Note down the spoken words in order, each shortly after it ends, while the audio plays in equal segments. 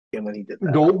And when he did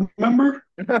that, Gold member?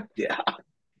 yeah,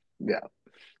 yeah.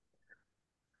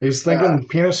 He's Uh, thinking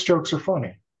penis jokes are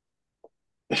funny.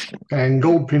 And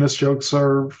gold penis jokes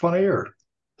are funnier.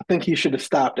 I think he should have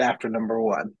stopped after number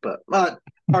one, but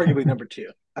arguably number two.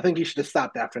 I think he should have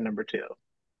stopped after number two.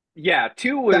 Yeah,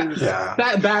 two Fat, was Yeah.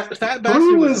 Fat Three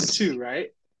Bastard was was two, right?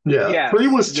 yeah, three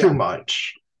yes. was too Yeah.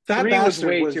 much. Fat Three was Bastard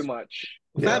way too was much.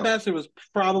 Fat Yeah. Bastard was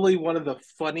probably one of the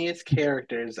funniest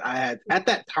characters I had at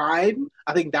that time.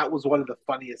 I think that was one of the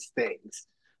funniest things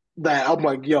that I'm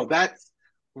like, yo,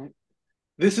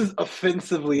 this is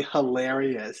offensively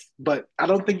hilarious, but I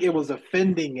don't think it was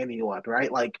offending anyone,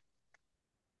 right? Like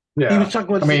he was Yeah.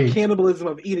 talking about I just the mean cannibalism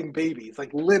of eating babies,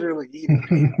 like literally eating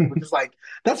babies, which is like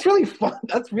that's really fun.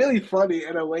 That's really funny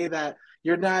in a way that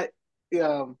you're not,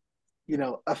 um,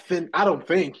 offend. I don't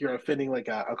think you're offending like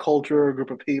a culture or a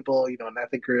group of people, an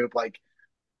ethnic group. Like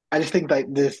I just think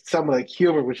that this some of the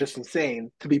humor was just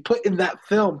insane to be put in that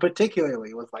film,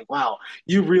 particularly was like, wow,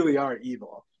 you really are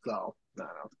evil. So I don't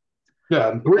know.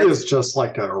 yeah, three That's is just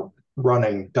like a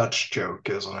running Dutch joke,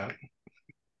 isn't it?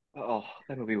 Oh,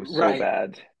 that movie was so right.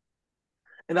 bad.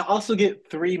 And I also get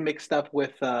three mixed up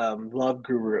with Love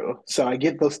Guru. So I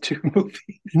get those two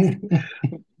movies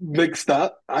mixed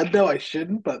up. I know I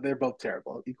shouldn't, but they're both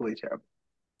terrible, equally terrible.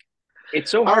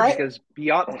 It's so All hard right. because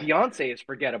Beyonce is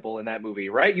forgettable in that movie,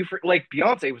 right? Like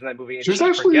Beyonce was in that movie and She's she's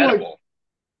actually like forgettable.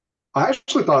 I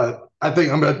actually thought I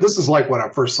mean this is like when I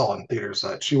first saw in theaters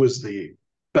that she was the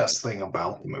best thing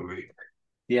about the movie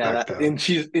Yeah, back that then.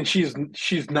 and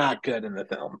she's not good in the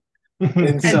film. And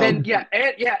And so then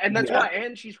and that's yeah. why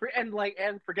and she's free and like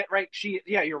and forget right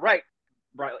you're right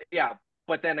yeah,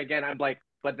 but then again I'm like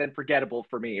but then forgettable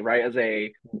for me, right,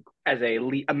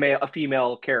 a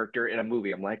female character in a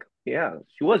movie. I'm like, yeah,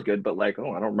 she was good, but like,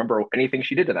 oh, I don't remember anything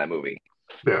she did in that movie.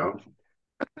 Yeah.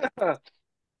 uh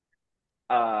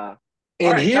all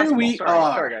And right, here basketball. we Sorry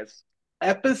are, guys.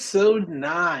 episode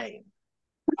 9.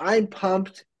 I'm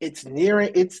pumped. It's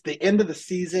the end of the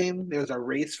season. There's a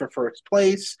race for first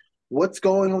place. What's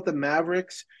going on with the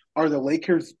Mavericks? Are the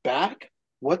Lakers back?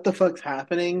 What the fuck's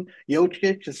happening?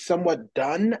 Jokic is somewhat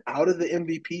done out of the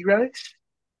MVP race.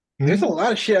 There's a Mhm.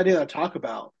 lot of shit I need to talk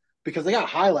about because I got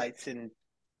highlights, and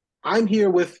I'm here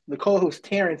with the co-host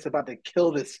Terrence about to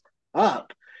kill this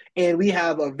up. And we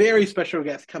have a very special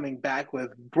guest coming back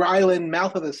with Brylan,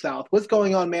 Mouth of the South. What's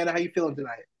going on, man? How you feeling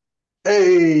tonight?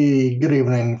 Hey, good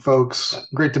evening, folks.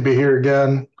 Great to be here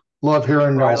again. Love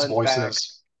hearing y'all's Brylan's back.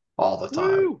 voices all the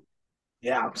time. Woo!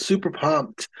 Yeah, I'm super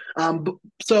pumped.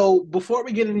 So before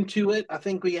we get into it, I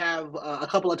think we have a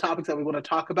couple of topics that we want to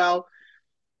talk about.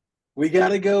 We got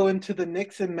to go into the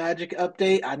Knicks and Magic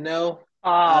update. I know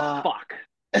Ah, uh, fuck.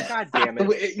 God damn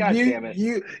it. God damn it.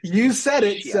 you said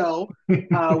it. Shit. So we're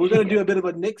gonna do Shit. a bit of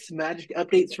a Knicks Magic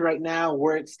updates right now,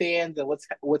 where it stands and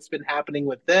what's been happening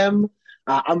with them.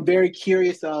 I'm very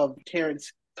curious of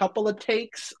Terrence's couple of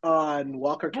takes on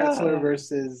Walker Kessler I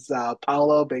versus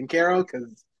Paolo Banchero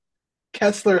because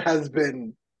Kessler has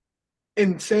been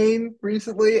insane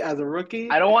recently as a rookie.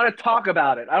 don't want to talk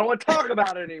about it. I don't want to talk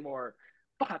about it anymore.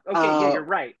 Fuck. Okay, yeah, Uh, you're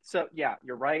right. So yeah,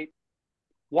 you're right.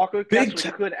 Walker big,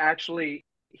 Kessler t- could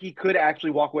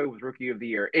actually walk away with Rookie of the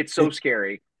Year. It's so it,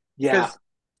 scary yeah. because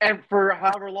and for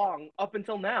however long up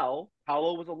until now,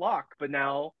 Paolo was a lock, but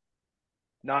now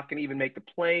not gonna even make the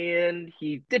play in.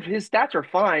 He did his stats are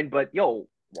fine, but yo,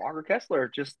 Walker Kessler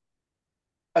just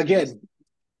he's Again,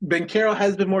 Bencaro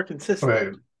has been more consistent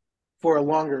Right. for a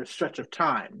longer stretch of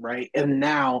time, right? And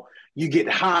now you get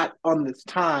hot on this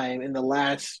time in the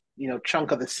last,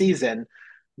 chunk of the season.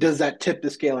 Does that tip the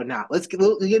scale or not? We'll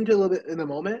get into a little bit in a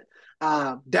moment.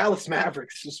 Dallas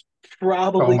Mavericks is Oh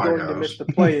probably my going to miss gosh.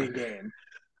 the playing game.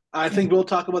 I think we'll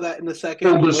talk about that in a second.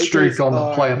 Oldest streak Lakers on the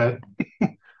are planet.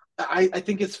 I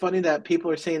think it's funny that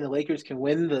people are saying the Lakers can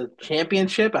win the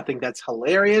championship. I think that's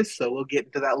hilarious. So we'll get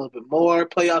into that a little bit more.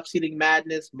 Playoff seeding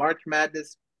madness, March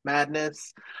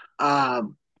madness.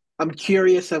 Um, I'm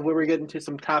curious of where we're getting to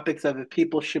some topics of if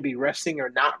people should be resting or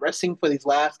not resting for these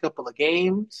last couple of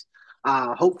games.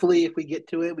 Hopefully, if we get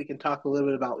to it, we can talk a little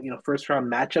bit about first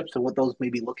round matchups and what those may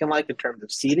be looking like in terms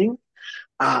of seeding.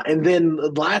 And then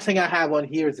the last thing I have on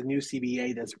here is the new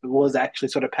CBA that was actually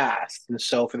sort of passed. And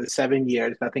so for the 7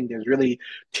 years, I think there's really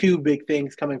two big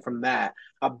things coming from that.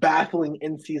 A baffling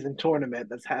in-season tournament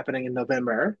that's happening in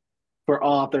November for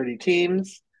all 30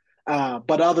 teams. But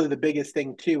the biggest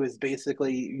thing too is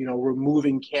basically,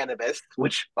 removing cannabis,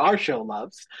 which our show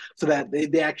loves, so that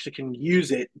they actually can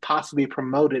use it, possibly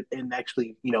promote it, and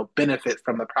actually, benefit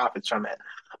from the profits from it.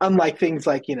 Unlike things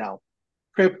like,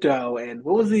 crypto and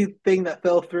what was the thing that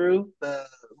fell through the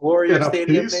Warrior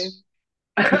Stadium thing?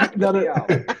 NFTs? None of,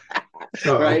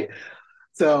 yeah. right? Uh-oh.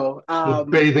 So, The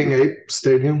Bathing Ape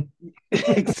Stadium.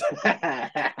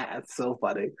 That's so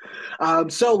funny.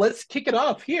 So let's kick it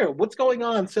off here. What's going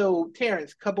on? So,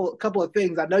 Terrence, couple of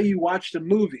things. I know you watched a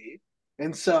movie,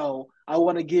 and so I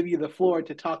want to give you the floor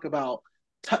to talk about.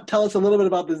 Tell us a little bit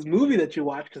about this movie that you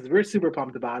watched because we're super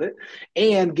pumped about it,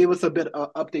 and give us a bit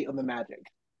of update on the Magic.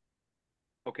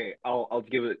 Okay, I'll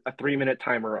give it a 3 minute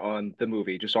timer on the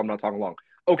movie, just so I'm not talking long.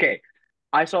 Okay,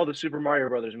 I saw the Super Mario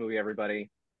Brothers movie, everybody.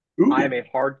 I am Ooh, a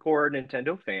hardcore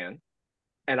Nintendo fan,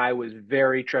 and I was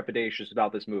very trepidatious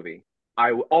about this movie.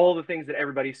 All the things that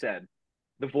everybody said,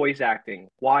 the voice acting,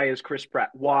 why is Chris Pratt,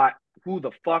 why, who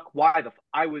the fuck, why the,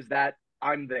 I was that,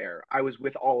 I'm there. I was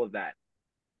with all of that.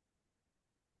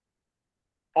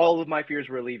 All of my fears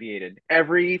were alleviated.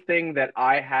 Everything that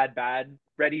I had bad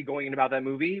ready going in about that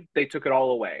movie, they took it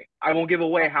all away. I won't give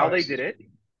away how they did nice. it,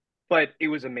 but it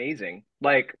was amazing.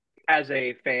 Like as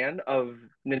a fan of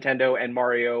Nintendo and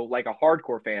Mario, like a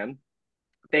hardcore fan,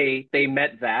 they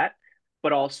met that,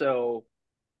 but also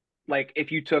like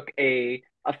if you took a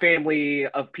family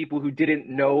of people who didn't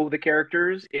know the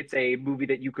characters, it's a movie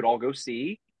that you could all go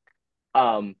see.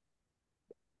 Um,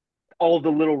 all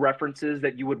the little references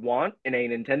that you would want in a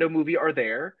Nintendo movie are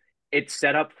there. It's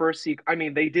set up for a sequel. I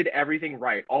mean, they did everything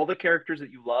right. All the characters that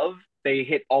you love, they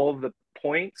hit all of the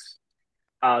points.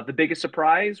 The biggest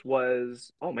surprise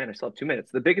was, oh man, I still have 2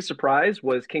 minutes. The biggest surprise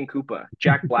was King Koopa,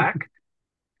 Jack Black.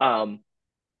 Um,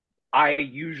 I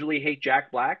usually hate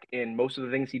Jack Black in most of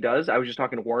the things he does. I was just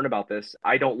talking to Warren about this.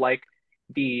 I don't like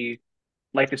the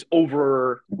like this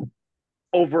over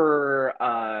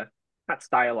not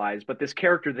stylized, but this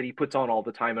character that he puts on all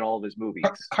the time in all of his movies.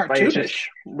 Right? It's just Cartoonish,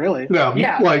 really. Yeah,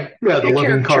 yeah, like the a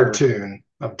living caricature. cartoon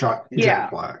of Jack Yeah.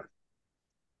 Black.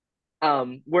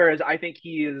 Whereas I think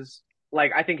he is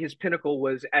like I think his pinnacle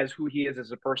was as who he is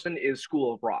as a person is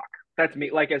School of Rock. That's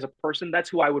me. Like as a person, that's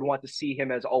who I would want to see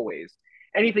him as always.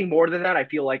 Anything more than that, I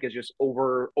feel like is just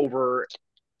overdoing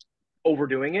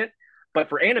it. But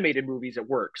for animated movies, it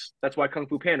works. That's why Kung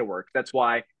Fu Panda works. That's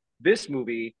why this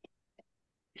movie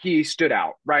he stood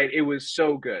out. Right? It was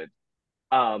so good.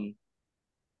 Um,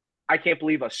 I can't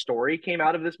believe a story came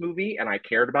out of this movie and I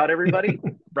cared about everybody.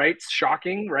 Right? It's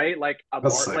shocking. Right?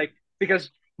 That's sick. Like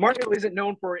because Mario isn't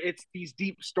known for its these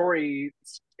deep stories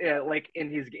like in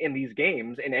these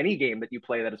games in any game that you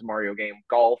play that is a Mario game,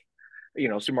 golf,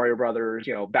 Super Mario Brothers,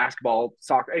 basketball,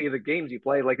 soccer, any of the games you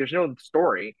play. Like there's no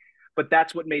story, but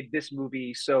that's what made this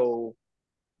movie so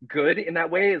good in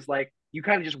that way. Is like you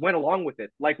kind of just went along with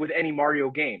it, like with any Mario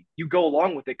game, you go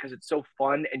along with it because it's so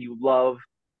fun and you love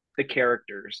the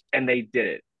characters, and they did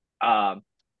it.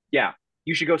 Yeah,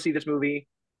 you should go see this movie.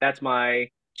 That's my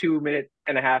 2 minute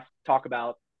and a half talk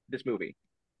about this movie.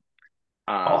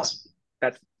 Uh, Awesome.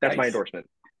 that's my Nice. endorsement.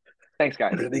 Thanks,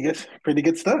 guys. Pretty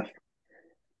good stuff.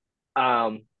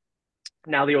 Um,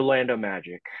 now the Orlando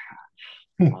Magic.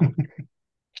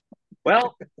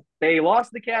 Well, they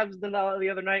lost the Cavs the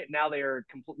other night. Now they are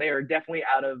definitely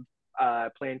out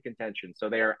of play-in contention. So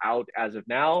they are out as of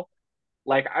now.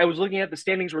 Like I was looking at the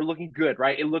standings were looking good,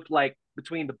 right? It looked like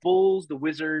between the Bulls, the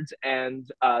Wizards, and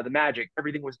the Magic,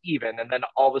 everything was even. And then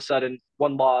all of a sudden,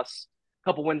 one loss, a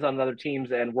couple wins on other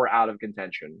teams, and we're out of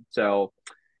contention. So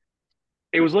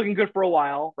it was looking good for a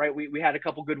while, right? We had a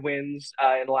couple good wins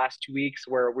in the last 2 weeks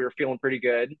where we were feeling pretty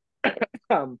good,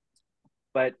 um,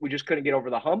 but we just couldn't get over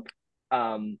the hump.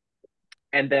 Um,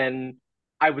 and then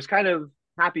I was kind of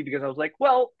happy because I was like,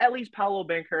 well, at least Paolo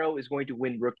Banchero is going to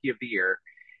win Rookie of the Year.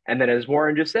 And then, as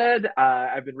Warren just said,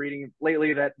 I've been reading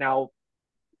lately that now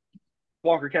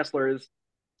Walker Kessler is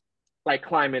like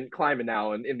climbing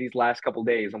now in these last couple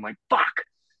days. I'm like, fuck.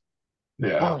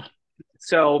 Yeah. Oh.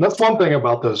 So That's one thing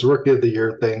about those Rookie of the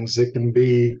Year things. It can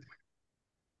be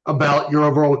about your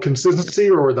overall consistency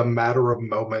or the matter of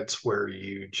moments where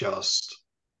you just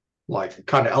like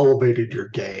kind of elevated your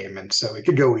game. And so it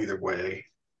could go either way.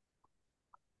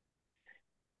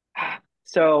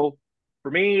 so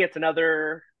for me, it's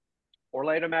another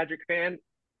Orlando Magic fan.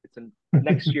 It's a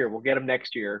next year. We'll get them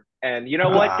next year. And you know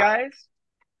what, Ah, guys?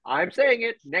 I'm saying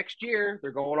it. Next year,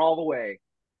 they're going all the way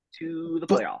to the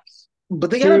But playoffs. but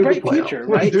they got a to the bright playoff. future,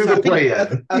 right? Do So the play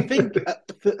in. I think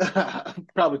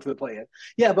probably to the play-in.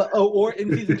 Yeah, but or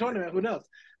in season tournament, who knows?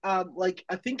 Like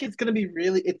I think it's going to be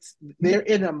really. It's they're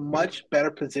in a much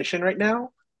better position right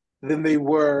now than they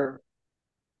were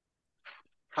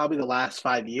probably the last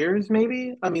 5 years,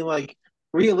 maybe. I mean, like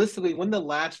realistically, when the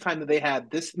last time that they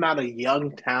had this amount of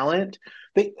young talent,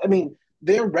 I mean,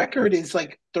 their record is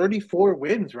like 34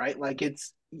 wins, right? Like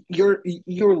you're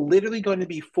literally going to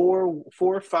be four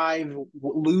or five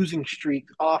losing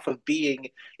streaks off of being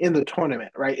in the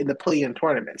tournament, right? In the play-in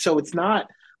tournament. So it's not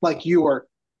like you are.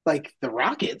 like the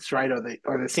Rockets, right,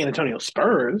 or the San Antonio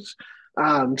Spurs.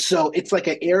 So it's like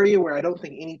an area where I don't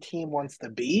think any team wants to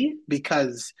be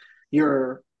because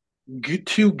you're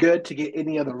too good to get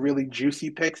any of the really juicy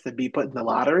picks to be put in the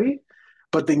lottery.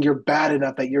 But then you're bad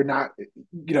enough that you're not,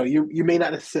 you may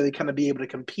not necessarily kind of be able to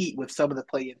compete with some of the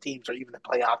play-in teams or even the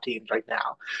playoff teams right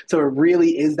now. So it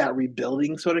really is that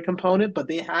rebuilding sort of component, but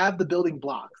they have the building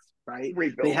blocks, right?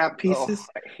 They have Rebuilding. Oh, pieces.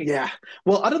 Yeah.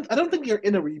 Well, I don't think you're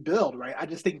in a rebuild, right? I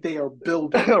just think they are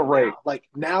building right. now. Like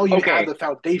now you have Okay. the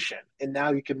foundation and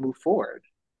now you can move forward.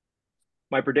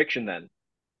 My prediction then.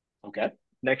 Okay.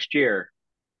 Next year,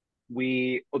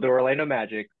 the Orlando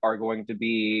Magic are going to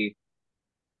be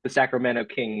the Sacramento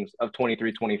Kings of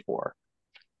 23-24.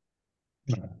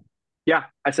 Yeah,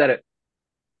 I said it.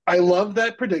 I love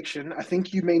that prediction. I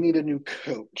think you may need a new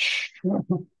coach,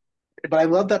 but I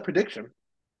love that prediction.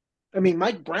 I mean,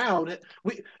 Mike Brown.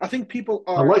 I think people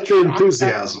I are like your shocked at.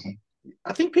 enthusiasm.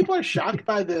 I think people are shocked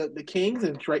by the Kings,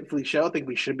 and rightfully so. I think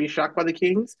we should be shocked by the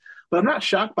Kings, but I'm not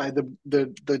shocked by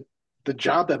the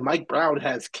job that Mike Brown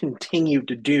has continued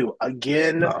to do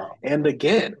again No. and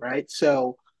again. Right.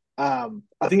 So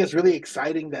I think it's really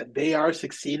exciting that they are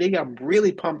succeeding. I'm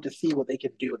really pumped to see what they can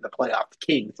do in the playoffs. The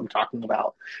Kings, I'm talking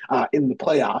about in the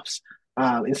playoffs.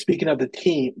 And speaking of the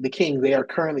Kings, they are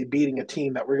currently beating a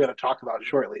team that we're going to talk about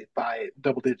shortly by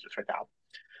double digits right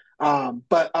now.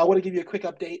 But I want to give you a quick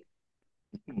update.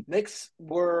 Knicks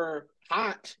were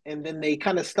hot and then they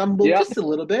kind of stumbled Yep. just a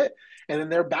little bit and then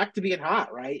they're back to being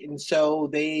hot, right? And so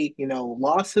they,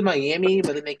 lost to Miami,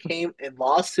 but then they came and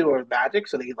lost to our Magic.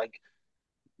 So they like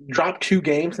dropped 2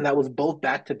 games and that was both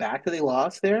back to back that they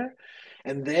lost there.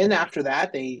 And then after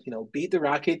that, they, beat the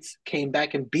Rockets, came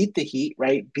back and beat the Heat,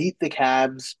 right? Beat the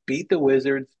Cavs, beat the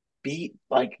Wizards, beat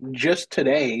like just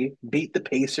today, beat the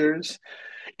Pacers.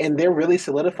 And they're really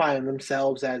solidifying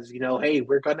themselves as, hey,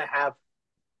 we're going to have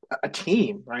a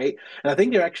team, right? And I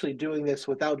think they're actually doing this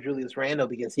without Julius Randle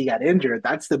because he got injured.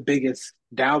 That's the biggest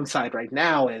downside right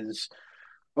now is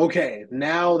okay,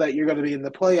 now that you're going to be in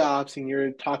the playoffs and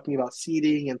you're talking about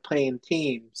seeding and playing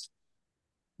teams,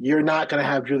 you're not going to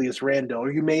have Julius Randle,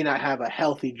 or you may not have a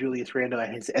healthy Julius Randle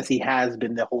as he has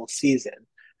been the whole season.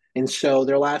 And so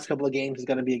their last couple of games is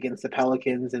going to be against the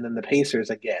Pelicans and then the Pacers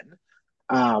again.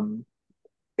 Um,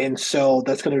 and so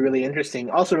that's going to be really interesting.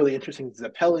 Also, really interesting is the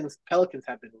Pelicans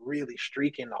have been really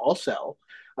streaking also,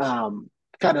 kind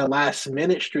of last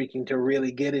minute streaking to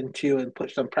really get into and put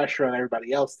some pressure on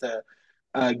everybody else to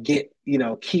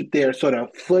keep their sort of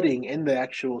footing in the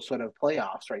actual sort of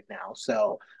playoffs right now.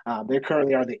 So they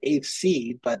currently are the eighth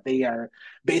seed, but they are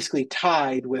basically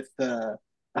tied with the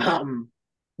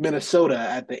Minnesota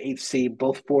at the eighth seed,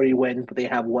 both 40 wins, but they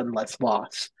have one less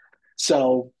loss.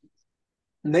 So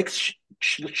Knicks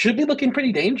should be looking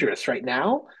pretty dangerous right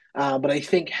now. But I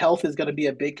think health is going to be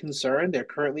a big concern. They're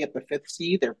currently at the fifth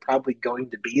seed. They're probably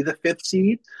going to be the fifth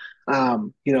seed,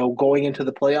 going into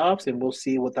the playoffs, and we'll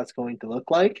see what that's going to look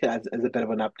like as a bit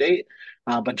of an update.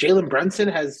 But Jalen Brunson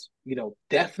has,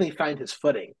 definitely found his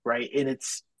footing, right? And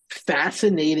it's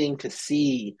fascinating to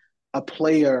see a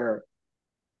player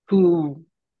who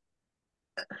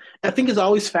I think it's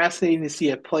always fascinating to see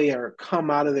a player come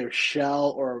out of their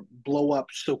shell or blow up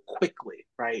so quickly,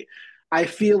 right? I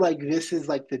feel like this is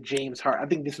like the James Hart. I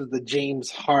think this is the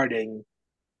James Harding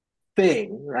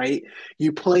thing, right?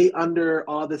 You play under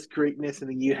all this greatness and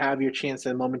then you have your chance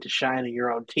at a moment to shine in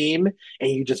your own team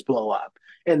and you just blow up.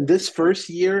 And this first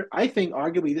year, I think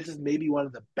arguably this is maybe one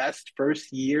of the best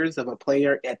first years of a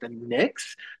player at the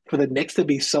Knicks for the Knicks to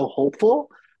be so hopeful.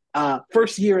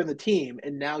 First year in the team,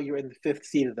 and now you're in the fifth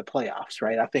seed of the playoffs,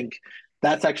 right? I think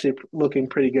that's actually looking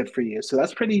pretty good for you. So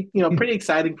that's pretty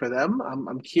exciting for them.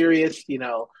 I'm curious,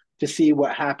 to see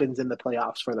what happens in the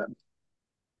playoffs for them.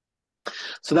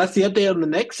 So that's the update on the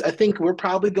Knicks. I think we're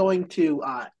probably going to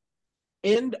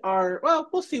end our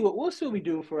we'll see what we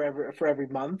do for every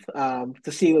month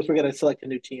to see if we're going to select a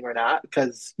new team or not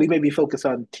because we may be focused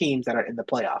on teams that are in the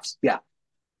playoffs. Yeah.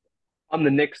 On the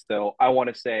Knicks, though, I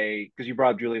want to say, because you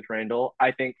brought up Julius Randle,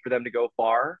 I think for them to go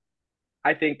far,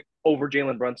 I think over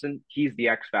Jalen Brunson, he's the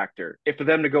X factor. If for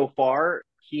them to go far,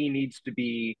 he needs to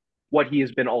be what he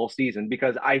has been all season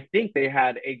because I think they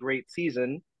had a great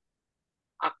season.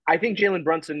 I think Jalen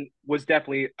Brunson was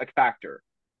definitely a factor,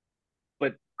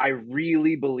 but I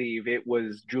really believe it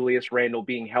was Julius Randle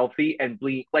being healthy and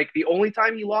like the only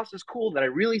time he lost his cool that I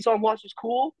really saw him lost his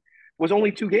cool was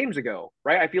only 2 games ago,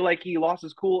 right? I feel like he lost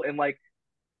his cool and like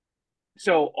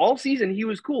so all season he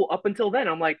was cool up until then.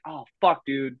 I'm like, oh fuck,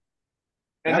 dude.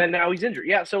 And Yeah. then now he's injured.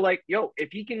 Yeah, so like, yo, I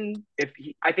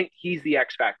think he's the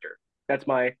X factor. That's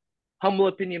my humble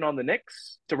opinion on the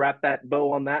Knicks to wrap that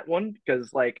bow on that one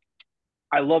because like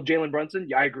I love Jalen Brunson.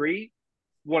 Yeah, I agree.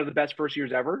 One of the best first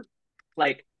years ever.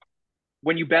 Like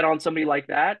when you bet on somebody like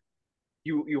that,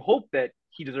 you hope that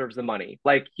he deserves the money.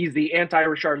 Like he's the anti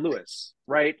Rashard Lewis,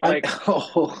 right? I, Like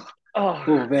oh, oh,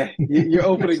 oh man, you're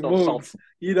opening still salt, wounds.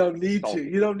 You don't need to. salt.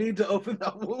 You don't need to open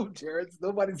that wound, Terrence.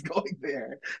 Nobody's going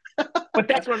there. But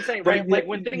that's what I'm saying, But right? yeah, Like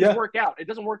when things yeah, work out, it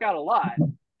doesn't work out a lot.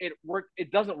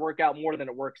 It doesn't work out more than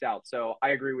it works out. So I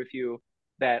agree with you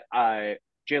that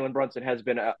Jalen Brunson has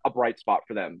been a bright spot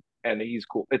for them, and he's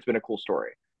cool. It's been a cool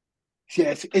story.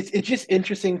 yes. It's just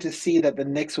interesting to see that the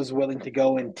Knicks was willing to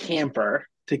go and tamper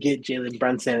to get Jalen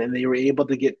Brunson, and they were able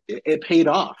to get it paid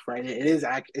off, right?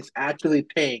 It's actually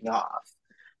paying off.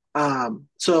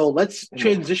 So let's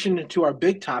transition into our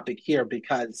big topic here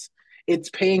because it's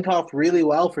paying off really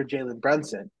well for Jalen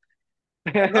Brunson.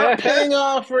 Not paying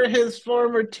off for his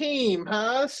former team,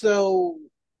 huh? So,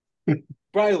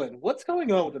 Brylan, what's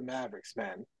going on with the Mavericks,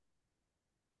 man?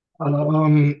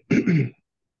 Um,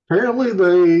 apparently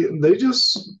they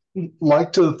just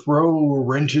like to throw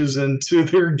wrenches into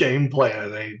their game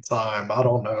plan at any time. I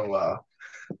don't know.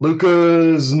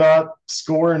 Luka's not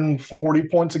scoring 40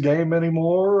 points a game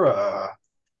anymore.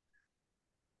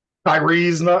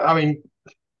 Kyrie's not. I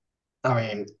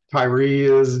mean, Kyrie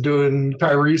is doing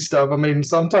Kyrie stuff. I mean,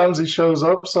 sometimes he shows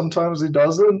up, sometimes he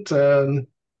doesn't, and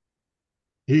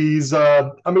he's.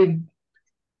 I mean,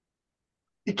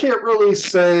 you can't really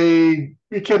say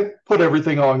you can't put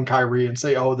everything on Kyrie and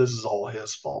say, "Oh, this is all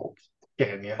his fault,"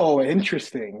 can you? Oh,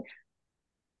 interesting.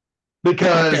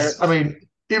 Because I Terrence. mean,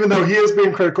 even though he is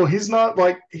being critical, he's not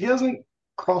like he hasn't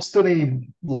crossed any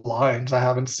lines I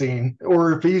haven't seen,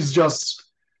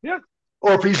 Yeah,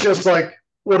 or if he's just like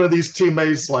one of these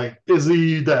teammates, like is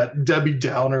he that Debbie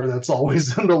Downer that's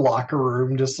always in the locker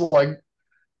room,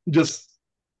 just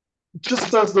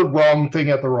just does the wrong thing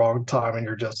at the wrong time, and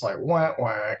you're just like whack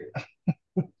whack.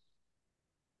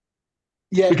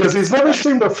 Yeah, Because he's never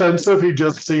seemed offensive, he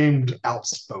just seemed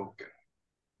outspoken.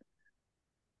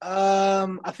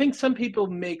 I think some people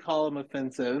may call him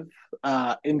offensive,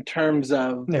 in terms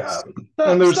of Yeah,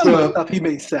 and some of the stuff he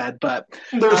may said, but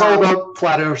there's all um, the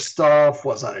flat earth stuff.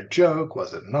 Was that a joke?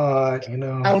 Was it not?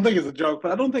 I don't think it's a joke,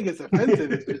 but I don't think it's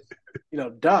offensive. It's just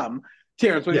dumb.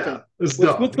 Terrence, what do you Yeah, think? it's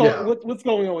dumb. Yeah, What's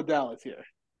going on with Dallas here?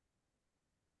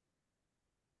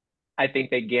 I think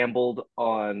they gambled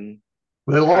on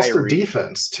they lost their Kyrie.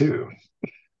 defense too.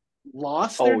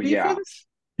 Lost their Oh yeah, defense?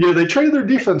 Yeah, they traded their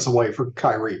defense away for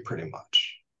Kyrie pretty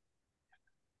much.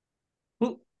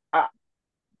 Who uh,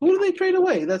 who do they trade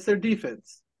away? That's their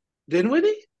defense.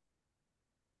 Dinwiddie?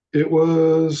 It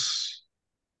was.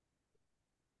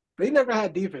 They never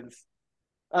had defense.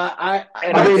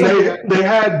 and I I mean, think they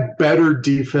had better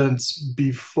defense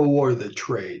before the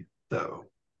trade, though.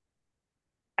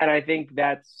 and I think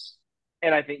that's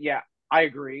and I think yeah, I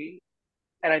agree.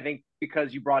 And I think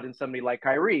because you brought in somebody like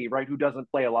Kyrie, right, who doesn't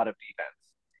play a lot of defense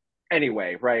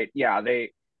anyway, right? Yeah,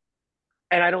 they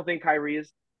and I don't think Kyrie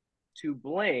is to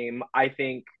blame. I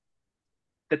think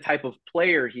the type of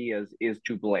player he is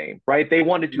to blame, right? They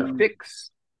wanted to Mm,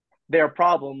 fix their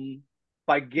problem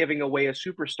by giving away a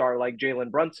superstar like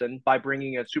Jalen Brunson by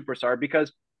bringing a superstar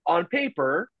because on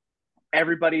paper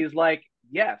everybody's like,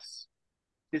 yes,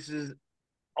 this is.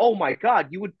 Oh my God,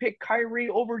 you would pick Kyrie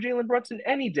over Jalen Brunson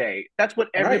any day. That's what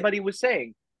right. everybody was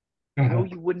saying. No,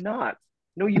 Mhm. you would not.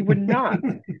 No, you would not.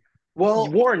 Well,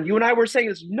 Warren, you and I were saying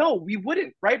this. No, we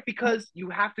wouldn't, right? Because you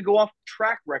have to go off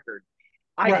track record.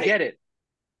 I right. get it.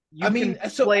 I You mean, can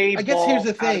so play I guess here's ball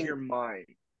the out of thing. your mind.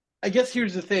 I guess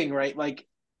here's the thing, right? Like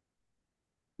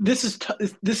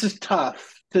this is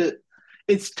tough to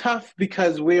it's tough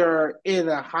because we are in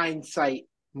a hindsight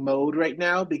mode right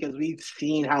now because we've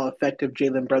seen how effective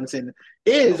Jalen Brunson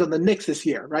is Oh, on the Knicks this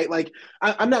year, right? Like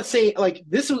I'm not saying like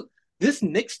this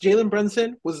Knicks Jalen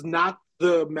Brunson was not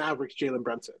the Mavericks Jalen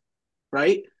Brunson,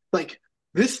 right? Like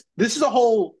this is a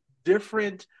whole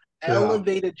different Yeah.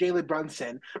 elevated Jalen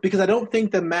Brunson because I don't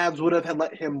think the Mavs would have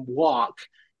let him walk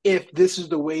if this is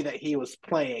the way that he was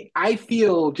playing. I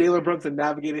feel Jalen Brunson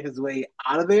navigated his way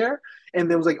out of there and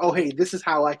then was like, oh, hey, this is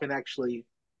how I can actually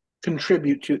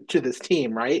contribute to this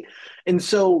team, right? And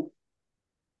so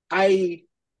I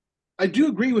I do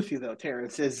agree with you though,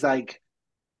 Terrence. Is like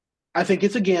I think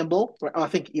it's a gamble. I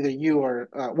think either you or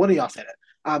one of y'all said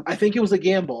it. I think it was a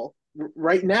gamble.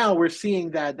 Right now, we're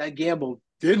seeing that that gamble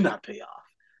did not pay off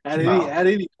No. at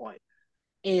any point,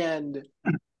 and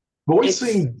I've always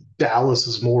it's seen Dallas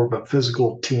as more of a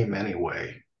physical team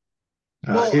anyway.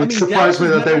 well, I It mean, surprised me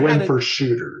that they win for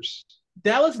shooters.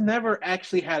 Dallas never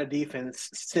actually had a defense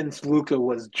since Luka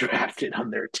was drafted on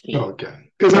their team,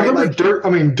 Okay. Because I right? remember Like,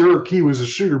 Dirk, he was a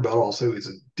shooter, but also he's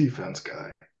a defense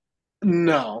guy.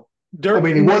 no. I Dirt,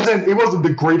 mean, he wasn't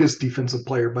the greatest defensive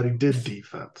player, but he did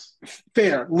defense.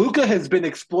 fair. Luka has been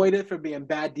exploited for being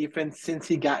bad defense since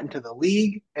he got into the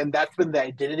league, and that's been the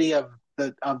identity of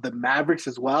the Mavericks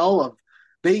as well. Of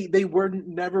they were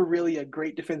never really a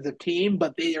great defensive team,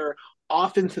 but their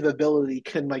offensive ability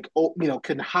can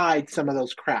can hide some of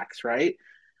those cracks, right?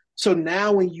 So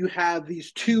now when you have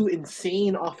these two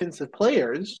insane offensive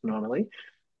players normally,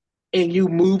 and you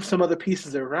move some other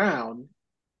pieces around,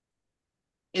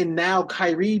 and now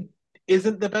Kyrie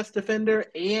isn't the best defender,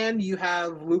 and you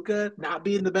have Luka not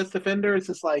being the best defender. It's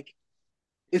just like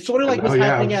it's sort of And like now what's you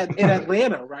happening have, in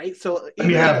Atlanta, right? So and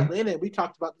you even in have, Atlanta, we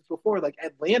talked about this before. Like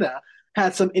Atlanta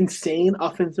had some insane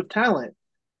offensive talent,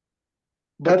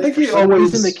 but I think for you some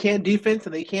reason they always, can't defense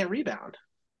and they can't rebound.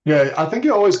 yeah, I think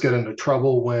you always get into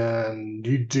trouble when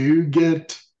you do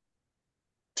get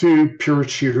two pure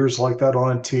shooters like that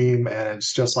on a team, and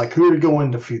it's just like who are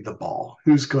going to feed the ball?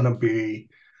 Who's going to be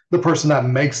the person that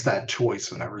makes that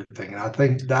choice and everything? And I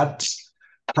think that's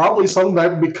probably something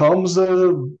that becomes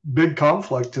a big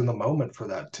conflict in the moment for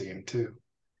that team too.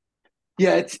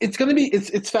 Yeah, it's going to be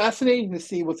it's fascinating to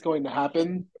see what's going to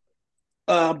happen.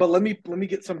 But let me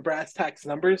get some brass tacks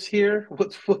numbers here.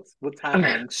 What's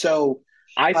happening? So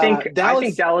I think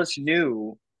Dallas. Dallas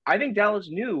knew. I think Dallas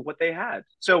knew what they had.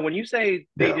 So when you say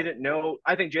they Yeah. didn't know,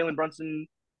 I think Jalen Brunson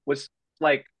was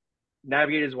like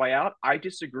navigated his way out. I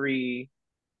disagree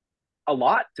a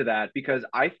lot to that because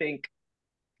I think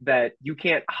that you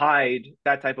can't hide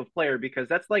that type of player because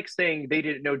that's like saying they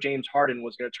didn't know James Harden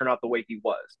was going to turn out the way he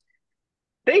was.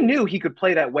 They knew he could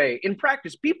play that way. In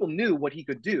practice, people knew what he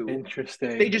could do.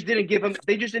 Interesting. They just didn't give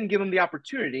him the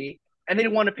opportunity and they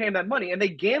didn't want to pay him that money and they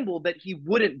gambled that he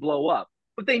wouldn't blow up.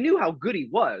 But they knew how good he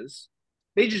was.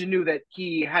 They just knew that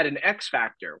he had an X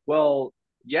factor. Well,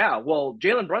 yeah, well,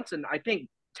 Jalen Brunson, I think,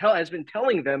 has been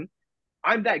telling them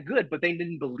I'm that good, but they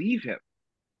didn't believe him.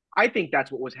 I think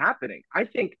that's what was happening. I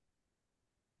think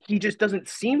he just doesn't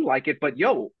seem like it, but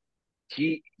yo,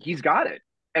 he's got it.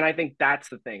 And I think that's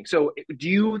the thing. So do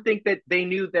you think that they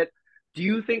knew that do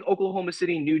you think Oklahoma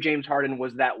City knew James Harden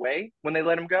was that way when they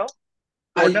let him go?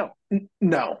 Or I no?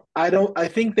 no, I don't. I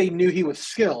think they knew he was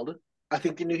skilled. I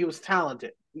think they knew he was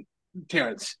talented.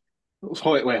 Terrence,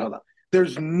 wait, hold on.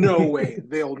 There's no way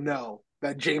they'll know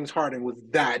that James Harden was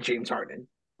that James Harden.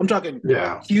 I'm talking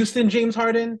Yeah. Houston James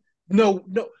Harden. No,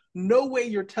 no, no way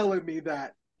you're telling me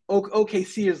that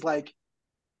OKC is like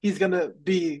he's gonna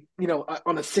be,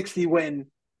 on a 60 win,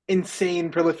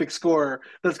 insane prolific scorer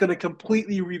that's gonna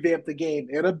completely revamp the game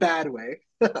in a bad way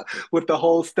with the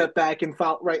whole step back and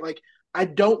foul, right? Like I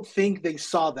don't think they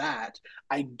saw that.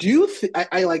 I do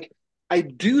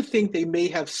think they may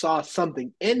have saw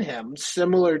something in him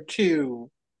similar to,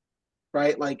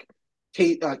 right, like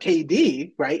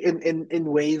KD, right, in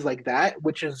ways like that,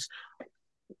 which is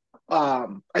I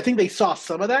think they saw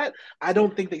some of that. I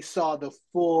don't think they saw the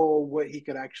full what he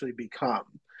could actually become.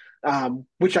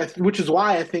 Which is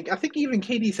why I think even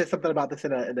KD said something about this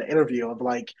in an interview of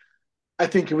like I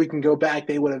think if we can go back,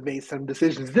 they would have made some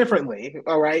decisions differently.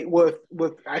 All right, with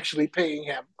actually paying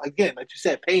him again, like you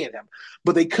said, paying him,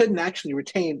 but they couldn't actually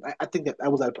retain. I think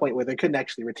that was at a point where they couldn't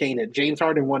actually retain it. James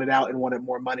Harden wanted out and wanted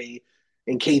more money,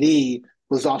 and KD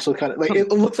was also kind of like it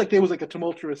looks like there was like a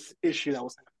tumultuous issue that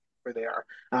was over there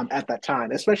at that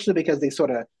time, especially because they sort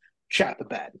of shot the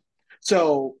bed.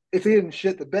 So if they didn't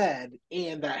shit the bed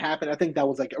and that happened, I think that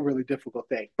was like a really difficult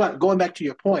thing. But going back to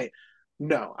your point,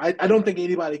 no, I don't think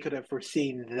anybody could have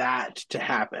foreseen that to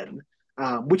happen.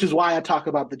 Which is why I talk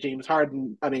about the James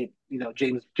Harden. I mean,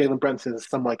 Jalen Brunson is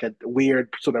some like a weird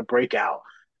sort of breakout.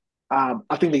 I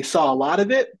think they saw a lot of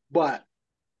it, but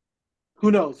who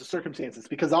knows the circumstances?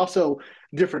 Because also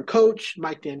different coach,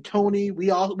 Mike D'Antoni.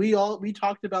 We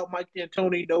talked about Mike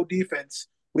D'Antoni, no defense.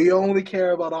 We only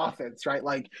care about offense, right?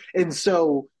 Like, and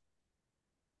so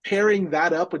pairing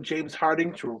that up with James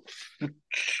Harden to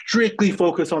strictly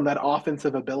focus on that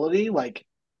offensive ability, like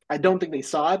I don't think they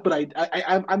saw it, but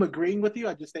I'm agreeing with you.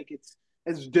 I just think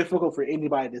it's difficult for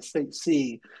anybody to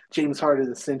see James Harden's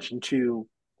ascension to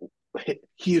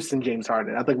Houston James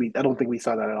Harden. I don't think we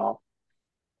saw that at all,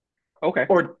 Okay.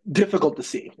 or difficult to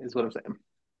see is what I'm saying.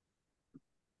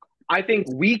 I think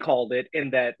we called it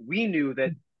in that we knew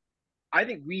that I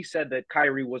think we said that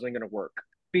Kyrie wasn't going to work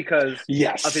because of his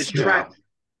Yes, Yeah. track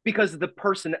because the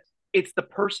person it's the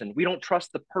person. We don't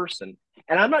trust the person.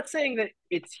 And I'm not saying that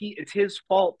it's his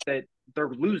fault that they're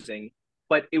losing,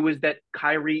 but it was that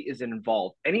Kyrie is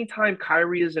involved. Anytime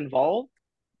Kyrie is involved,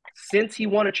 since he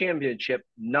won a championship,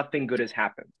 nothing good has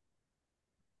happened.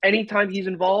 Anytime he's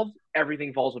involved,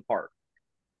 everything falls apart.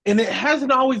 and it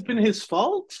hasn't always been his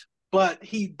fault, but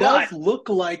he But does look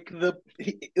like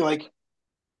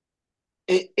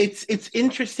it's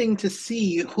interesting to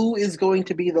see who is going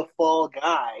to be the fall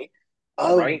guy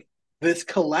of right? this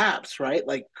collapse, right?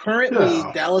 Like currently,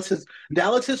 Yeah.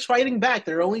 Dallas is fighting back.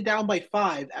 They're only down by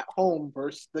 5 at home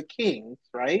versus the Kings,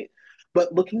 right?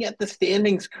 But looking at the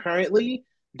standings currently,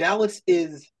 Dallas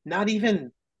is not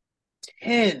even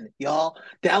 10, y'all.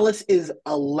 Dallas is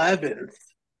 11th,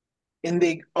 and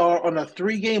they are on a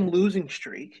 3-game losing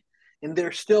streak, and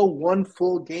they're still one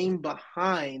full game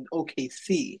behind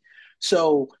OKC.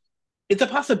 So it's a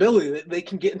possibility that they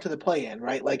can get into the play-in,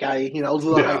 right? Like I was a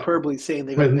little Yeah. hyperbole saying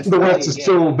they're I going to mean, miss the the West play-in is game.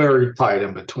 still very tight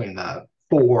in between that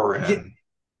 4 Yeah, and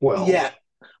 12. yeah.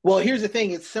 Well, here's the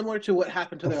thing: it's similar to what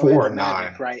happened to the 4 Orlando and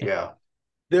Magic, 9. right? Yeah.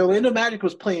 The Orlando Magic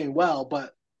was playing well,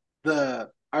 but the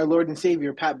our Lord and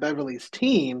Savior Pat Beverly's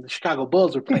team, the Chicago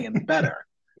Bulls, were playing better,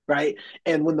 right?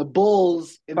 And when the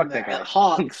Bulls and Fuck the that guy.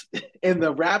 Hawks and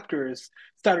the Raptors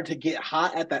started to get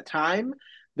hot at that time,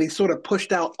 they sort of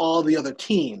pushed out all the other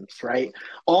teams, right?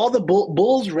 All the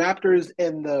Bulls, Raptors,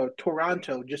 and the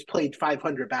Toronto just played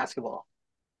 500 basketball.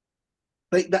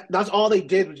 Like that's all they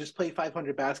did was just play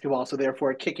 500 basketball. So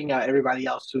therefore, kicking out everybody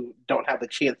else who don't have the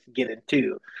chance to get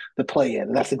into the play in.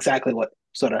 And that's exactly what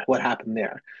happened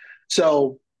there.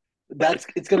 So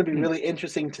it's going to be really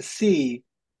interesting to see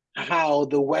how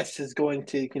the West is going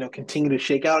to continue to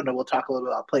shake out, and then we'll talk a little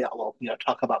bit about playoff. Well,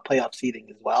 talk about playoff seeding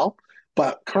as well.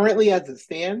 But currently, as it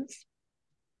stands,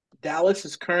 Dallas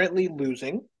is currently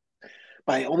losing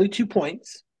by only 2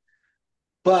 points,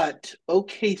 but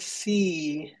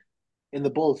OKC and the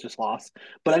Bulls just lost.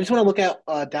 But I just want to look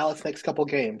at Dallas next couple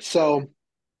games. So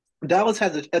Dallas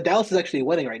is actually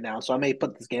winning right now. So I may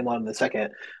put this game on in a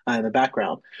second in the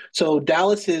background. So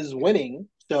Dallas is winning,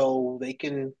 so they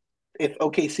can. If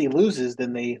OKC loses,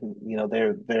 then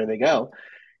there they go.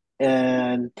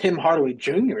 And Tim Hardaway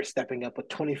Jr. is stepping up with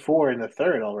 24 in the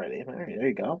third already. All right, there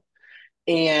you go.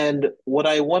 And what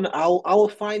I will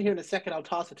find here in a second. I'll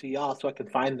toss it to y'all so I can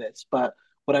find this. But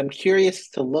what I'm curious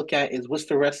to look at is what's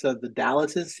the rest of the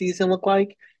Dallas's season look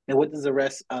like, and what does the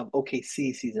rest of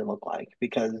OKC season look like?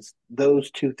 Because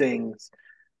those two things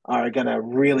are gonna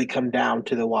really come down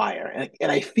to the wire.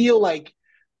 And I feel like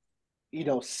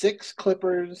 6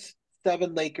 Clippers,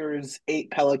 7 Lakers, 8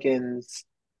 Pelicans,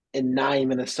 and 9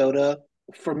 Minnesota.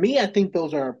 For me, I think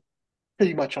those are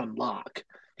pretty much on lock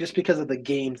just because of the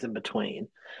games in between.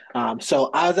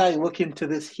 So as I look into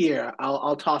this here,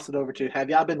 I'll toss it over to. Have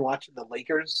y'all been watching the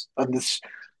Lakers on this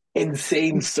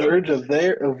insane surge of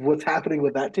what's happening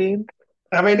with that team?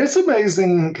 I mean, it's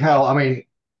amazing how, I mean,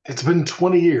 it's been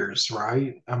 20 years,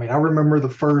 right? I mean, I remember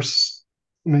I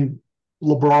mean,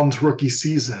 LeBron's rookie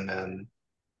season, and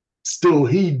still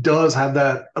he does have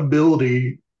that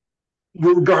ability,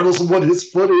 regardless of what his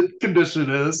foot condition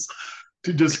is,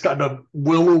 to just kind of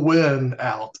will a win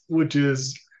out, which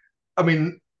is, I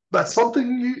mean, that's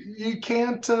something you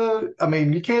can't, I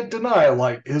mean, you can't deny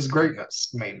like his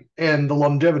greatness. I mean, and the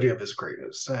longevity of his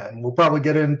greatness. And we'll probably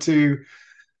get into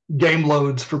game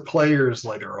loads for players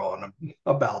later on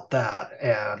about that,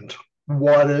 and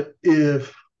what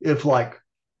if like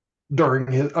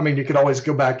during his, I mean, you could always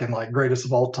go back and like greatest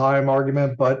of all time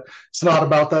argument, but it's not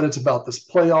about that. It's about this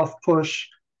playoff push.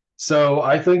 So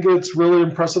I think it's really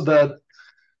impressive that,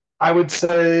 I would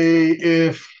say,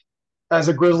 if as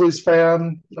a Grizzlies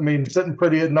fan, I mean, sitting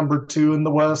pretty at number 2 in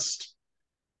the West,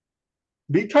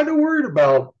 be kind of worried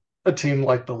about a team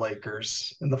like the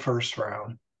Lakers in the first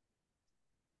round.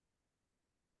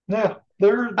 Yeah,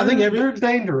 they're I think they're every they're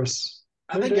dangerous.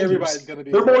 I They're think everybody's dangerous. going to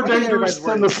be They're worried. more I think everybody's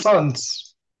dangerous than worried. the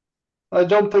Suns. I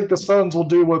don't think the Suns will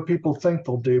do what people think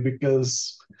they'll do,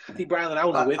 because See, Brian, I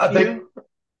was with I think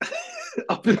you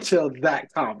up until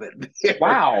that comment.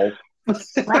 Wow,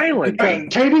 Rylan. Because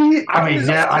Katie. I I mean, was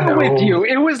yeah, I also with know, you.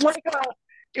 It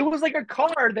was like a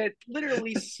car that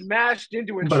literally smashed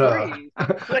into a but tree.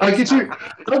 I'll Like, get you.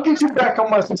 I'll get you back on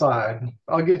my side.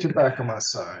 I'll get you back on my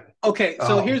side. okay,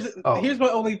 so here's Oh, my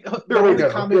only here the we only go.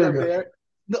 comment Here we of go. there.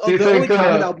 Do you The only think?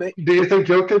 comment I'll make. Do you think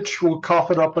Jokic will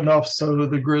cough it up enough so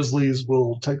the Grizzlies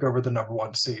will take over the number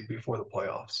 1 seed before the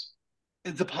playoffs?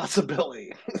 It's a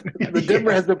possibility. the Yeah.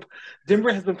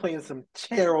 Denver has been playing some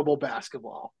terrible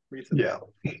basketball recently.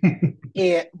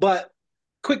 Yeah. But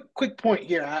quick point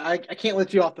here. I can't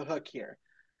let you off the hook here.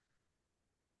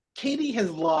 Katie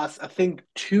has lost, I think,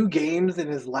 2 games in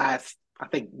his last, I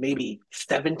think maybe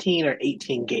 17 or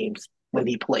 18 games when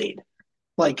he played.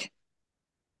 Like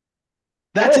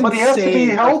that's Yeah, but he has to be insane.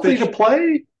 healthy to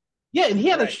play. Yeah, and he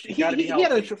had a right, you got to be he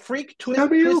had a healthy. freak He's got to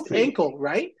be twist healthy. ankle,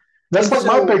 right? That's And like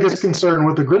my so biggest concern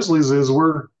with the Grizzlies is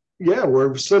we're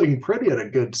sitting pretty at a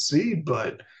good seed,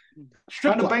 but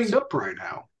strip kind of clubs. banged up right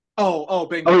now. Oh,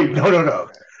 banged I up. mean, no.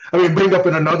 I mean, bring up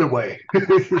in another way. We've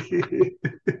been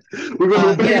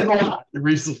debating a lot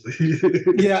recently.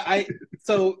 Yeah,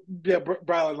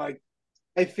 Brilund, like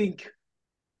I think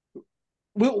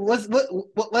let's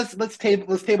table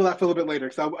that for a little bit later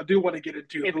because I do want to get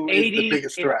into If who is the 80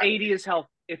 biggest if threat. 80 is health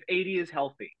if 80 is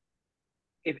healthy,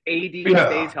 if AD Yeah,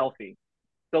 stays healthy,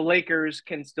 the Lakers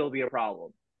can still be a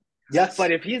problem. Yes,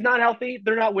 But if he's not healthy,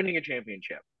 they're not winning a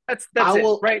championship. I That's it,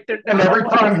 will. right? and That's every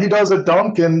bottom line. time he does a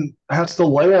dunk and has to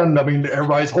land, I mean,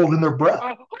 everybody's holding their breath.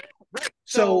 Right.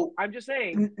 So So I'm just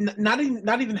saying, not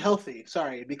even healthy.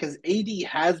 Sorry, because AD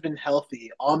has been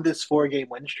healthy on this 4 game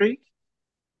win streak,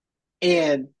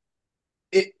 and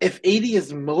if AD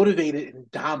is motivated and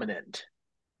dominant,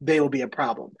 they will be a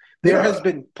problem. There has Yeah,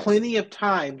 been plenty of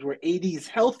times where AD is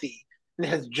healthy and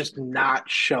has just not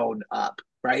shown up,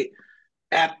 right?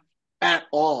 At at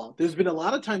all. There's been a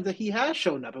lot of times that he has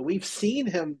shown up, and we've seen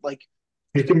him like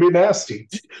he can be nasty.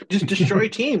 just destroy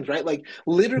teams, right? Like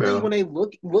literally, Yeah. when I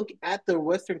look at the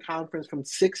Western Conference from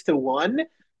 6-1,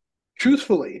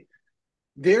 truthfully,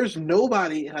 there's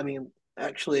nobody. I mean,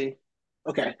 actually,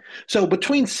 okay. So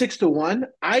between 6-1,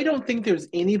 I don't think there's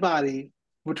anybody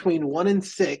between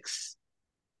 1-6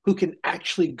 who can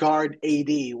actually guard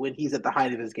AD when he's at the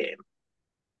height of his game.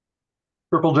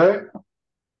 Triple J?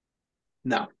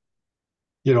 No,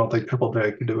 You don't think Triple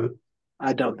J can do it?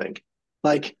 I don't think.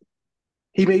 Like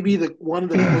he may be the one of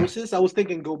the closest. I was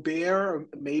thinking Gobert,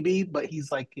 maybe, but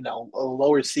he's like a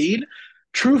lower seed.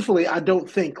 Truthfully, I don't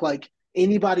think like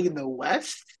anybody in the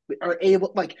West are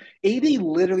able. Like AD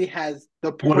literally has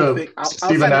the What if perfect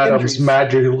Steven outside of Adams injuries.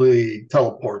 magically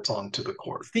teleports onto the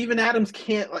court? Steven Adams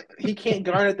can't he can't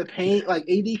guard at the paint. Like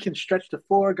AD can stretch the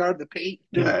floor, guard the paint.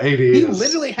 Yeah, Dude, 80 he is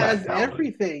literally that has talented.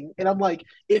 everything. And I'm like,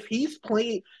 if AD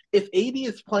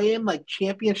is playing like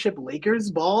championship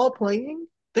Lakers ball playing,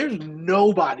 there's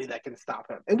nobody that can stop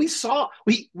him. And we saw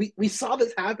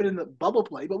this happen in the bubble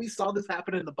play, but we saw this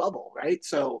happen in the bubble, right?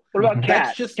 So what about that's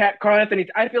Cat? just Cat Carl Anthony.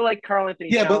 I feel like Carl Anthony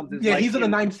yeah, but Towns is yeah, like he's in a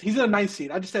in. nine. He's in a 9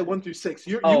 seed. I just said 1-6.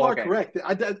 You Oh, are okay. correct.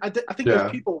 I think there's Yeah.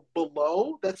 people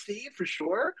below that seed for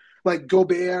sure. Like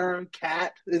Gobert,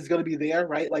 Cat is going to be there,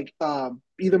 right? Like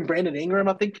even Brandon Ingram,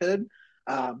 I think could.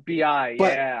 Bi,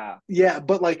 But yeah. yeah,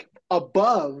 but like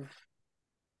above,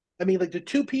 I mean, like the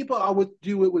two people I would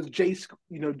do it was J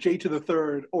to the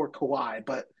third or Kawhi,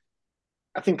 but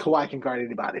I think Kawhi can guard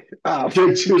anybody.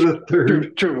 JT the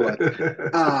third. Truly.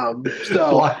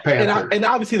 So Black Panther. and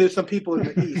obviously there's some people in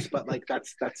the East, but like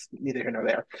that's neither here nor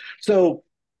there. So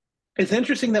it's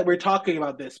interesting that we're talking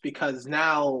about this because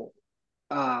now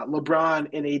LeBron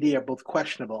and AD are both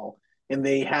questionable, and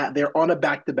they're on a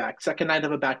back-to-back, second night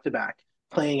of a back-to-back,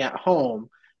 playing at home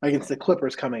against the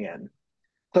Clippers coming in.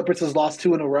 Clippers has lost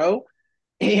 2 in a row,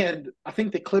 and I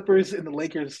think the Clippers and the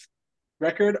Lakers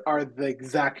record are the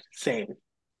exact same.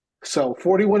 So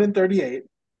 41-38.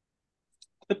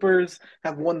 Clippers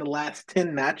have won the last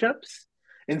 10 matchups,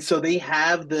 and so they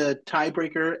have the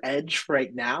tiebreaker edge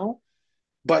right now.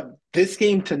 But this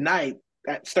game tonight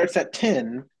that starts at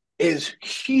 10 is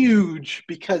huge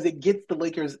because it gets the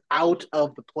Lakers out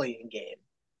of the playing game.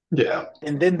 Yeah.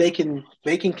 And then they can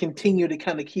continue to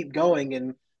kind of keep going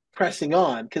and pressing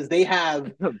on because they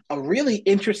have a really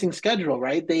interesting schedule,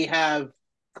 right? They have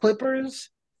Clippers,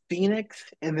 Phoenix,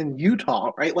 and then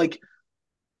Utah, right? Like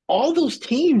all those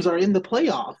teams are in the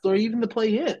playoffs or even the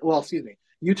play in. Well, excuse me.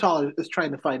 Utah is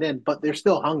trying to fight in, but they're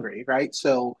still hungry, right?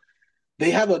 So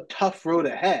they have a tough road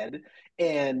ahead,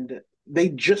 and they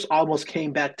just almost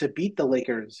came back to beat the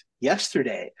Lakers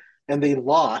yesterday, and they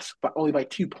lost, but only by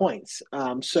 2 points.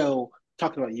 So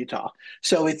talking about Utah,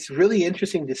 so it's really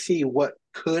interesting to see what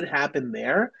could happen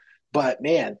there. But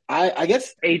man, I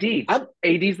guess AD. I'm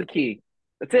AD's the key.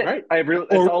 That's it. right. I really.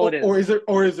 That's all it is.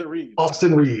 Or is it Reeves?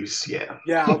 Austin Reeves, yeah.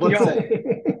 Yeah, I was about to Yo,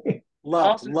 say love,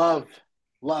 Austin. love,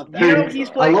 love You that know Dude, he's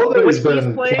info. I playing love that when he's he's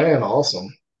been playing. playing awesome.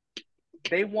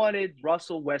 They wanted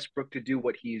Russell Westbrook to do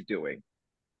what he's doing.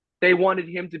 They wanted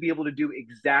him to be able to do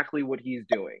exactly what he's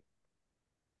doing.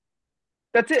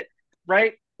 That's it,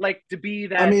 right? Like to be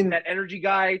I mean, that energy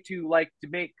guy, to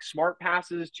make smart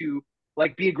passes, to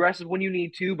like be aggressive when you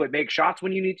need to, but make shots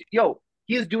when you need to. Yo,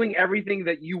 he is doing everything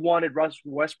that you wanted Russell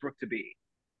Westbrook to be.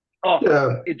 Oh,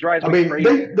 Yeah. it drives I me mean,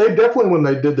 crazy. they definitely, when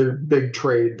they did their big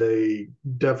trade, they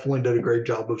definitely did a great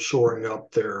job of shoring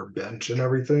up their bench and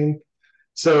everything.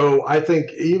 So I think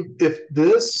if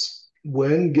this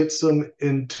win gets them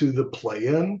into the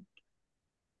play-in,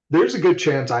 there's a good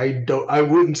chance I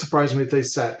wouldn't surprise me if they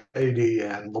set AD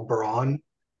and LeBron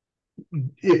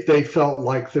if they felt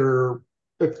like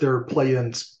if their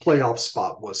play-in playoff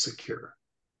spot was secure.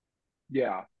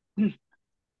 Yeah.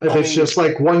 If I it's mean, just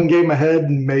like one game ahead,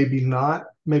 maybe not.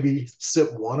 Maybe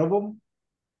sit one of them,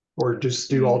 or just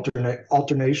do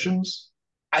alternations.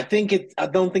 I think it's. I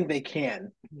don't think they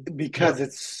can Yeah, because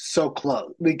it's so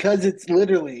close. Because it's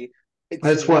literally it's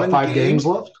it's what, one 5 games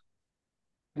game. left.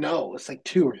 No, it's like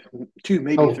two,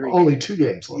 maybe Oh, three only games. 2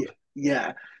 games Yeah, left.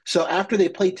 yeah. So after they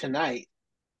play tonight,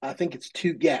 I think it's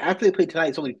two. Yeah, after they play tonight,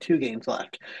 it's only 2 games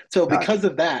left. So Gotcha. because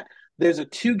of that, there's a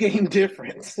 2 game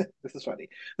difference. This is funny.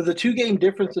 There's a 2 game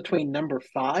difference between number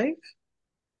 5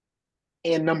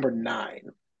 and number 9.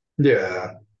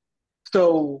 Yeah,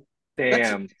 So that's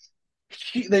Damn,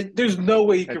 there's no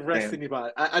way you that's can rest damn.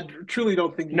 anybody. I truly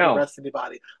don't think you can No, rest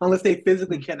anybody unless they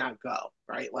physically cannot go.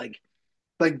 Right? Like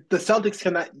the Celtics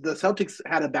cannot. The Celtics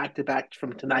had a back to back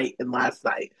from tonight and last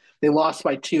night. They lost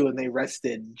by 2 and they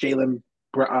rested Brunson,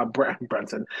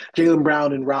 Jaylen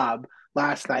Brown, and Rob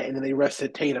last night, and then they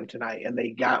rested Tatum tonight, and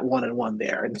they got 1-1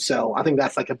 there. And so I think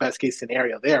that's like a best case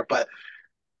scenario there. But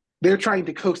they're trying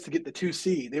to coast to get the 2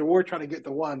 seed. They were trying to get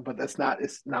the 1, but that's not.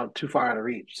 It's now too far out of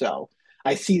reach. So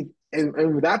I see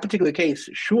in that particular case,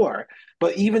 sure.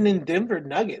 But even in Denver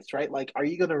Nuggets, right? Like, are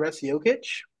you going to rest Jokic,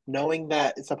 knowing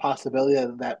that it's a possibility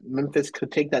that Memphis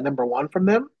could take that number 1 from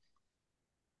them?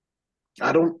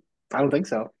 I don't. I don't think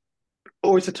so.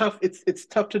 Or it's a tough. It's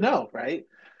tough to know, right?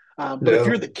 But if yeah.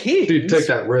 you're the You take Kings,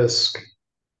 that risk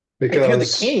if you're the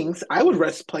because Kings, I would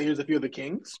rest players if you're the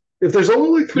Kings. if there's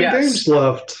only 3 games yes.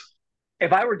 left,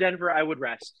 If I were Denver, I would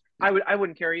rest. I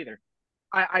wouldn't care either.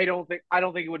 I don't think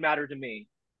it would matter to me.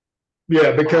 yeah,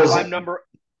 If because I'm Wow. number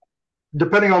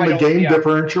depending on I the don't game yeah.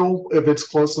 differential, if it's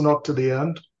close enough to the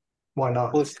end, why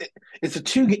not? Well, it's a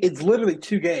two. It's literally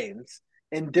 2 games,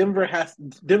 and Denver has three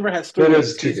That games.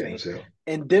 is two Excuse me, games, yeah.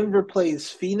 and Denver plays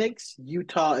Phoenix,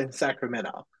 Utah, and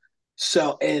Sacramento.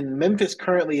 So, and Memphis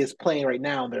currently is playing right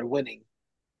now, and they're winning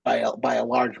by a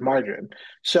large margin.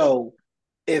 So,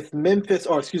 if Memphis,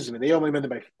 or excuse me, they only win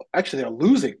by actually they're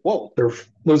losing. Whoa, They're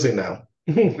losing now.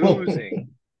 They Losing.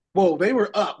 whoa, they were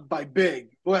up by big.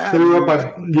 What happened? were up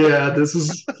by, Losing. yeah, this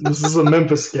is a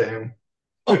Memphis game.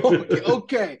 Okay,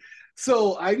 okay.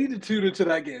 So I need to tune into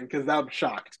that game because I'm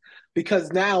shocked.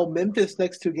 Because now Memphis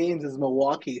next 2 games is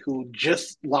Milwaukee, who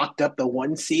just locked up the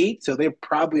 1 seed, so they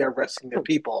probably are resting their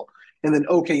people. And then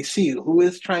OKC, who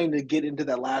is trying to get into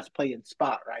that last play-in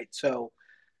spot, right? So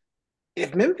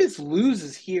if Memphis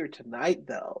loses here tonight,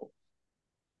 though,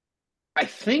 I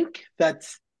think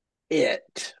that's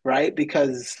it, right?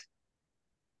 Because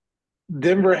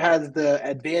Denver has the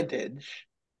advantage.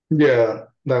 Yeah,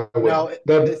 that would No,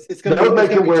 that it's gonna that be would it's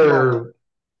make gonna it be tomorrow. where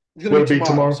It's gonna would be it be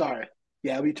tomorrow. tomorrow? Sorry.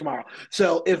 Yeah, it'll be tomorrow.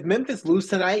 So if Memphis lose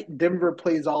tonight, Denver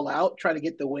plays all out, try to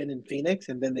get the win in Phoenix,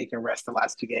 and then they can rest the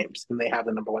last 2 games, and they have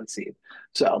the number 1 seed.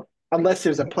 So unless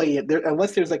there's a play there,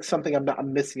 unless there's like something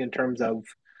I'm missing in terms of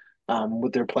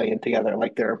what they're playing together,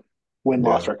 like their win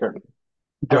loss Yeah, record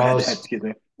or head to head. Jaws. Excuse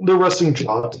me. They're resting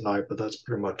Jaw tonight, but that's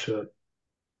pretty much it.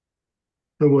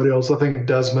 Nobody else. I think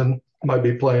Desmond might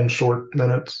be playing short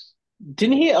minutes.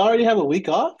 Didn't he already have a week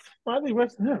off? Why are they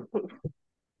resting him?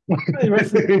 Why are they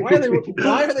resting?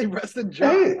 Why are they resting Ja?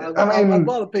 Hey, I A mean,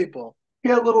 lot of people. he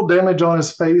had a little damage on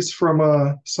his face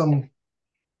from some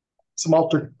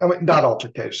I mean, not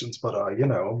altercations, but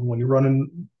when you're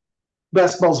running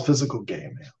basketball's a physical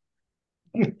game,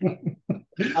 man.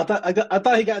 I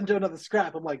thought he got into another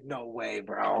scrap. I'm like, no way,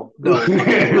 bro. No fucking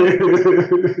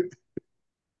way.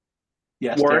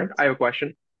 Yes, Warren, Terrence. I have a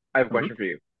question. I have a Mhm. question for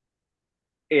you.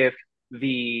 If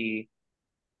the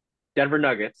Denver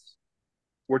Nuggets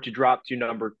were to drop to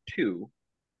number 2,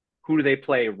 who do they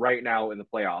play right now in the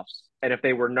playoffs? And if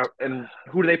they were no, and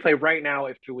who do they play right now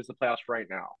if it was the playoffs right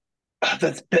now?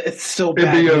 It's so it'd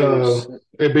bad be news. a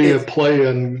it'd be a It's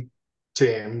play-in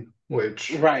team,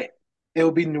 which right. It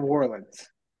will be New Orleans.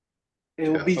 It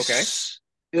will yeah, be Okay.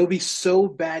 it will be so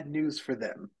bad news for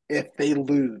them if they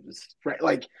lose. Right?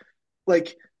 Like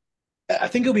I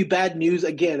think it'll be bad news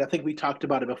again. I think we talked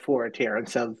about it before,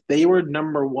 Terrence. So they were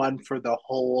number 1 for the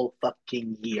whole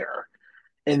fucking year.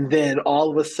 And then all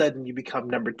of a sudden you become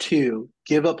number 2,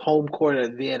 give up home court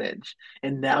advantage,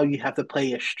 and now you have to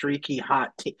play a streaky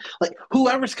hot team. Like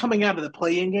whoever's coming out of the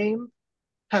playing game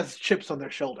has chips on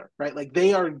their shoulder, right? Like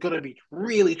they are going to be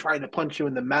really trying to punch you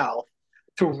in the mouth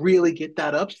to really get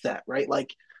that upset, right?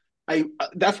 Like I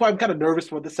that's why I'm kind of nervous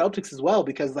for the Celtics as well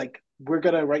because like we're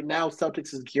gonna right now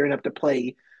Celtics is gearing up to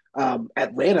play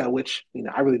Atlanta, which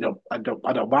I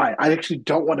don't buy. I actually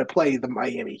don't want to play the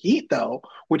Miami Heat though,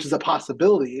 which is a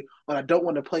possibility, but I don't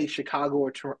want to play Chicago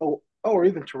or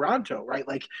even Toronto, right?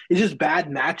 Like it's just bad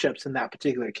matchups in that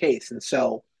particular case, and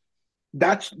so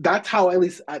that's how at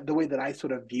least the way that I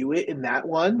sort of view it in that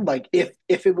one. Like if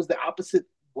it was the opposite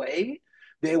way,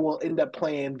 they will end up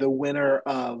playing the winner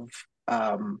of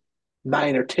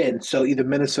 9 or 10. So either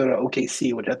Minnesota or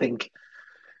OKC, which I think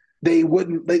they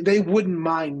wouldn't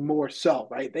mind more so,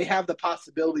 right? They have the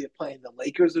possibility of playing the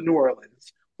Lakers of New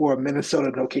Orleans or Minnesota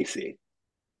and OKC.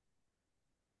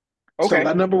 So Okay.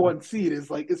 that number one seed is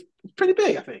pretty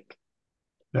big, I think.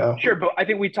 Yeah. Sure, but I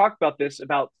think we talked about this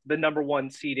about the number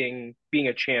one seeding being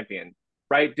a champion,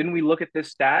 right? Didn't we look at this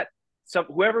stat?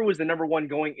 Whoever was the number one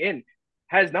going in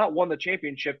has not won the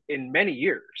championship in many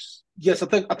years. Yes, I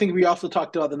think we also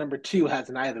talked about the number two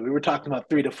hasn't either. We were talking about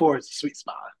 3 to 4 is the sweet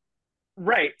spot.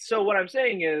 Right. So what I'm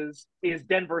saying is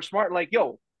Denver smart? Like,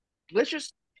 yo, let's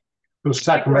just Because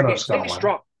stick to our game, Sacramento's stay going to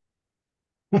strong.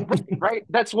 Right.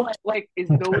 That's what is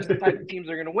those the type of teams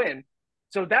that are going to win.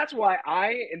 So that's why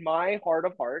in my heart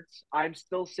of hearts, I'm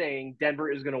still saying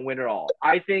Denver is going to win it all.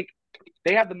 I think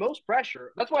they have the most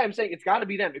pressure. That's why I'm saying it's got to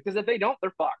be them because if they don't,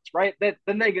 they're fucked, right? Then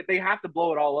they have to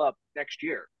blow it all up next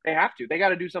year. They have to. They got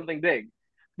to do something big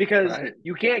because Right.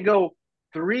 you can't go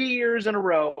 3 years in a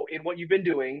row in what you've been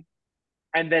doing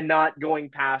and then not going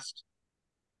past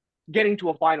getting to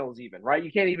a finals even, right?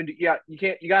 You can't even do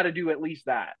you got to do at least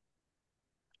that.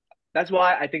 That's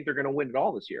why I think they're going to win it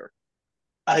all this year.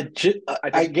 I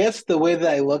guess the way that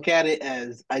I look at it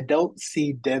as I don't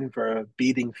see Denver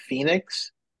beating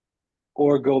Phoenix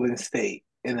or Golden State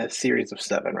in a series of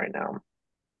 7 right now.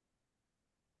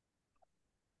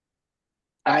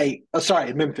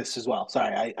 Sorry, Memphis as well.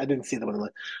 Sorry, I didn't see the one.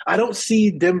 I don't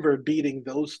see Denver beating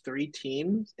those 3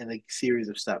 teams in a series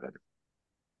of 7.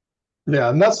 Yeah,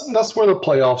 and that's where the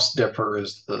playoffs differ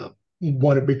is the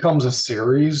when it becomes a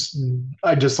series.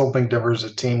 I just don't think Denver's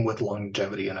a team with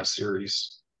longevity in a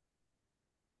series.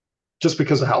 Just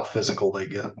because of how physical they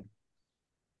get.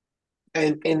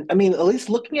 And I mean, at least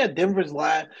looking at Denver's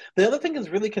last, the other thing that's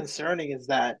really concerning is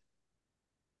that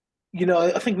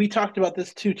I think we talked about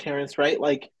this too, Terrence, right?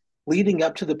 Like leading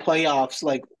up to the playoffs,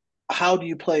 like how do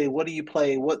you play? What do you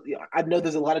play? What I know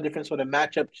there's a lot of different sort of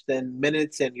matchups and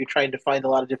minutes, and you're trying to find a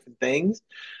lot of different things.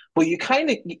 But you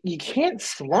can't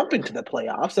slump into the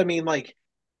playoffs. I mean, like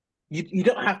you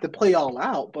don't have to play all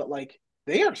out, but like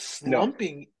they are No.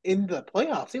 slumping in the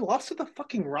playoffs. They lost to the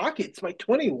fucking Rockets by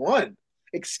 21.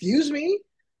 Excuse me?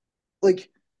 Like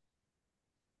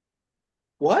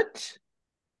what?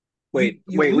 You Wait,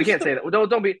 we lose can't to say that.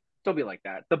 Don't be like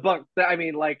that. The Bucks. I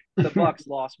mean, like the Bucks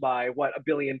lost by what 1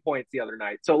 billion points the other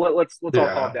night. So let's all calm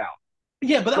Yeah. down.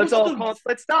 Yeah, but that Let's was to all the calm.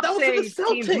 Let's stop that was to the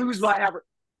saying teams lose Celtics. by average.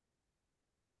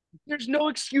 There's no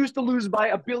excuse to lose by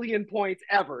 1 billion points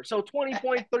ever. So 20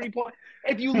 points, 30 points.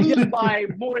 If you lose Yeah, by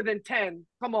more than 10,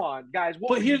 come on, guys. What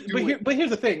but were you here's doing? here's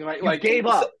the thing, right? You Like gave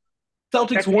up.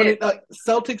 Celtics That's won it. it.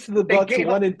 Celtics to the They Bucks gave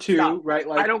up. one and Stop. two, right? I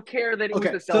Like don't care that it was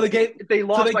okay, the Celtics. If they so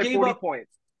lost they by gave 40 up.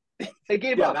 points, they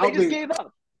gave Yeah, up. They just gave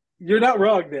up. you're not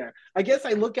wrong there. I guess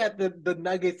I look at the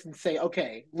Nuggets and say,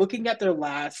 okay, looking at their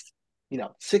last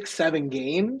 6, 7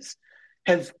 games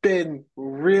has been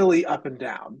really up and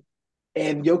down,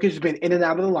 and Jokic has been in and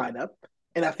out of the lineup.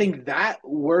 And I think that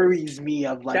worries me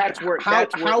of like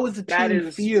how is the that team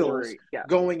is feels worry. Yeah.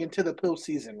 going into the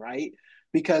postseason, right?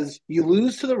 Because you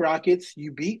lose to the Rockets,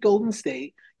 you beat Golden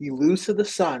State, you lose to the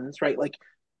Suns, right? Like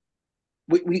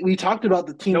we talked about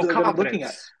the teams No that they're going to be looking at.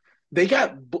 confidence. They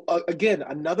got again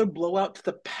another blowout to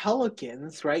the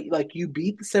Pelicans, right? Like you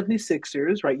beat the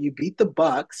 76ers, right? You beat the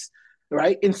Bucks,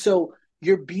 right? And so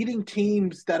you're beating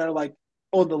teams that are like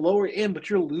on the lower end, but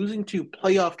you're losing to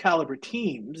playoff caliber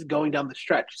teams going down the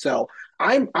stretch. So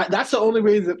that's the only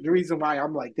reason why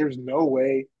I'm like, there's no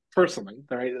way personally,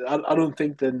 right? I don't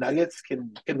think the Nuggets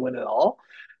can win it all.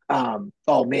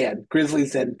 Oh man,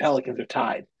 Grizzlies and Pelicans are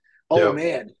tied. Oh Yep.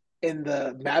 man, and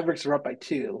the Mavericks are up by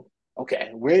 2. Okay,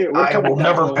 we're I coming will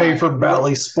down to never the pay for wire.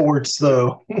 Bally Sports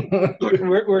though.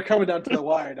 We're coming down to the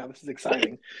wire now. This is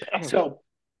exciting. So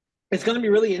it's going to be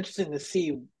really interesting to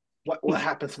see what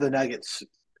happens to the Nuggets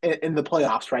in the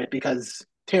playoffs, right? Because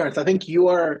Terrence, I think you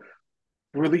are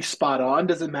really spot on.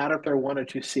 Doesn't matter if they're 1 or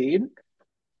 2 seed;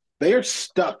 they are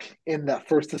stuck in that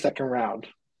first to second round,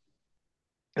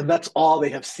 and that's all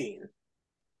they have seen.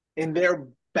 And their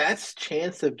best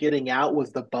chance of getting out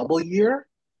was the bubble year,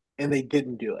 and they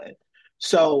didn't do it.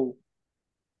 So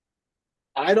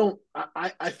I don't.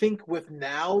 I think with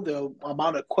now the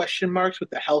amount of question marks with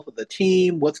the health of the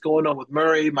team, what's going on with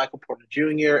Murray, Michael Porter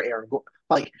Jr.,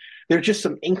 like there's just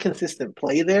some inconsistent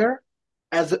play there.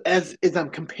 As I'm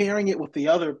comparing it with the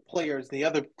other players, the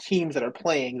other teams that are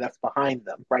playing, that's behind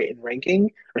them, right in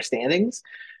ranking or standings.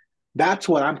 That's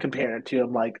what I'm comparing it to.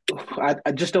 I'm like,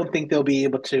 I just don't think they'll be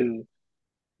able to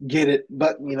get it.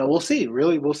 But we'll see.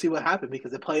 Really, we'll see what happens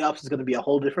because the playoffs is going to be a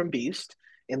whole different beast,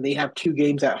 and they have 2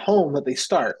 games at home that they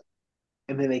start.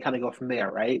 and then they kind of go from there,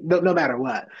 right? No matter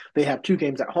what, they have 2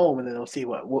 games at home, and then they'll see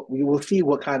what we will see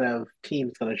what kind of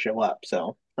team's going to show up.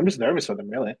 So I'm just nervous for them,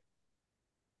 really.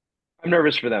 I'm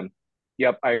nervous for them.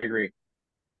 Yep, I agree.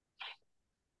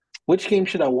 Which game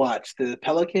should I watch? The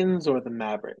Pelicans or the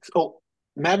Mavericks? Oh,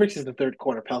 Mavericks is the third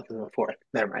quarter. Pelicans in the fourth.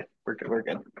 Never mind. We're good. We're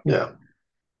good. Yeah.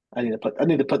 I need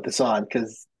to put this on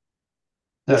because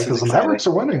Yeah, this is because the exciting. Mavericks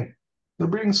are winning. They're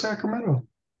beating Sacramento.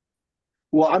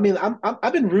 Well, I mean,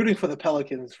 I've been rooting for the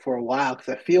Pelicans for a while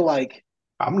because I feel like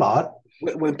I'm not.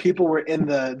 when people were in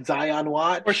the Zion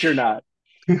Of course you're watch,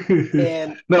 not.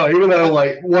 and No, even though I,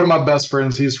 like one of my best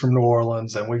friends, he's from New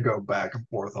Orleans, and we go back and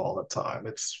forth all the time.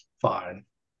 It's fine.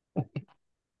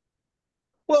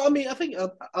 well, I mean, I think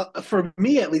for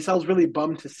me at least, I was really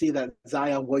bummed to see that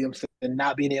Zion Williamson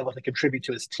not being able to contribute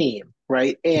to his team,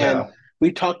 right? And Yeah,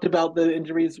 we talked about the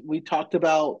injuries. We talked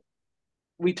about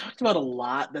a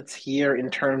lot that's here in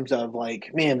terms of like,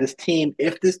 man, this team,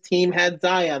 if this team had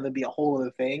Zion, that'd be a whole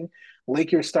other thing.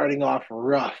 Lakers starting off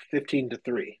rough,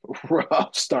 15-3,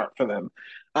 rough start for them.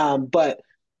 But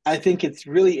I think it's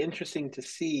really interesting to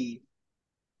see,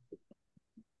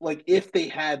 like, if they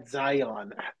had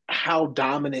Zion, how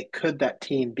dominant could that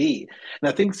team be? And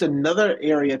I think it's another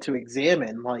area to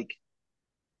examine. Like,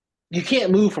 you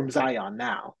can't move from Zion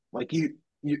now. Like, you're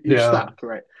yeah. stuck,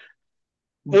 right?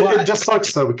 It But just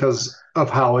sucks though because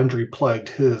of how injury plagued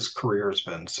his career has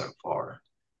been so far.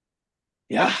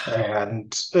 yeah,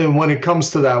 And when it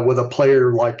comes to that, with a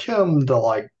player like him, to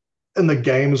like in the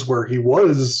games where he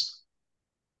was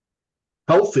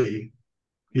healthy,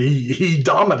 he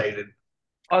dominated,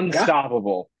 yeah,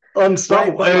 Unstoppable. right.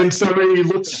 unstoppable, But and like, so he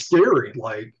looked scary.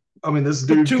 Like I mean, this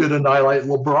but dude could to annihilate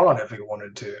LeBron if he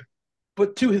wanted to.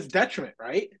 but to his detriment,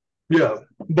 right? Yeah,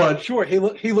 but Sure, he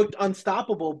looked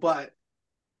unstoppable, but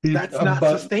he, that's not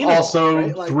but sustainable, also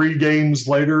right? Like 3 games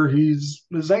later, his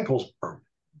ankles are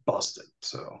busted.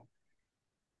 So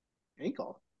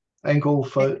ankle, ankle,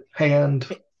 foot, hand,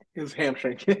 his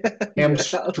hamstring. Yeah,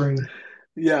 hamstring.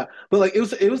 yeah. But like it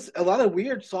was a lot of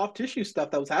weird soft tissue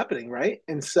stuff that was happening, right?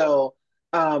 And so,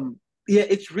 yeah,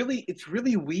 it's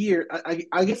really weird.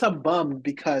 I guess I'm bummed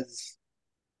because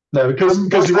No, I'm because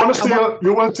bummed.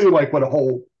 you want to see like what a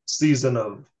whole season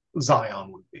of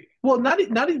Zion would be. Well, not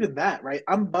even that, right?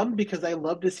 I'm bummed because I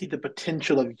love to see the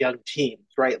potential of young teams,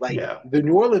 right? Like Yeah, the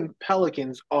New Orleans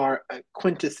Pelicans are a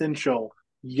quintessential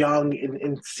young and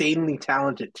insanely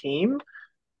talented team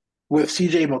with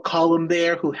CJ McCollum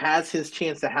there, who has his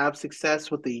chance to have success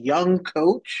with a young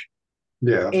coach,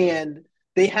 yeah. and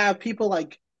they have people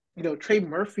like Trey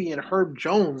Murphy and Herb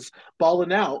Jones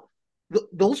balling out.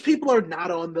 Those people are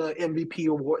not on the MVP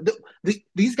award.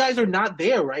 These guys are not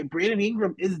there, right? Brandon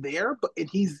Ingram is there, but and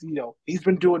he's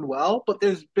been doing well, but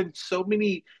there's been so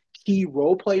many key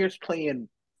role players playing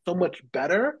so much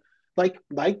better, like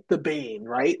the Bane,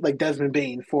 right? Like Desmond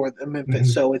Bane for the Memphis.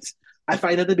 Mhm. So it's I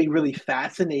find that to be really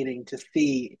fascinating to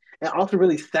see, and also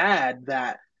really sad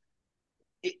that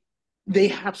it, they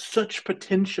have such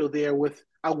potential there. With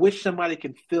I wish somebody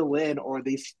could fill in, or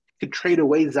they could trade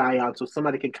away Zion so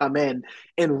somebody can come in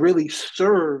and really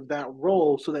serve that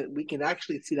role so that we can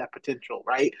actually see that potential,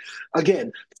 right?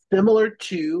 Again, similar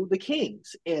to the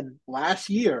Kings. And last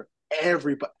year,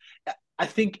 everybody, I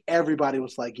think everybody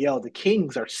was like, yo, the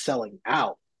Kings are selling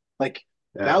out. Like,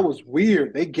 that Yeah. was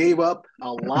weird. They gave up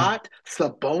a lot.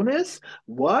 Sabonis,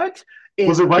 what?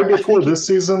 Was it And right I before think this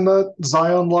season that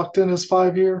Zion locked in his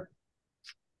 5 year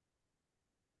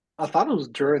I thought it was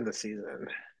during the season.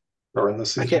 during the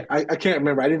season? I can't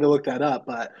remember. I need to look that up,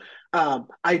 but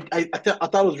I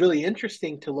thought it was really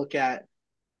interesting to look at.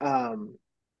 Um,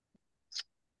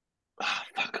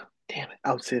 fuck, damn it!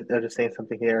 I'll just saying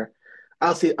something here.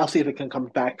 I'll see if it can come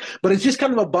back. But it's just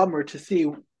kind of a bummer to see.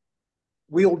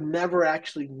 We'll never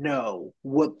actually know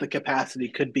what the capacity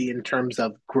could be in terms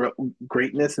of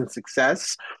greatness and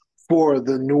success for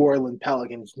the New Orleans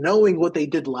Pelicans, knowing what they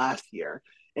did last year.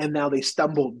 And now they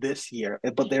stumbled this year,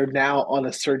 but they're now on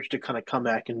a surge to kind of come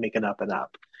back and make an up and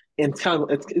up. And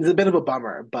it's a bit of a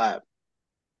bummer, but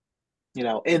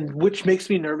and which makes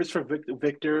me nervous for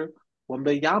Victor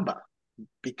Wembanyama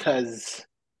because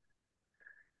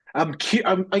I'm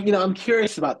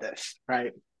curious about this,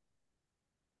 right?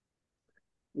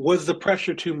 Was the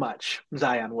pressure too much,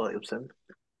 Zion Williamson?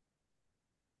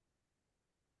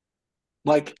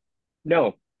 Like,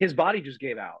 No, his body just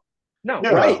gave out. No. Yeah,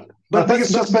 right? I think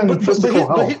it's just been physical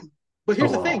health But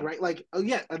here's the thing, overall. right? Like, oh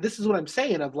yeah, this is what I'm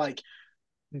saying. Of like,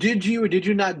 did you or did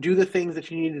you not do the things that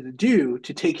you needed to do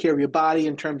to take care of your body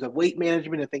in terms of weight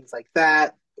management and things like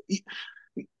that?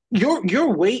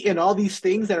 Your weight and all these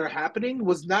things that are happening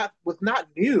was not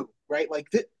new, right? Like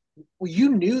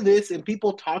you knew this, and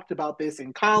people talked about this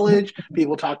in college,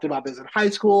 people talked about this in high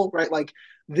school, right? Like,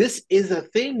 this is a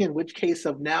thing, in which case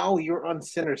of now you're on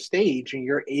center stage and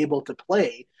you're able to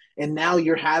play, and now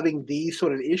you're having these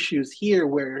sort of issues here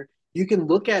where you can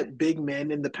look at big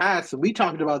men in the past, and we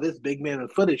talked about this big man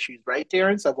with foot issues, right,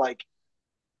 Terrence? Of like,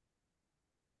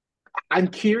 I'm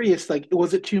curious, like,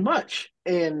 was it too much?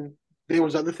 And there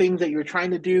was other things that you're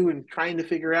trying to do and trying to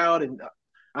figure out, and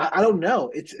I don't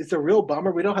know. It's a real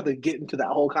bummer. We don't have to get into that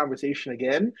whole conversation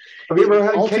again. Have you It ever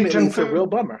had ultimately, Cajun it's a real food?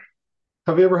 bummer.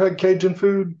 Have you ever had Cajun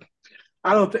food?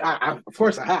 I don't think. Of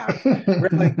course, I have.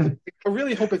 Like, I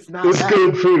really hope it's not It's that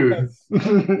good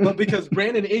food. but because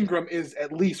Brandon Ingram is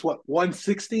at least what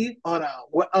 160 on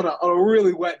a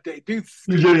really wet day, dude's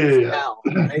Yeah, skinny as yeah, hell,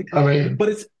 yeah. right? I mean, But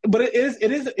it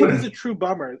is a true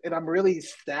bummer, and I'm really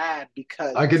sad I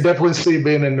could because definitely see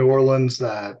being in New Orleans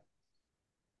that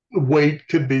weight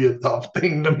could be a tough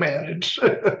thing to manage.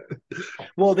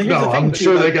 well, here's the No, thing I'm too,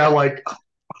 sure they like, got like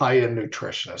high-end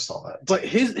nutritionists on that but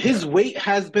team. his Yeah. weight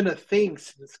has been a thing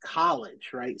since college,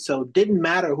 right? So it didn't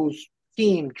matter whose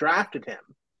team drafted him.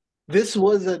 This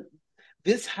was a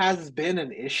this has been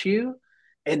an issue,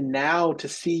 and now to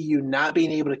see you not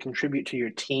being able to contribute to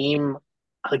your team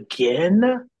again,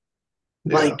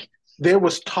 Yeah. like, there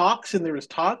was talks and there was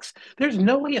talks. There's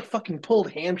no way a fucking pulled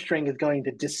hamstring is going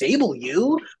to disable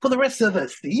you for the rest of the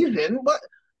season.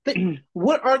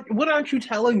 What aren't you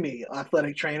telling me,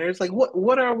 athletic trainers? Like,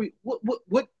 what are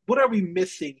we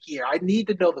missing here? I need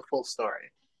to know the full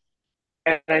story.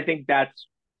 And I think that's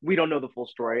we don't know the full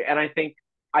story. And I think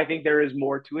there is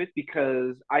more to it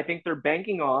because I think they're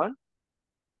banking on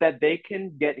that they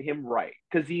can get him right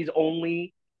because he's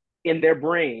only in their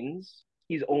brains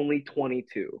he's only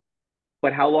 22.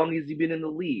 But how long has he been in the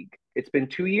league? It's been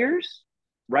 2 years,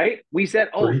 right? We said,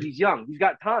 oh, Three. he's young, he's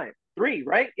got time. Three,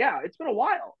 right? Yeah, it's been a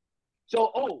while.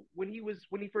 So, oh, when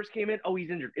he first came in, oh, he's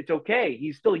injured. It's okay.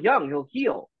 He's still young. He'll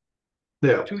heal.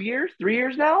 Yeah. 2 years, 3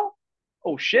 years now.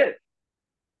 Oh shit.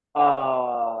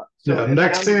 So Yeah. and now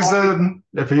Next you're talking season,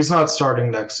 if he's not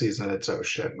starting next season, it's oh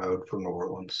shit mode for New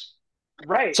Orleans.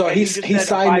 right, So and you he's just he said a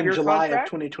signed in 5 year July of contract.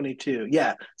 2022.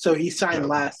 Yeah. So he signed Yeah.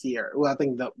 last year. Well, I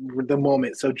think the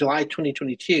moment. So July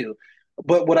 2022.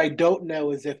 But what I don't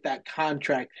know is if that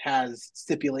contract has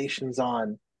stipulations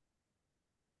on.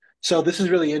 So this is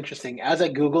really interesting. As I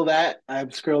Google that, I'm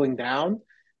scrolling down.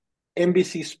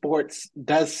 NBC Sports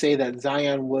does say that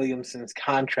Zion Williamson's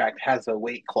contract has a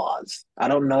weight clause. I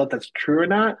don't know if that's true or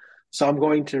not. So I'm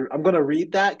going to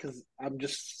read that because I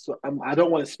don't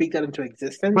want to speak that into But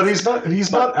existence.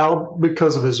 he's not But out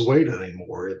because of his weight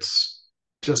anymore. It's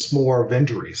just more of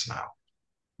injuries now.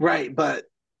 right, but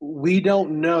we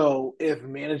don't know if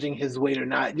managing his weight or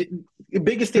not. The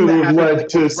biggest thing Could that have happened, led like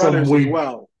to with some runners as weak,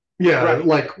 well. yeah, Right.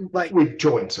 like Like weak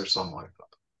joints or something like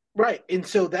that. right. And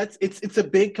so it's a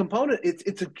big component.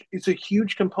 It's a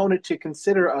huge component to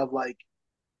consider of like,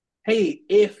 hey,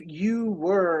 if you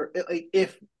were like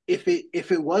if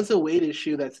it was a weight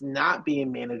issue that's not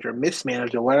being managed or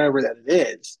mismanaged or whatever that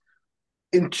it is,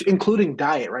 including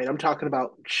diet, right? I'm talking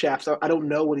about chefs. I don't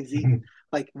know what he's eating.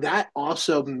 Like, that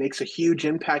also makes a huge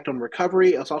impact on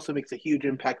recovery. It also makes a huge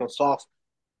impact on soft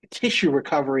tissue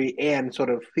recovery and sort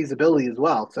of feasibility as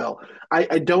well. So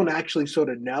I don't actually sort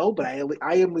of know, but I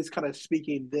am at least kind of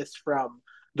speaking this from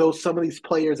those some of these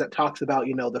players that talks about,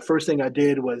 the first thing I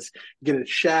did was get a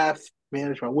chef,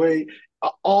 manage my weight.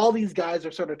 All these guys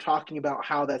are sort of talking about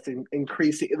how that's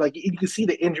increasing. Like, you can see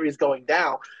the injuries going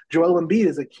down. Joel Embiid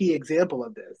is a key example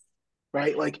of this,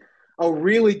 right? Like, a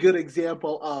really good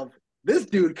example of this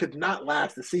dude could not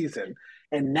last the season,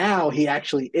 and now he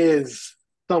actually is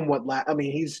somewhat. I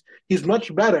mean, he's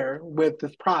much better with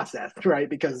this process, right?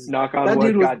 Because Knock on that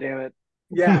dude wood. was, God damn it.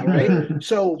 yeah, right.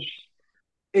 So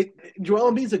it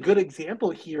Joel Embiid's a good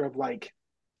example here of like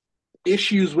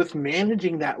issues with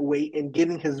managing that weight and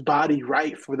getting his body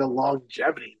right for the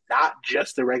longevity, not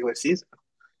just the regular season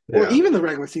or Yeah. even the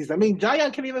regular season. I mean,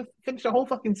 Zion can't even finish the whole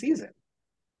fucking season.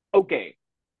 Okay,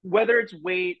 whether it's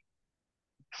weight,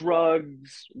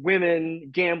 drugs, women,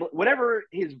 gambling, whatever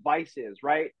his vice is,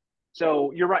 right?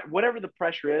 So you're right. Whatever the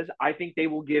pressure is, I think they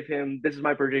will give him. This is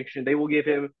my prediction. They will give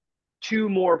him two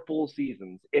more full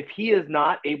seasons. If he is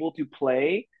not able to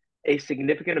play a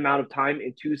significant amount of time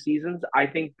in 2 seasons, I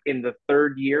think in the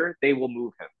third year they will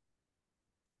move him.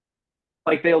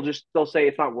 Like they'll say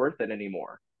it's not worth it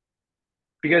anymore.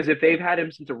 Because if they've had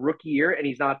him since a rookie year and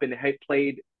he's not been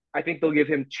played, I think they'll give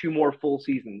him two more full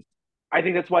seasons. I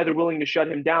think that's why they're willing to shut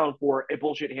him down for a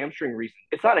bullshit hamstring reason.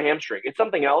 It's not a hamstring; it's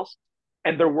something else,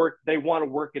 and they want to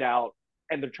work it out,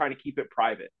 and they're trying to keep it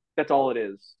private. That's all it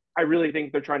is. I really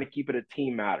think they're trying to keep it a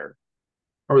team matter.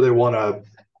 Or they want to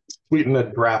sweeten a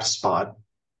draft spot.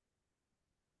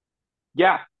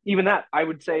 Yeah, even that, I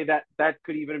would say that that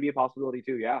could even be a possibility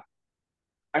too. Yeah,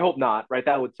 I hope not. Right,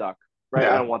 that would suck. Right, I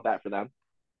Yeah. don't want that for them.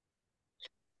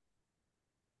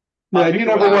 Yeah, you Victor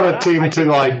never want a Wembanyama, team I to think.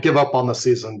 like give up on the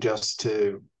season just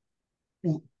to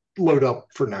load up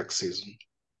for next season.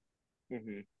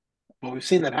 Mhm. Well, we've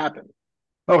seen that happen.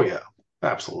 Oh yeah,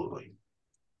 absolutely. And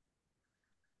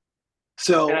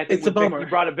So I think it's a with Vic, you bummer.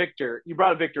 brought a Victor. You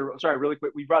brought a Victor. Sorry, really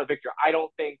quick. We brought a Victor. I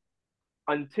don't think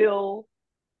until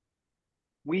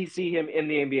we see him in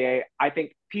the NBA, I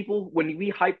think people when we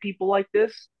hype people like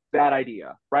this, bad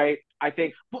idea, right? I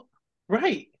think Well,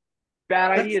 right. bad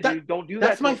That's idea, that. dude. Don't do that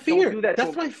That's to my him. Don't fear. do that to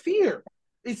That's him. my fear.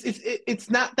 It's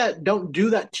not that don't do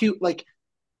that to like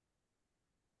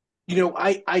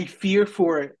I fear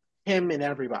for him and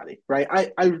everybody,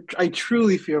 right? I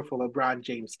truly fear for LeBron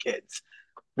James kids.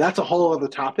 That's a whole other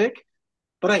topic,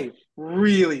 but I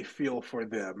really feel for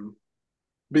them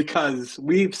because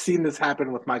we've seen this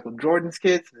happen with Michael Jordan's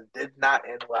kids and it did not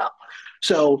end well.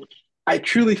 So I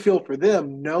truly feel for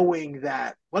them knowing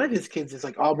that one of his kids is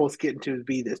like almost getting to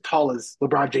be as tall as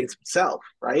LeBron James himself,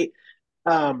 right?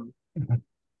 Um, and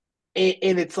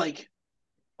it's like,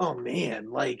 oh man,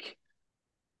 like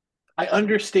I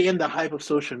understand the hype of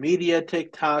social media,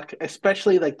 TikTok,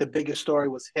 especially like the biggest story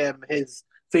was him, his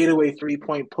fadeaway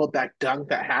 3-point putback dunk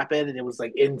that happened, and it was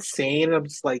like insane. I'm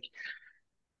just like,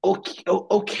 okay,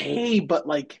 okay, but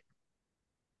like,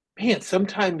 man,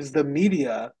 sometimes the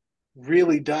media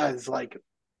really does like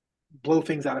blow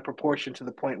things out of proportion to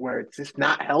the point where it's just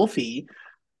not healthy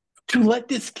to let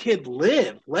this kid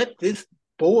live. Let this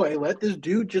boy, let this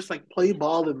dude just like play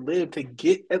ball and live to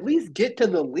get at least get to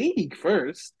the league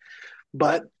first.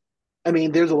 But I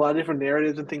mean, there's a lot of different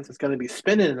narratives and things that's going to be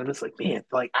spinning, and I'm just like, man,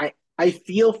 like I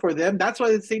feel for them. That's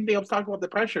why the same thing I was talking about the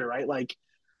pressure, right? Like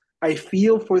I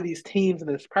feel for these teams and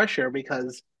this pressure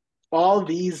because all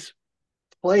these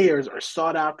players are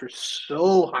sought after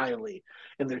so highly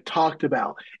and they're talked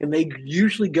about, and they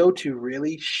usually go to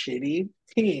really shitty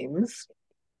teams.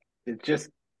 It's just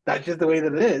that's just the way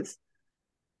that it is,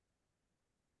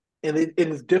 and it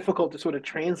is difficult to sort of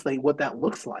translate what that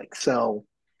looks like. So,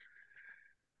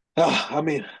 I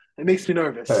mean, it makes me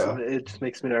nervous. Yeah. It just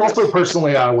makes me Also, nervous.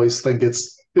 personally, I always think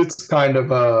it's kind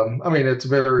of I mean, it's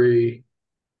very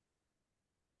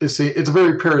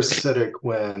parasitic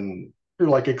when you're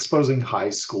like exposing high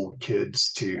school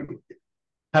kids to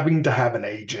having to have an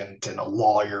agent and a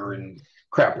lawyer and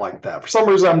crap like that. For some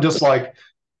reason, I'm just like,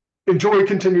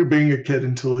 continue being a kid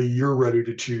until you're ready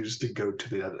to choose to go to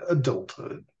the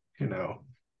adulthood, you know?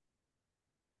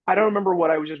 I don't remember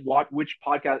what I was just watch which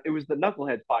podcast. It was the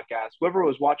Knuckleheads podcast. Whoever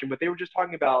was watching, but they were just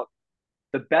talking about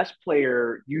the best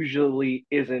player usually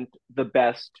isn't the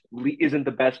best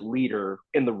leader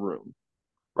in the room.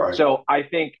 Right. So I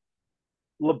think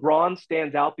LeBron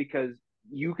stands out because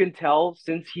you can tell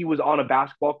since he was on a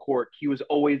basketball court, he was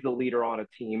always the leader on a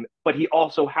team, but he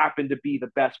also happened to be the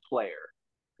best player.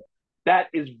 That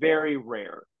is very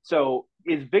rare. So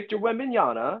is Victor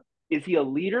Wembanyama, is he a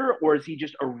leader or is he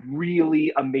just a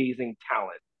really amazing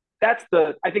talent?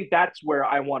 I think that's where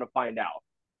I want to find out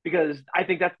because I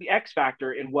think that's the X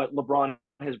factor in what LeBron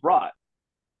has brought.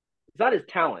 It's not his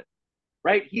talent,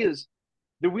 right?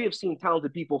 We have seen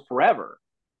talented people forever,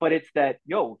 but it's that,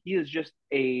 he is just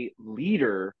a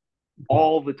leader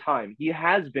all the time. He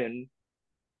has been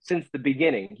since the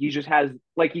beginning. He just has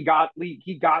like he got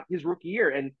his rookie year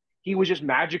and he was just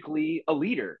magically a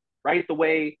leader, right? The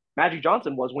way Magic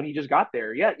Johnson was when he just got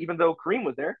there. Yeah, even though Kareem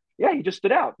was there, yeah, he just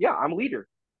stood out. Yeah, I'm a leader.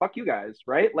 Fuck you guys,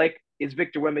 right? Like, is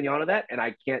Victor Wembanyama that? And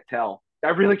I can't tell. I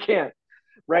really can't,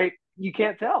 right? You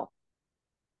can't tell.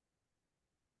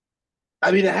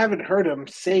 I mean, I haven't heard him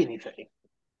say anything.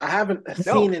 I haven't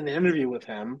seen No, an interview with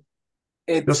him.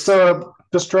 Just It's uh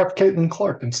just draft Caitlin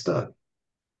Clark instead.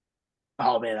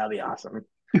 oh man, that'd be awesome.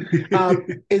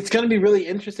 It's going to be really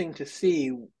interesting to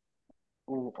see.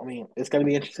 I mean, it's going to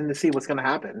be interesting to see what's going to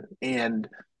happen, and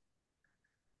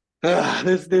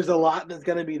there's a lot that's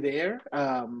going to be there.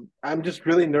 I'm just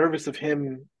really nervous of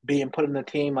him being put in a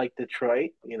team like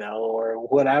Detroit, or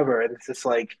whatever. And it's just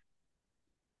like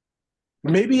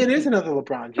maybe it is another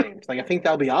LeBron James. Like I think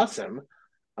that'll be awesome,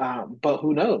 but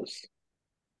who knows?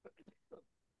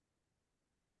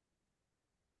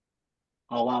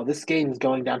 Oh wow, this game is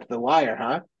going down to the wire,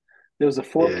 huh? There was a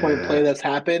 4-point play Yeah. that's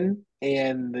happened,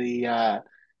 and the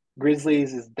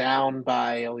Grizzlies is down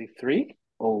by only three.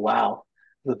 Oh wow,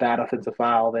 the bad offensive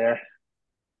foul there.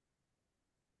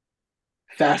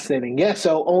 Fascinating. Yeah,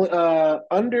 so only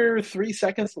under 3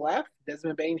 seconds left.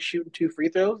 Desmond Bain shooting two free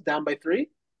throws, down by three.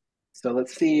 So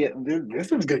let's see.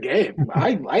 This is a good game.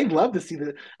 I'd love to see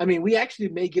the. I mean, we actually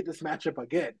may get this matchup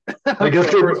again I guess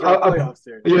for a first round playoff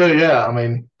series. yeah. I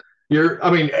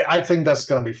mean, I think that's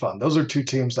going to be fun. Those are two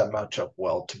teams that match up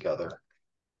well together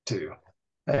too,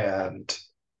 and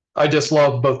I just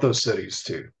love both those cities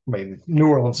too. I mean, New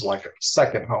Orleans is like a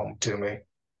second home to me.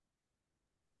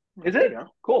 Is There you it go.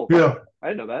 cool? Yeah, I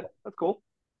didn't know that. That's cool.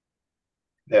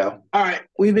 yeah, All right,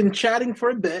 we've been chatting for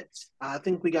a bit. I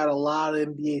think we got a lot of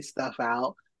NBA stuff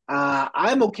out.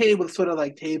 I'm okay with sort of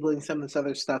like tabling some of this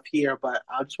other stuff here, but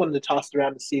I just wanted to toss it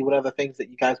around to see what other things that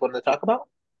you guys wanted to talk about.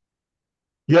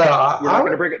 yeah. We're not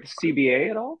going to bring up the CBA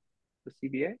at all. The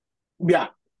CBA. Yeah,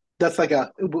 that's like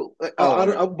Oh,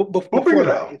 okay. We'll bring before it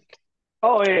that. up.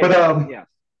 Oh yeah, But yeah, yes.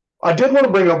 I did want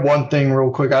to bring up one thing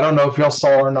real quick. I don't know if y'all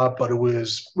saw or not, but it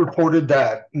was reported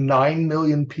that 9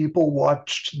 million people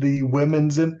watched the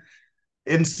women's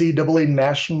NCAA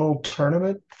national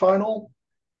tournament final,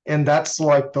 and that's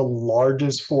like the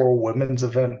largest for a women's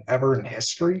event ever in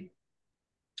history.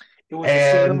 It was the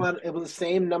same And amount. It was the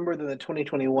same number than the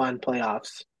 2021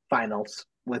 playoffs finals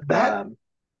with that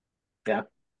yeah.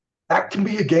 that can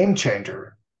be a game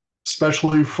changer,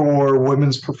 especially for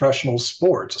women's professional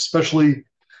sports, especially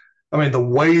I mean, the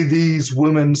way these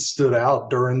women stood out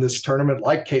during this tournament,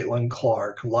 like Caitlin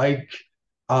Clark, like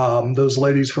those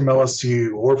ladies from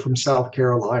LSU or from South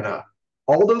Carolina,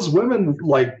 all those women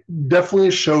like definitely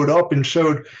showed up and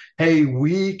showed, hey,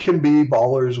 we can be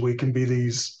ballers, we can be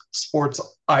these sports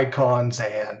icons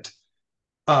and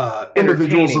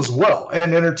individuals as Entertaining. well,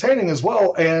 and entertaining as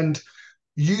well. And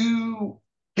you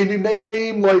can you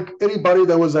name like anybody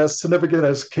that was as significant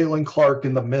as Caitlin Clark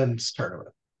in the men's tournament?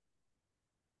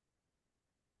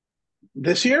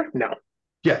 This year, no.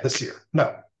 Yeah, this year.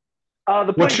 No. The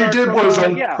What point she guard did from was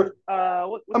yeah. I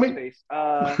What's his mean, face?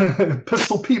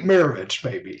 Pistol Pete Maravich,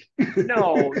 maybe.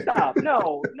 No, stop.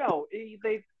 No, no.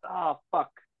 They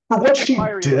fuck. For what Keep she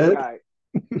firing this did, guy.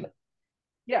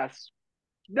 Yes.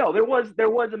 No, there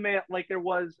was a man like there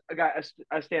was a guy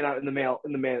a standout in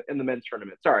the men's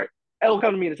tournament. Sorry, it'll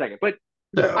come to me in a second. But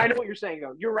yeah. I know what you're saying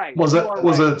though. You're right. Was You it are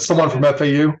was right. it someone from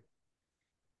FAU?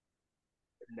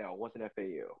 No, it wasn't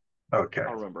FAU. Okay.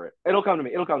 I'll remember it. It'll come to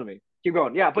me. It'll come to me. Keep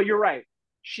going. Yeah, but you're right.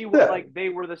 She was Yeah. like they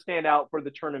were the standout for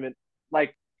the tournament,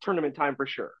 like tournament time for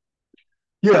sure.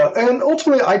 Yeah. And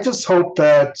ultimately I just hope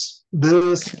that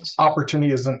this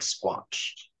opportunity isn't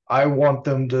squashed. I want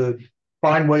them to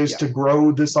find ways Yeah. to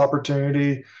grow this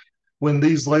opportunity when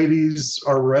these ladies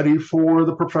are ready for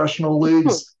the professional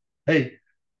leagues. Hey,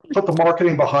 put the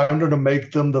marketing behind them to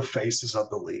make them the faces of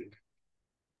the league.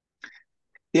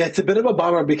 Yeah, it's a bit of a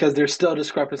bummer because there's still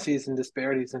discrepancies and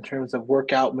disparities in terms of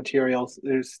workout materials.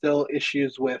 There's still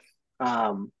issues with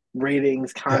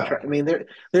ratings, Yeah. contract. I mean,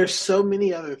 there's so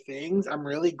many other things. I'm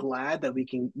really glad that we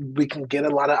can get a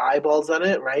lot of eyeballs on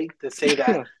it, right? To say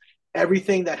that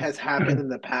everything that has happened in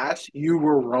the past, you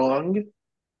were wrong,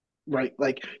 right?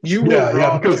 Like you were Yeah,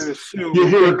 wrong because to you assume and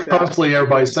hear think that constantly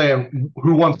everybody saying,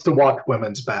 "Who wants to watch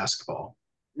women's basketball?"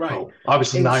 right. Well,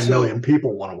 obviously, And 9 million so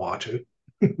people want to watch it.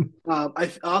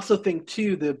 I also think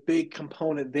too the big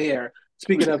component there.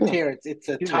 Speaking of Terrence, it's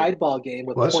a Excuse me. tied ball game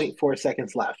with Plus, zero point 0.4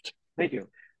 seconds left. Thank you.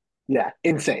 Yeah,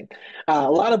 insane.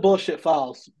 A lot of bullshit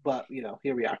falls, but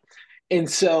here we are. And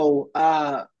so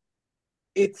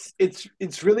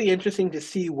it's really interesting to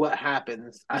see what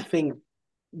happens. I think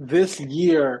this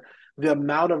year the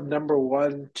amount of number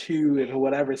one, two, and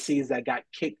whatever seeds that got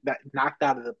kicked, that knocked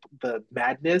out of the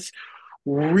madness,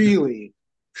 really,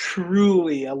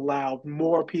 truly allowed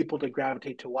more people to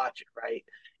gravitate to watch it, right?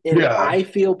 And yeah, I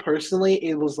feel personally,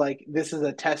 it was like this is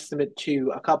a testament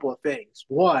to a couple of things.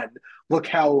 One, look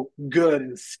how good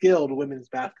and skilled women's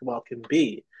basketball can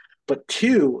be. But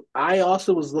two, I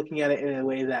also was looking at it in a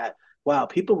way that, wow,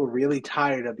 people were really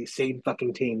tired of these same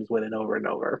fucking teams winning over and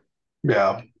over.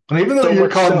 yeah. And even though So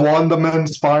much UConn so, won the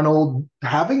men's final,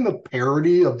 having the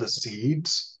parity of the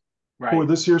seeds for right?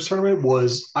 this year's tournament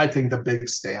was, I think, the big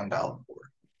standout for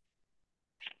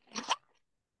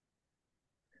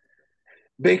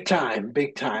Big time,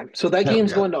 big time. So that it. Yeah,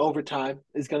 game's yeah, going to overtime.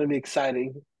 It's going to be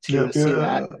exciting yeah, to see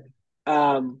yeah. that.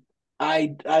 Um,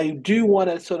 I do want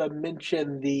to sort of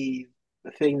mention the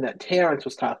thing that Terrence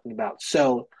was talking about.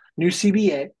 So new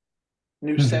CBA,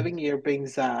 new Mhm. 7 year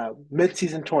brings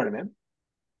midseason tournament,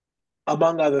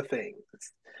 among other things.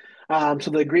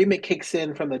 So the agreement kicks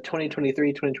in from the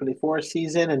 2023-2024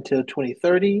 season until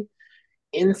 2030.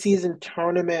 In-season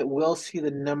tournament will see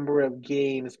the number of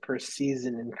games per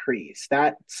season increase.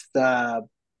 That's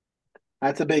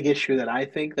a big issue that I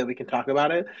think that we can talk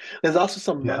about it. There's also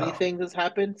some money Yeah, things that's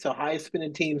happened. So highest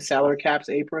spending team salary caps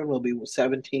apron will be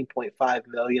 17.5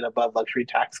 million above luxury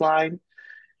tax line.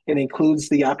 It includes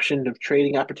the option of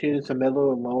trading opportunities to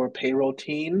middle and lower payroll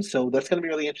teams. So that's going to be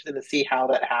really interesting to see how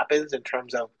that happens in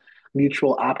terms of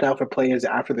mutual opt out for players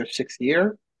after their 6th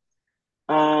year.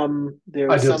 I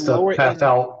There's some just lower tap in.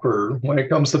 out for when it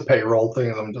comes to payroll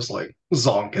things. I'm just like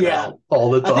zonking Yeah, out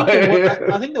all the I think the one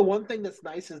I time. think the one thing that's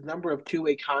nice is number of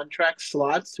two-way contract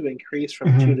slots to increase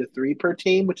from two Mhm. to three per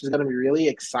team, which is going to be really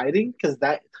exciting because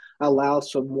that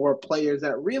allows for more players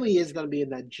that really is going to be in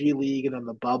that G League and on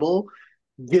the bubble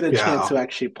get a chance Yeah, to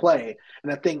actually play.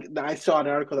 And I think I saw an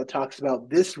article that talks about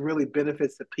this really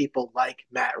benefits the people like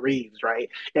Matt Reeves, right?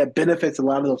 It benefits a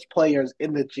lot of those players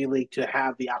in the G League to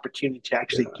have the opportunity to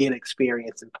actually yeah. get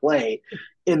experience and play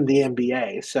in the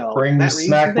NBA. So Bring Matt Reeves'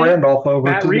 Snack name? Randolph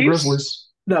over Matt to the Reeves? Grizzlies.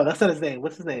 No, that's not his name.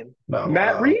 What's his name? No,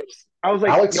 Matt Reeves? I was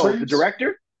like, Alex no, the Reeves,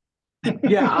 director?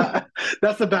 Yeah,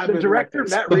 that's the The Batman director,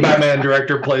 director. Matt the Reeves? Batman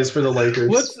director, plays for the Lakers.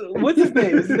 What's his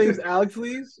name? His name's Alex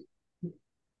Leaves.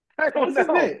 I don't What's his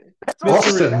know. name? That's what Mr. I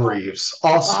Austin Reeves. know. Reeves.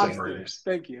 Austin Austin. Reeves.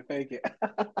 Thank you. Thank you.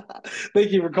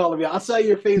 Thank you for calling me. I saw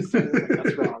your face and I was like,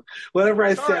 that's wrong. Whatever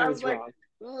I Sorry, said I was was like,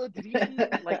 wrong. did he mean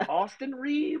like Austin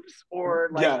Reeves? Or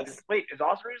like, Yes. wait, is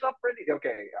Austin Reeves up for it?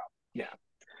 Okay, Yeah.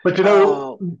 But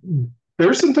Uh,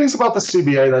 there's some things about the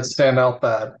CBA that stand out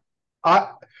that I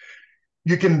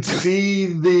you can see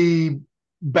the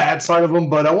bad side of them,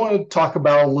 but I want to talk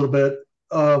about a little bit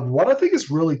of what I think is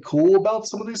really cool about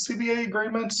some of these CBA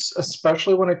agreements,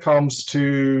 especially when it comes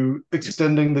to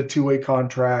extending the two-way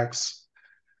contracts,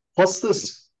 plus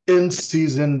this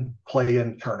in-season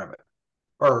play-in tournament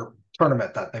or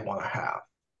tournament that they want to have.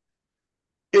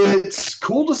 It's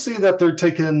cool to see that they're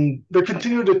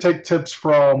continuing to take tips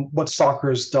from what soccer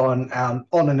has done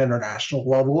on an international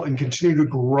level and continue to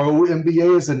grow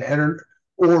NBA as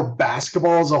or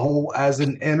basketball as a whole as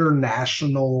an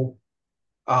international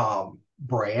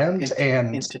brand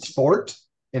and entity. sport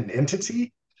and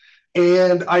entity.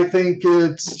 And I think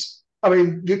I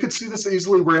mean, you could see this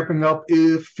easily ramping up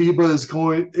if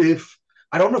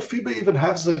I don't know if FIBA even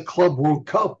has a Club World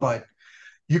Cup, but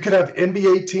you could have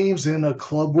NBA teams in a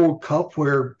Club World Cup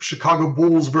where Chicago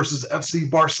Bulls versus FC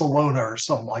Barcelona or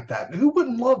something like that. Who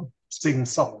wouldn't love seeing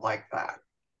something like that?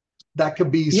 That could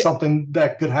be Yeah. something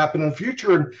that could happen in the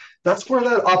future. And that's where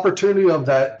that opportunity of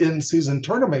that in-season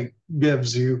tournament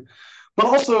gives you. But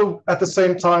also at the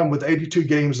same time, with 82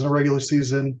 games in a regular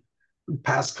season,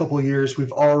 past couple of years,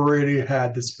 we've already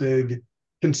had this big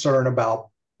concern about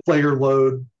player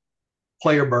load,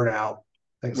 player burnout,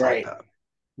 things like Right. that.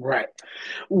 Right.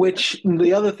 Which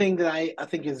the other thing that I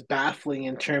think is baffling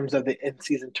in terms of the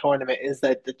in-season tournament is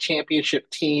that the championship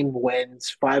team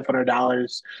wins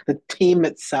 $500. The team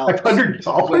itself wins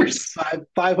 $500.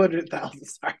 500,000.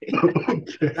 Sorry,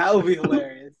 Okay. that would be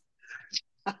hilarious.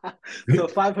 So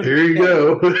Here you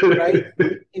 500K, right? go.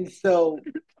 And so,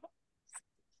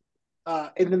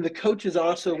 and then the coaches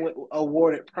also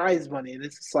awarded prize money, and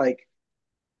it's just like,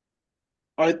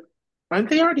 are aren't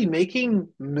they already making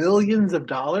millions of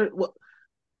dollars? What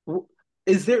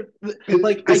is there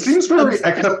like It seems I'm very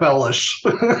XFL-ish.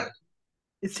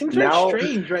 it seems very now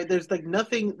strange, right? There's like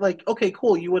nothing like, okay,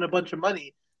 cool, you win a bunch of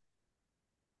money,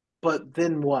 but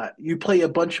then what? You play a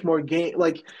bunch more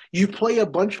like you play a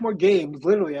bunch more games.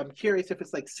 Literally, I'm curious if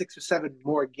it's like 6 or 7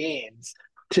 more games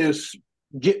to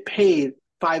get paid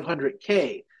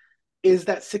 500K. Is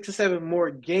that 6 or 7 more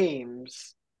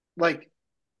games? Like,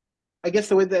 I guess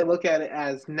the way that I look at it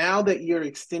as now that you're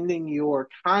extending your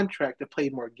contract to play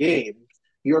more games,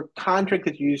 your contract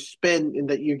that you spend and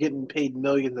that you're getting paid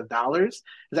millions of dollars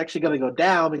is actually going to go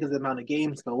down because the amount of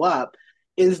games go up.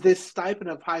 Is this stipend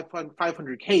of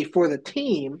 500K for the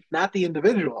team, not the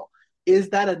individual? Is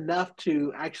that enough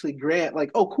to actually grant, like,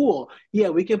 oh, cool, yeah,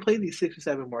 we can play these 6 or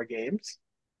 7 more games?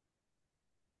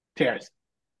 Terrence.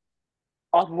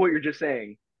 off of what you're just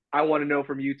saying, I want to know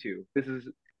from you two. This is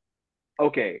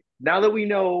okay. Now that we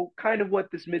know kind of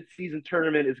what this mid-season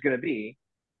tournament is going to be,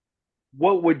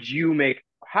 what would you make?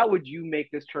 How would you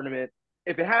make this tournament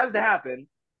if it has to happen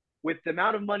with the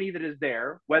amount of money that is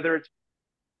there, whether it's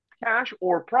cash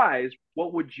or prize?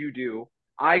 What would you do?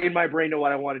 I in my brain know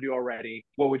what I want to do already.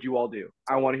 What would you all do?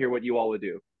 I want to hear what you all would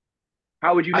do.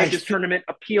 How would you I make this th- tournament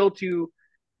appeal to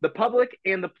the public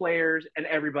and the players and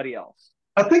everybody else?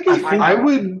 I think I if think. I Go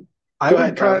ahead,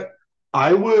 would Charlie. try,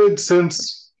 I would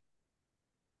since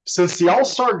the All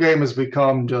Star game has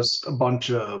become just a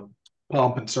bunch of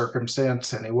pomp and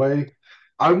circumstance anyway,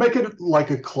 I would make it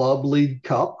like a club league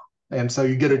cup. And so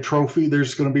you get a trophy.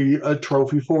 There's going to be a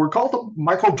trophy for called the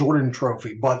Michael Jordan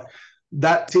Trophy. But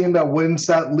that team that wins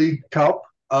that league cup,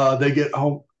 they get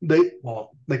home. They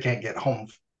can't get home.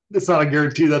 It's not a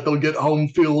guarantee that they'll get home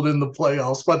field in the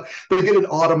playoffs, but they get an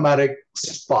automatic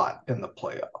spot in the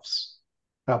playoffs.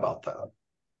 How about that?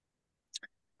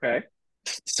 Okay.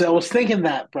 So I was thinking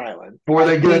that, Brylan. Or I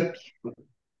they think get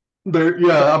there.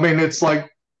 Yeah, I mean, it's like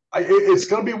it's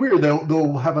going to be weird.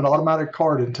 They'll have an automatic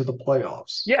card into the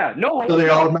playoffs, Yeah. No. so they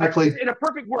No. automatically. In a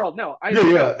perfect world, no. Yeah, yeah,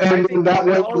 No. I and think that in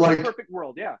way, all the like, perfect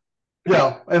world, yeah.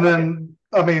 yeah, and Fuck it. then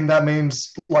I mean that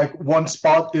means like one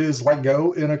spot is let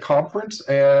go in a conference,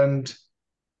 and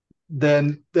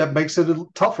then that makes it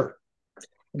tougher.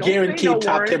 Don't say no, guaranteed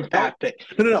top Warren. 10 draft pick.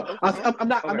 No, no, no. Don't. I'm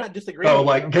not. I'm Okay. not disagreeing Oh, with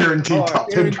like you. guaranteed All right. top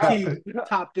 10 draft Guaranteed pick.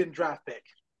 top 10 draft pick.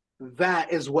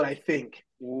 That is what I think.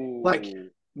 Like Ooh.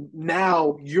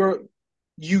 now you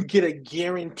get a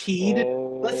guaranteed,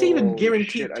 let's say even Oh shit!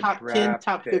 guaranteed A top 10, draft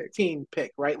top pick. 15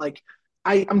 pick, right? Like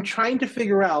I'm trying to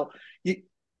figure out you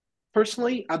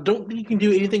personally, I don't think you can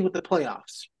do anything with the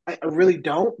playoffs. I really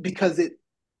don't because it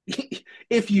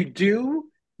if you do,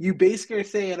 you basically are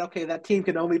saying, okay, that team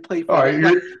can only play All for right, the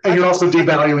like and you're also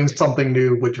devaluing something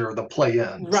new, which are the right.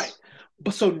 play-ins.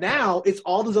 But so now it's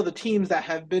all those other teams that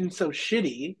have been so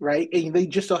shitty, right? And they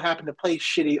just so happen to play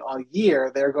shitty all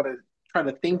year. They're going to try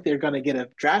to think they're going to get a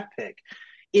draft pick.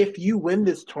 If you win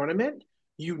this tournament,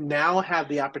 you now have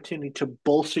the opportunity to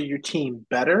bolster your team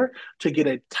better to get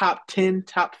a top 10,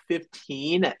 top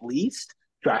 15 at least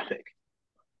draft pick.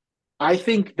 I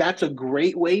think that's a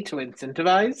great way to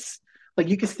incentivize. Like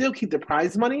you can still keep the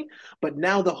prize money, but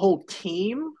now the whole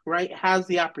team, right, has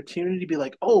the opportunity to be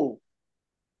like, oh,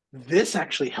 this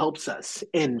actually helps us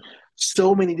in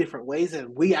so many different ways,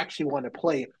 and we actually want to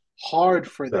play hard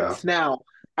for Yeah, this. Now,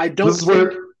 I this don't is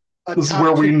think where a this is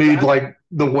where top we 10 need draft. like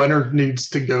the winner needs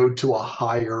to go to a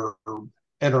higher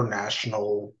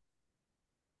international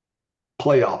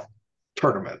playoff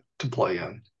tournament to play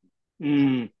in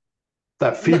Mm.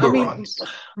 that I FIBA mean, runs.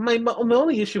 my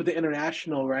only issue with the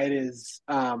international, right, is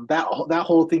that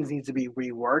whole thing needs to be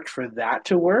reworked for that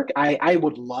to work. I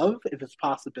would love if it's a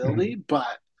possibility, Mhm.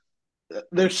 but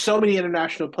there's so many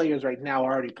international players right now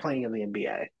already playing in the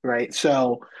NBA, right?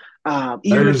 So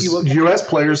even if you There's look U.S.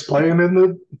 players playing in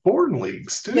the foreign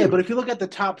leagues yeah, but too. if you look at the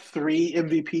top three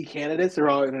MVP candidates, they're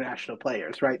all international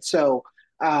players, right? So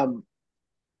um,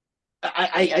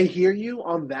 I hear you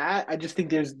on that. I just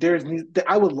think there's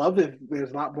I would love if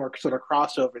there's a lot more sort of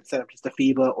crossover instead of just the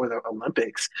FIBA or the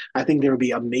Olympics. I think there would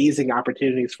be amazing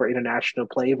opportunities for international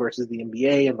play versus the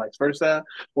NBA and vice versa,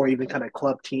 or even kind of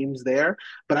club teams there.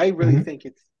 But I really Mhm. think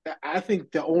it's I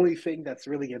think the only thing that's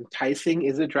really enticing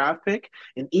is a draft pick.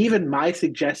 And even my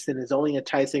suggestion is only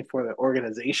enticing for the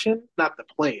organization, not the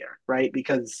player, right?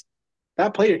 Because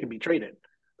that player can be traded.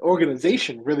 The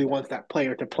organization really wants that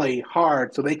player to play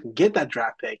hard so they can get that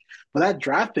draft pick. But that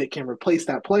draft pick can replace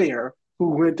that player who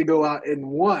went to go out and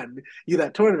won you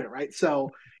that tournament, right?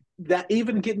 So that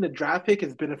even getting the draft pick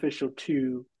is beneficial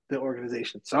to the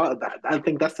organization. So I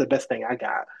think that's the best thing I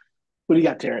got. What do you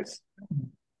got, Terrence?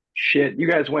 Shit, you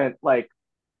guys went like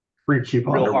Free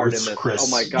coupon real to hard in Ruth's this. Oh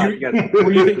my Chris. god, you guys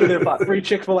Were you thinking of fuck. free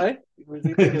Chick-fil-A? Was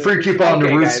he thinking of Free free coupon to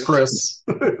Chick-fil-A? Okay, Ruth's guys. Chris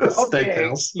Okay,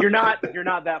 Steakhouse. you're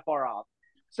not that far off.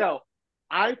 So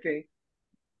I think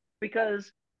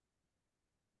because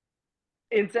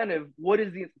incentive, what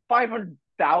is the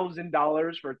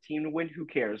 $500,000 for a team to win? Who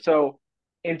cares? So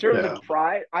in terms Yeah, of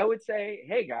pride, I would say,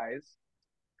 hey guys,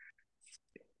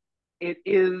 it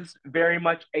is very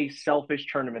much a selfish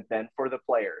tournament then for the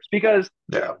players because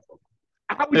yeah.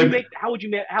 how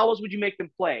else would you make them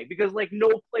play? Because like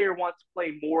no player wants to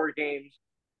play more games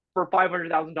for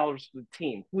 $500,000 for the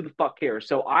team. Who the fuck cares?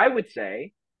 So I would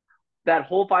say that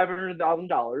whole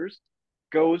 $500,000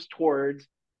 goes towards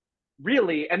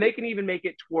really, and they can even make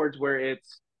it towards where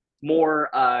it's more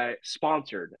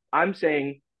sponsored. I'm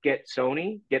saying get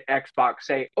Sony, get Xbox.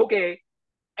 Say okay,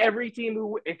 every team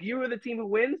who if you are the team who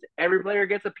wins, every player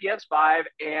gets a PS5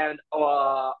 and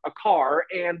a car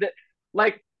and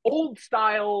like old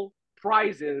style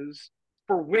prizes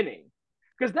for winning.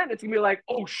 Because then it's gonna be like,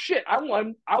 oh shit, I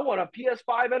want a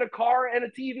PS5 and a car and a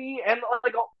TV and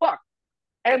like oh fuck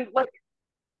and like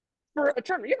for a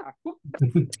tournament, yeah, that's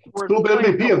worth Well, the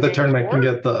playing a MVP couple of the games tournament can for.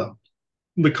 get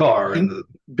the car and You, the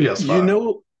you PS5.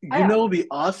 know, you Yeah, know, it'd be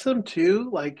awesome too.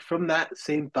 Like from that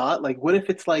same thought, like what if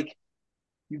it's like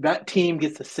that team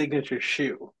gets a signature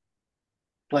shoe?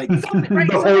 Like something right,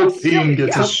 The something whole team silly.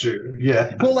 gets a Yeah, some shoe.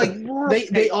 Yeah. well, like they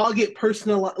right, all get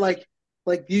personal like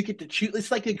you get to choose.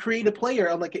 It's like a create a player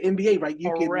on like an NBA, right?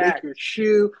 You can make correct. your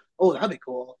shoe. Oh, that'd be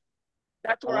cool.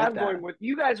 That's I where like I'm that. going with.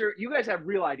 You guys have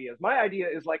real ideas. My idea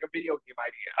is like a video game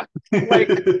idea.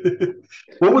 Like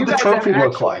What would you the guys have trophy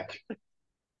look actual. like?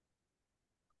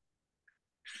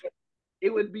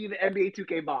 It would be the NBA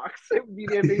 2K box. It would be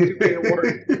the NBA 2K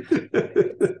award.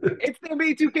 It's the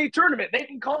NBA 2K tournament. They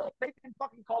can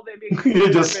fucking call the NBA 2K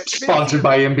You're tournament just sponsored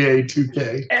by mid-season. NBA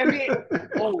 2K. NBA.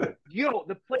 Oh,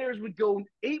 the players would go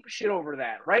ape shit over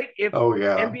that, right? If Oh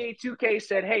yeah. NBA 2K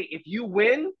said, "Hey, if you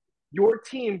win, your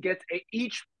team gets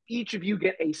each of you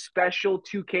get a special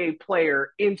 2K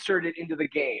player inserted into the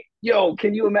game." Yo,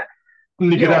 can you imagine?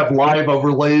 And you could Yo, have live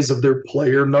overlays of their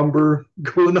player number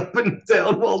going up and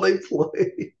down while they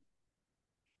play.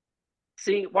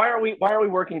 see, why are we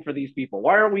working for these people?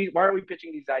 Why are we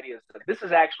pitching these ideas? This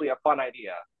is actually a fun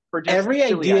idea for just every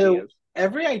silly idea ideas.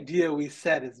 every idea we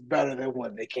said is better than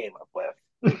what they came up with.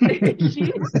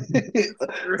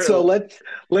 So True.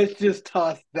 let's just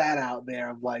toss that out there.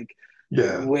 I'm like,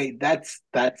 Yeah. wait, that's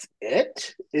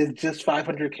it? Is just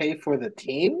 500K for the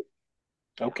team?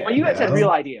 Well, Okay. you guys had real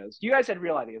Yeah. ideas.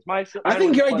 Mine I was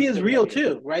think your fun, idea is silly real ideas.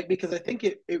 too, right? Because I think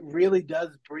it really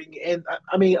does bring in.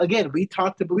 I mean, again, we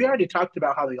already talked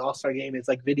about how the All Star game is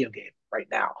like video game right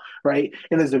now, right?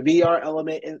 And there's a VR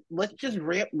element, and we'll just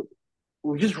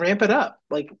ramp it up.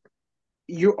 Like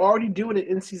you're already doing an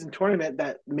in season tournament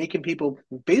that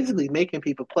basically making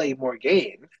people play more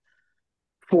games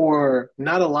for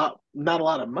not a lot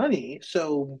of money.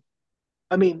 So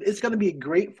I mean, it's going to be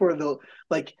great for the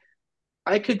like.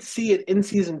 I could see an in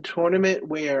season tournament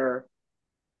where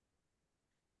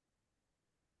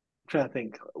trying to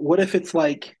think. What if it's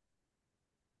like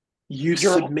you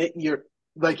You're submit your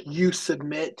you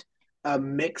submit a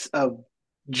mix of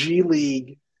G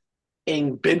League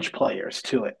and bench players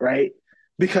to it, right?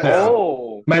 Because Yeah.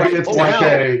 oh Maybe right it's oh like shit.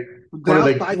 a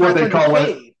now what they call it?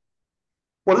 500K,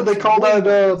 What did they it's call way that?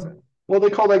 more expensive. What do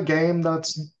they call that game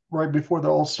that's right before the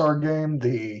All Star game?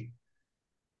 The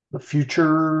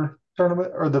future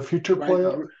tournament or the future Right, play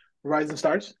Rising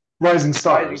Stars. Rising Rising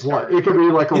Stars. Like Stars. it could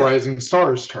be like a Yeah. Rising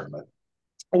Stars tournament.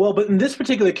 Well, but in this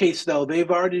particular case, though, they've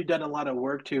already done a lot of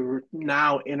work to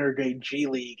now integrate G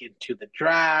League into the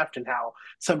draft and how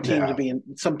Yeah.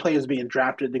 some players being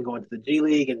drafted and going to the G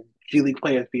League and G League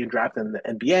players being drafted in the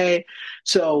NBA.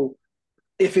 So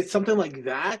if it's something like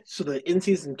that, so the in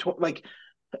season like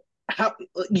how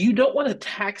you don't want to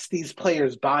tax these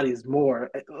players' bodies more.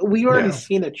 We already Yeah.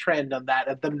 seen a trend on that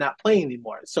of them not playing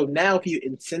anymore. So now if you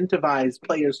incentivize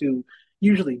players who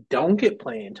usually don't get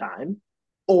playing time,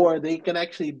 or they can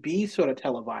actually be sort of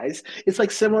televised, it's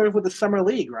like similar with the summer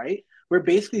league, right? We're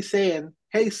basically saying,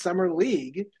 hey, summer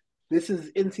league, this is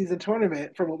in season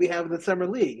tournament from what we have in the summer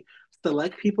league.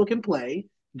 Select people can play.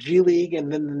 G League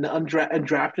and then the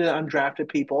undrafted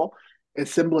people,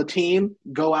 assemble a team,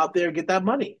 go out there, get that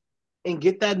money and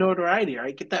get that notoriety,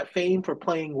 right? Get that fame for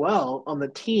playing well on the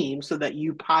team so that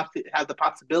you have the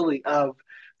possibility of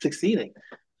succeeding.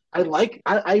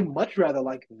 I much rather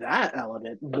like that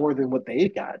element more than what they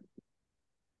got.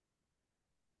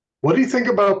 What do you think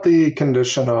about the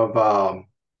condition of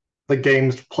the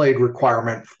games played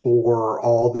requirement for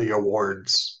all the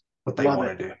awards that they Love want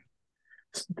it. to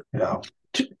do? Yeah.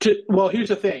 Well, here's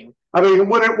the thing. I mean,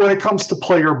 when it comes to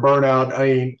player burnout, I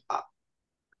mean,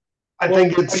 I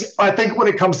think when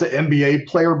it comes to NBA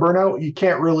player burnout, you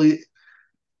can't really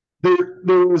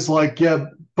there was like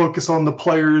focus on the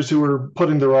players who are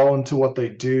putting their all into what they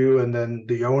do, and then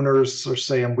the owners are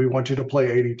saying we want you to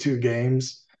play 82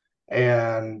 games,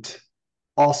 and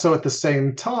also at the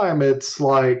same time it's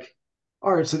like,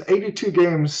 all right, it's an 82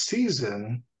 game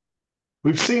season.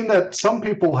 We've seen that some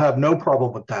people have no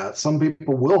problem with that. Some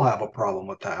people will have a problem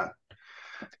with that.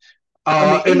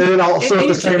 I mean, And then also at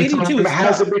the same 82 time, is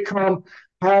has tough. it become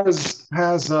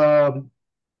has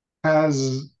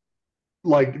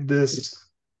like this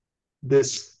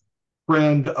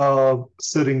trend of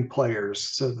sitting players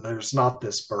so there's not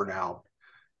this burnout?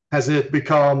 Has it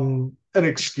become an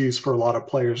excuse for a lot of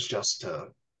players just to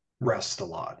rest a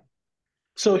lot?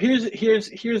 So here's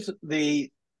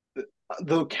the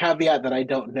caveat that I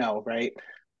don't know, right?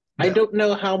 I Yeah, don't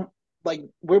know how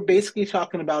we're basically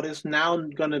talking about is now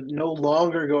going to no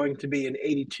longer going to be an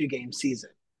 82 game season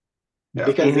yeah.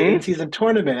 because the in Mm-hmm. season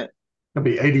tournament It'll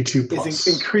be 82 is plus.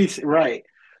 increasing, right?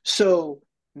 So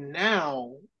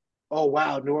now, oh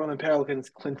wow, New Orleans Pelicans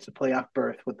clinched the playoff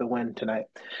berth with the win tonight.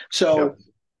 Yep.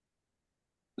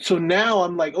 So now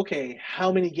I'm like, okay,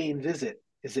 how many games is it?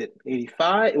 Is it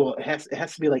 85? Well, it has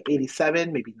to be like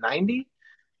 87, maybe 90.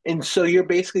 And so you're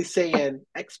basically saying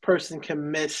X person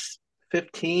can miss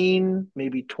 15,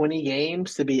 maybe 20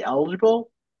 games to be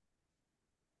eligible.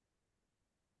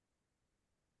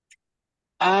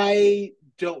 I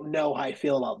don't know how I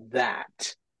feel about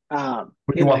that.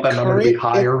 Would you In want the that number to be current,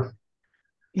 higher?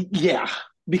 yeah,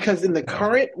 because in the Yeah.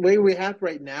 current way we have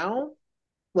right now,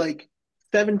 like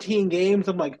 17 games,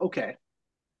 I'm like, okay,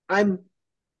 I'm,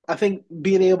 I think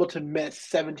being able to miss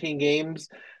 17 games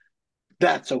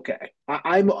that's okay.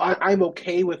 I'm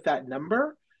okay with that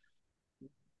number.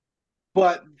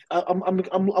 But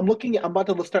I'm looking at, I'm about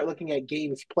to start looking at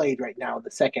games played right now in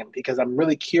the second because I'm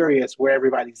really curious where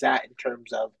everybody's at in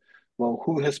terms of, well,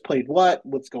 who has played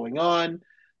what's going on,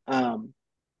 um,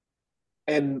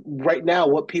 and right now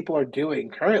what people are doing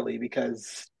currently.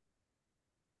 Because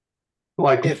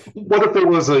Like, if what if there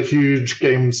was a huge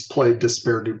games played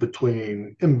disparity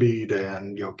between Embiid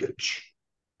and Jokic?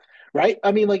 right,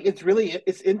 I mean, like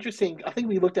it's interesting. I think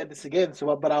we looked at this again.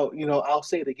 So, but I'll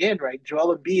say it again. Right,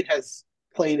 Joel Embiid has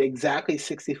played exactly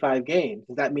 65 games.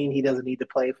 Does that mean he doesn't need to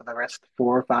play for the rest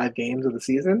 4 or 5 games of the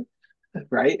season?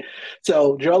 Right?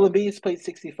 So Joel Embiid's played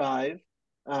 65.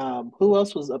 Who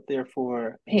else was up there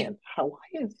for? Man, why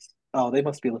is? Oh, they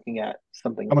must be looking at How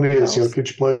something many has else.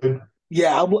 Jokic played?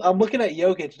 Yeah, I'm looking at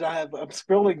Jokic, and I'm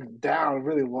scrolling down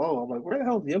really low. I'm like, where the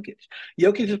hell is Jokic?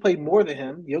 Jokic has played more than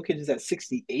him. Jokic is at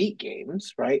 68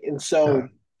 games, right? And Yeah. so,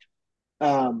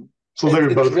 um, So it's they're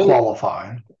it's both really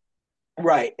qualifying.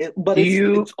 right. But Do it's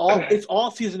you it's all it's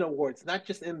all season awards, not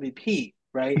just MVP,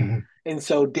 right? Mhm. And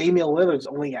so Damian Lillard's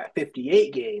only at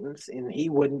 58 games, and he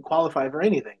wouldn't qualify for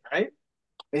anything, right?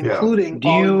 Yeah. Including do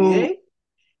All you NBA.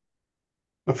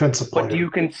 Offensive but player.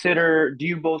 do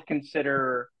you both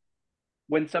consider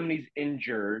when somebody's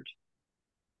injured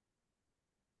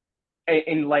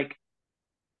and like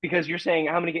because you're saying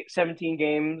how many 17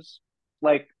 games,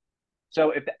 like,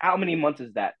 so if how many months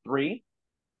is that? 3,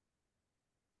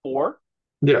 4,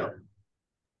 Yeah.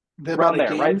 The amount around of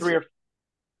there, right? games, 3 or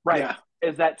right. yeah,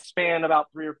 Is that span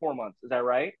about 3 or 4 months? Is that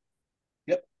right?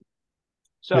 yep.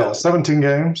 Yeah. So 17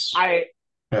 games. I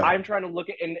Yeah. I'm trying to look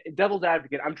at, in devil's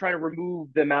advocate, I'm trying to remove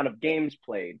the amount of games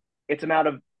played. It's amount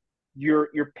of,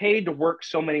 you're paid to work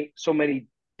so many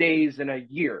days in a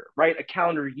year, right? A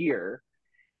calendar year.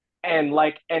 And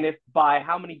if by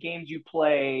how many games you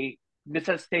play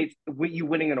necessitates you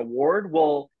winning an award,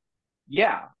 well,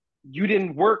 yeah, you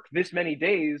didn't work this many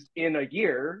days in a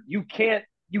year. You can't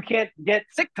get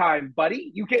sick time,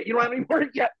 buddy. You don't have any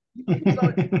work yet.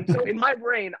 So in my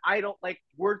brain, I don't like,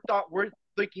 we're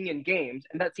thinking in games,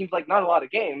 and that seems like not a lot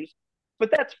of games, but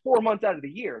that's 4 months out of the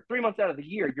year. 3 months out of the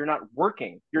year, you're not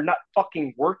working. You're not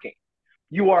fucking working.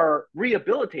 You are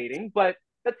rehabilitating, but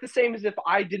that's the same as if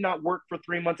I did not work for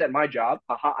 3 months at my job.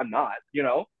 Haha, I'm not,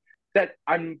 that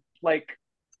I'm like,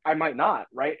 I might not,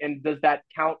 right? And does that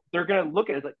count? They're going to look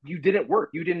at it like, you didn't work,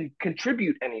 you didn't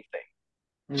contribute anything.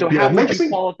 So Mm. Yeah. how It would makes you me.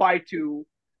 qualify to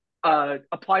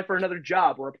apply for another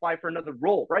job or apply for another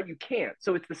role, right? You can't.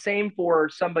 So it's the same for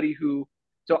somebody who.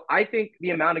 So I think the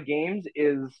amount of games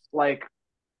is like,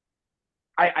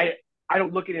 I I, I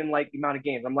don't look at it in like the amount of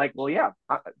games. I'm like, well, yeah,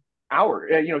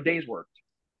 days worked.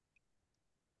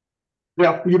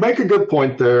 Yeah. You make a good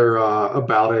point there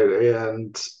about it.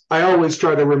 And I always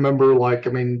try to remember, like,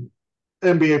 I mean,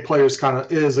 NBA players kind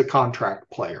of is a contract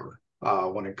player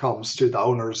when it comes to the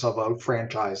owners of a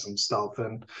franchise and stuff.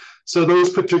 And so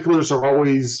those particulars are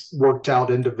always worked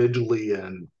out individually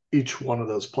in each one of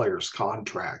those players'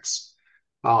 contracts.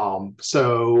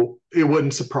 So it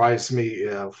wouldn't surprise me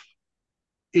if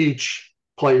each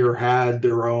player had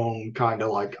their own kind of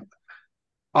like,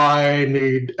 I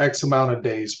need X amount of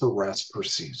days for rest per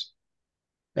season.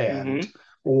 And, Mm-hmm.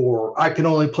 or I can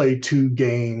only play 2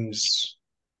 games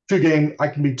I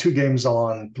can be 2 games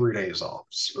on, 3 days off,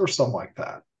 or something like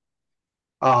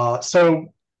that.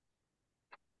 So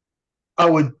I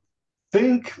would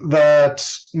think that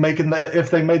making that, if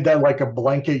they made that like a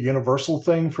blanket universal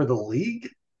thing for the league,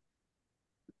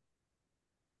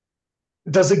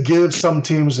 does it give some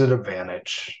teams an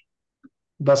advantage?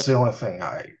 That's the only thing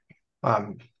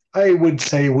um I would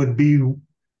say would be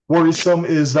worrisome,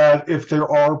 is that if there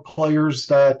are players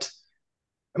that,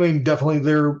 I mean, definitely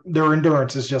their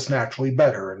endurance is just naturally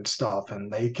better and stuff,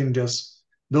 and they're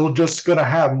just gonna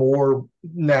have more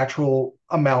natural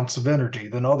amounts of energy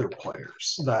than other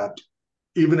players. That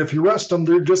even if you rest them,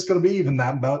 they're just gonna be even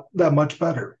that much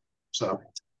better. So,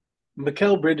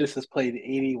 Mikal Bridges has played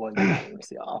 81 games,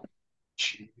 y'all.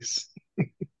 jeez,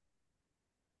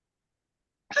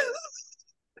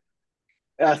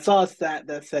 I saw a stat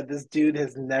that said this dude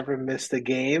has never missed a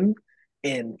game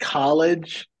in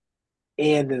college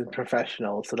and in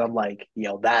professionals, and I'm like,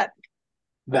 yo,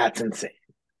 that's insane.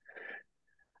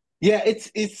 Yeah,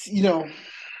 it's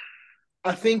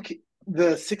I think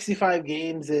the 65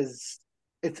 games is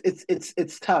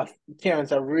it's tough.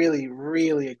 Terrence, I really,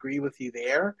 really agree with you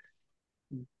there.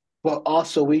 But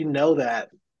also we know that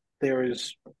there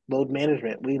is load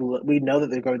management. We know that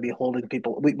they're going to be holding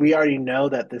people. We already know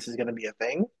that this is going to be a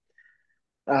thing.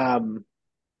 Um,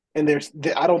 and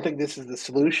I don't think this is the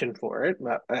solution for it.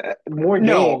 More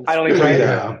No, I games, don't think so right?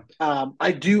 either. Yeah.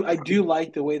 I do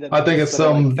like the way that I think it's it's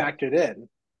sort of like factored in.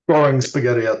 throwing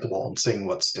spaghetti at the wall and seeing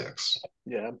what sticks.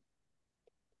 Yeah.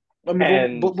 I mean,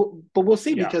 And but we'll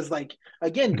see yeah, because, like,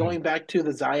 again, Mhm. going back to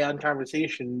the Zion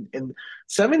conversation, and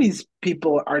some of these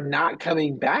people are not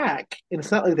coming back, and it's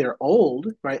not like they're old,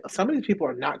 right? Some of these people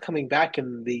are not coming back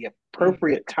in the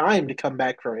appropriate time to come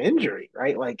back from injury,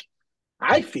 right? Like,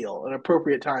 I feel an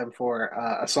appropriate time for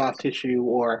a soft tissue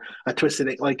or a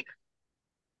twisted. Like,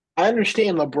 I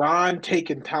understand LeBron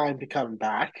taking time to come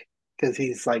back because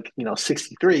he's like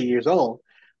 63 years old,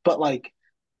 but like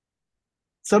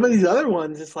some of these other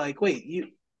ones, it's like, wait, you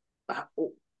uh,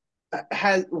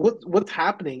 has what's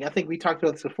happening? I think we talked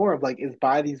about this before. Of like, is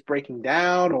bodies breaking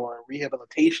down or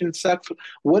rehabilitation sucks?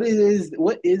 What is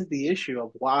the issue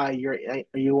of why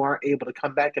you aren't able to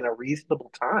come back in a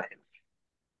reasonable time?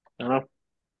 I don't know.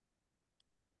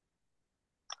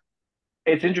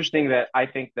 it's interesting that I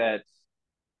think that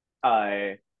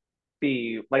uh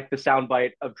the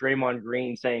soundbite of Draymond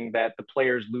Green saying that the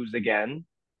players lose again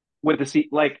with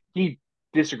like he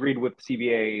disagreed with the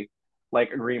CBA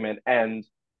like agreement, and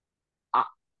I,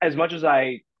 as much as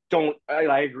I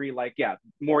agree, like, yeah,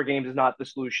 more games is not the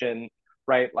solution,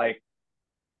 right? Like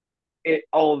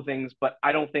all of the things, but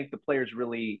I don't think the players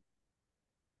really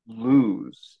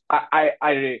lose.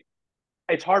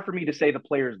 It's hard for me to say the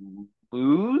players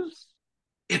lose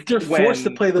If they're forced to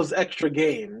when play those extra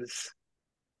games,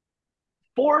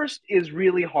 forced is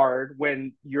really hard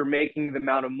when you're making the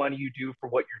amount of money you do for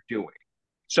what you're doing.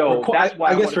 So that's why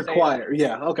I I guess want to say require.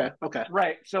 Yeah. Okay. Okay.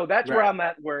 right. So that's where Right. I'm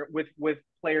at where with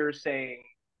players saying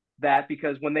that,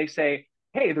 because when they say,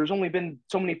 "Hey, there's only been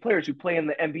so many players who play in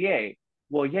the NBA."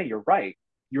 Well, yeah, you're right.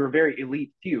 You're a very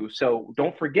elite few. So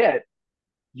don't forget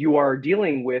you are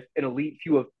dealing with an elite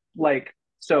few of like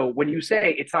so when you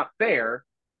say it's not fair,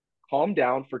 calm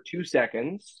down for 2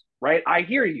 seconds, right? I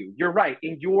hear you. You're right.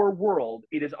 In your world,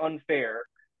 it is unfair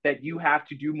that you have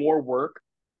to do more work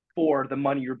for the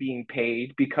money you're being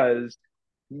paid because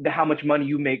how much money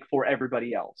you make for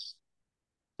everybody else.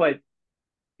 But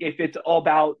if it's all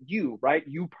about you, right?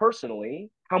 You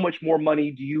personally, how much more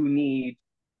money do you need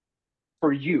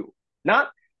for you? Not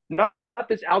not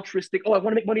this altruistic, oh, I want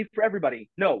to make money for everybody.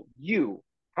 No, you.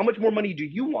 How much more money do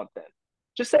you want then?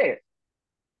 Just say it.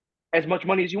 As much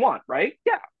money as you want, right?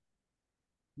 Yeah.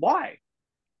 Why?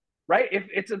 Right? If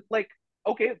it's like,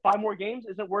 okay, 5 more games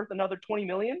isn't worth another 20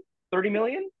 million, 30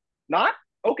 million? Not?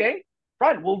 Okay,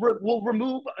 fine. We'll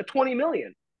remove a 20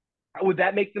 million. Would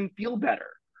that make them feel better?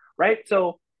 Right?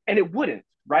 So, and it wouldn't,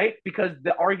 right? Because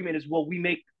the argument is, well, we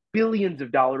make billions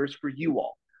of dollars for you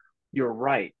all. You're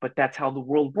right, but that's how the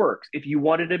world works. If you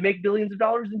wanted to make billions of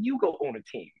dollars, then you go own a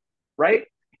team, right?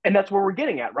 And that's where we're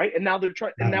getting at, right? And now they're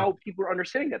trying, and Mhm. now people are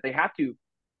understanding that they have to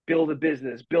build a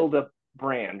business, build a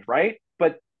brand, right?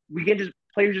 But we can just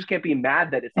players just can't be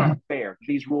mad that it's not fair.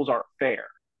 These rules aren't fair,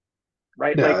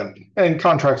 right? Like, Yeah, and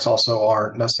contracts also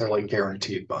aren't necessarily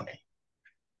guaranteed money.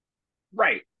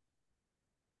 right.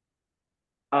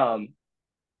 Um,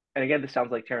 and again, this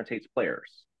sounds like Terrence hates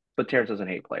players, but Terrence doesn't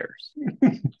hate players.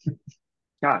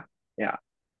 God, yeah,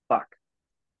 fuck.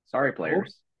 Sorry, Oh,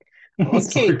 players. okay,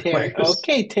 Sorry, players.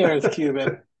 Okay, Terrence Cuban.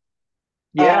 Uh,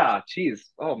 Yeah, jeez.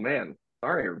 Oh man.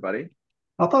 Sorry, everybody.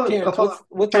 I Terrence, thought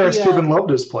what's Terrence the Cuban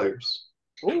loved his players.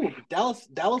 Oh,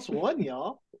 Dallas won,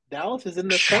 y'all. Dallas is in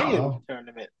the Shut play-in up.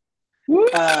 tournament. Woo!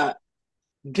 Uh,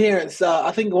 Terrence,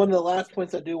 I think one of the last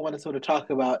points I do want to sort of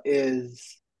talk about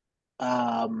is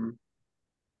um,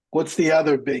 what's the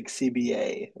other big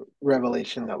CBA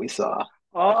revelation that we saw?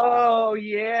 Oh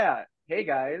yeah. Hey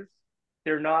guys.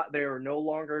 They are no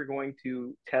longer going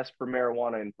to test for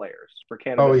marijuana in players, for Oh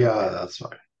cannabis in yeah, players. that's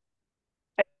fine.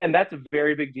 And that's a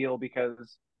very big deal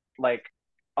because like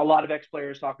a lot of ex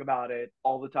players talk about it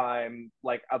all the time,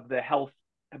 like of the health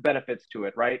benefits to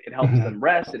it, right? It helps Mhm. them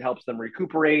rest, it helps them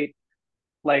recuperate.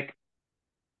 Like,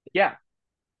 yeah,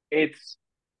 it's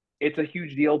it's a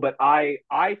huge deal, but I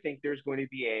think there's going to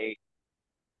be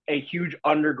a huge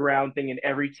underground thing in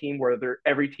every team where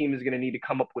every team is going to need to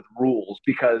come up with rules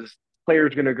because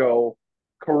players are going to go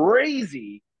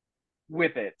crazy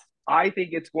with it. I think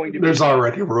it's going to There's be.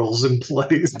 already rules in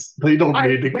place. They don't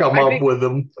need to come I up think with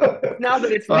them. now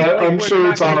that it's legal, like I'm where they're sure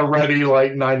not it's going to, already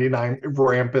like 99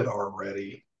 rampant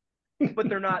already. but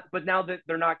they're not. But now that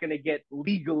they're not going to get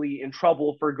legally in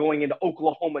trouble for going into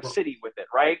Oklahoma City with it,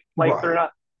 right? Like they're Right.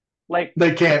 not like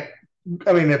They can't,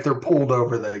 I mean, if they're pulled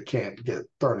over, they can't get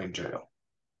thrown in jail.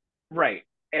 right.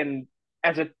 And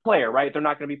as a player, right, they're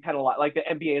not going to be penalized. Like the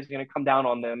NBA is going to come down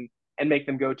on them and make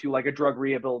them go to like a drug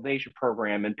rehabilitation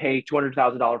program and pay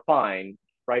 $200,000 fine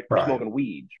right, for Right. smoking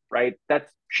weed, right? That's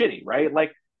shitty, right?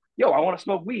 Like, yo, I want to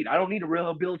smoke weed. I don't need a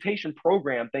rehabilitation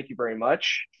program. Thank you very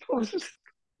much.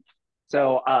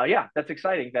 So yeah, that's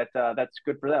exciting. That's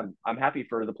good for them. I'm happy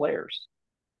for the players.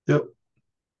 Yep.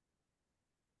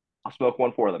 I'll smoke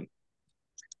one for them.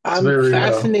 It's I'm very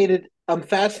fascinated. I'm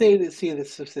fascinated to see the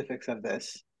specifics of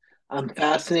this. I'm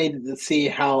fascinated to see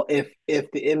how if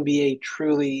the NBA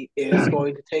truly is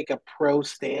going to take a pro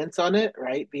stance on it,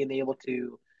 right? Being able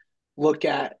to look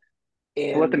at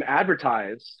To let them and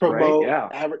advertise, right? promote,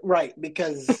 Yeah. right?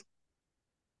 Because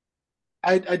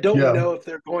I don't yeah. know if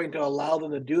they're going to allow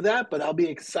them to do that, but I'll be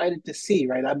excited to see,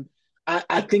 right?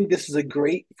 I think this is a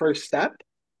great first step,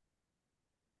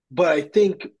 but I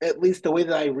think at least the way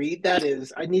that I read that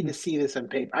is I need to see this on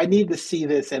paper. I need to see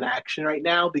this in action right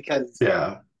now because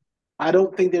Yeah. I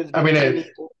don't think there's I been mean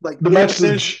any like the there's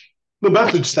message the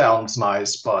message sounds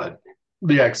nice, but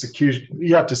the execution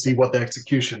you have to see what the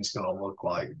execution is gonna look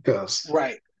like because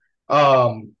right.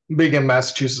 being in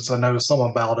Massachusetts, I know some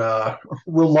about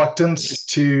reluctance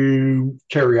to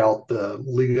carry out the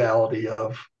legality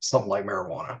of something like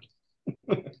marijuana.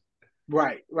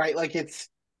 Right, right. Like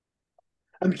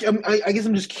I guess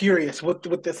I'm just curious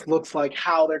what this looks like,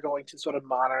 how they're going to sort of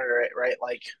monitor it, right?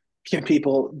 Like, can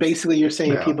people basically you're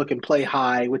saying Yeah. people can play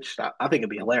high, which I think would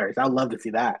be hilarious. I'd love to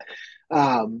see that,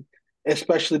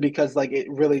 especially because like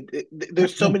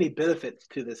there's so many benefits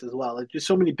to this as well. Like, there's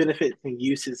so many benefits and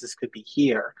uses this could be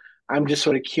here. I'm just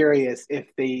sort of curious if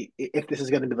this is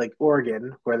going to be like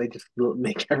Oregon, where they just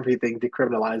make everything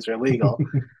decriminalized or illegal.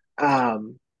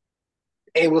 Um,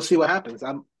 and we'll see what happens.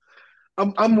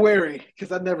 I'm wary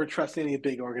because I never trust any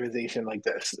big organization like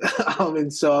this,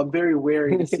 and so I'm very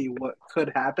wary to see what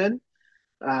could happen.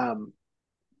 Um,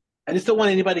 I just don't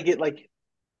want anybody to get like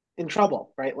in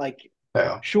trouble, right? Like,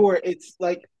 Yeah. sure, it's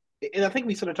like, and I think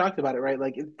we sort of talked about it, right?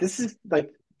 Like, this is like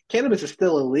cannabis is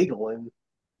still illegal in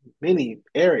many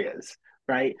areas,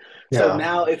 right? So Yeah.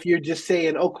 now if you're just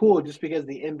saying, oh, cool, just because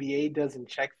the NBA doesn't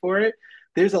check for it,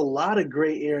 there's a lot of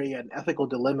gray area and ethical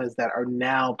dilemmas that are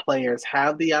now players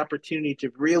have the opportunity to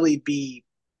really be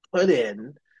put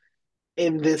in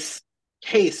this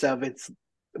case of it's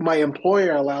my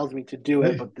employer allows me to do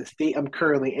it, Hey, but the state I'm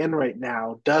currently in right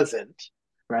now doesn't,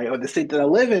 right? Or the state that I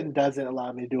live in doesn't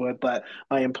allow me to do it, but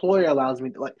my employer allows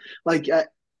me to like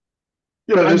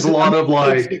there's a lot of it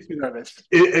like just makes me nervous.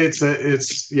 it's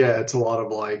a lot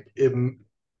of like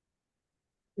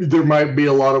there might be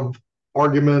a lot of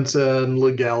arguments and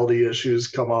legality issues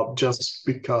come up just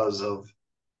because of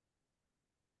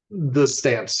the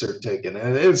stance they're taking.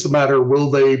 And it's a matter, will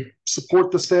they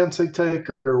support the stance they take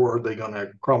or are they going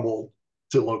to crumble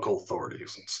to local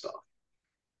authorities and stuff?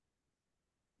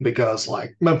 Because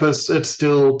like Memphis, it's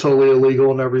still totally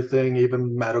illegal and everything,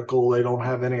 even medical, they don't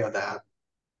have any of that.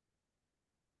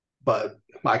 But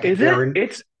I can Is it?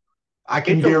 guarantee, I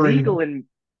can It's guarantee, illegal in.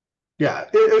 yeah,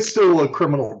 it's still a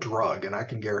criminal drug, and I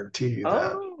can guarantee you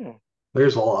that Oh,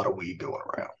 there's a lot of weed going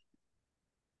around.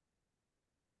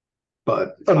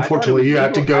 But I thought it unfortunately, was you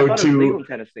have to legal. I go thought it was legal to, in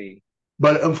Tennessee.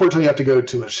 but unfortunately, you have to go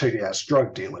to a shady ass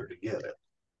drug dealer to get it.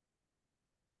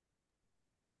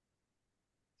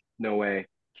 No way.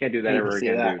 Can't do that Hate to ever see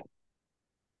again, that. dude.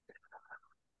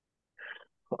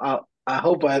 I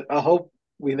hope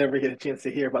we never get a chance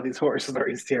to hear about these horror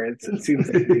stories, Terrence. It seems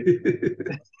like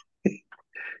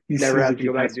you Never seem have like to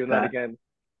you go back to messed doing with that that. again.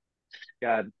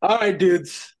 God. All right,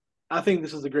 dudes. I think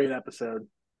this was a great episode.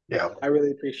 Yeah, I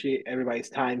really appreciate everybody's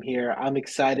time here. I'm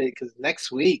excited because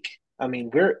next week, I mean,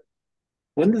 we're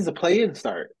when does the play-in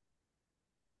start?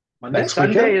 Monday? next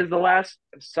Sunday weekend. is the last.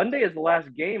 Sunday is the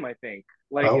last game. I think.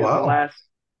 Like Oh is the wow. last.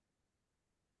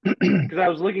 Because I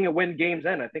was looking at when games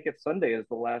end. I think it's Sunday is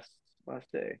the last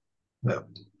day. Yeah. I'd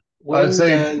When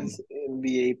say does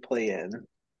NBA play in?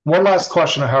 one last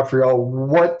question I have for y'all: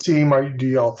 what team do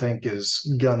y'all think is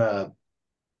gonna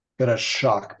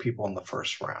shock people in the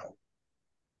first round?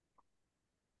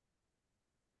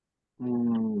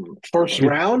 First You,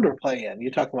 round or play in?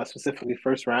 You're talking about specifically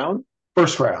first round?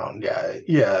 first round, yeah,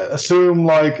 yeah. Assume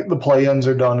like the play-ins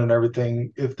are done and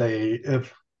everything. If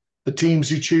the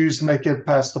teams you choose make it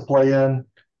past the play-in,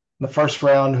 the first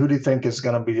round, who do you think is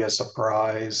going to be a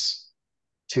surprise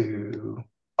to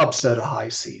upset a high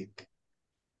seed?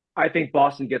 I think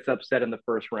Boston gets upset in the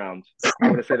first round.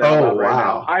 I'm going to say that out Oh loud right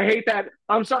now. wow. I hate that.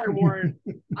 I'm sorry, Warren.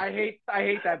 I hate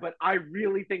that, but I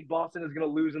really think Boston is going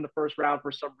to lose in the first round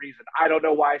for some reason. I don't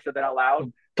know why I said that out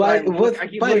loud, but I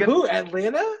keep By looking at who?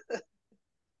 Atlanta?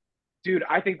 dude.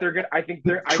 I think they're good. I think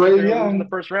Trey they're going to lose in the Young.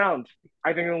 first round. I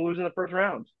think they're going to lose in the first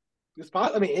round.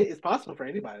 I mean, it's possible for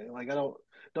anybody. Like I don't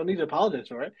need to apologize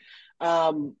for it.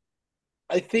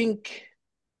 I think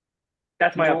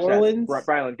That's my New upset. Orleans.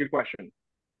 Brylan, good question.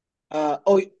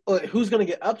 Who's going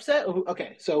to get upset?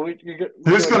 Okay, so we're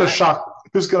Who's doing gonna that. shock?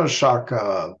 Who's gonna shock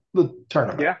the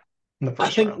tournament Yeah. in the I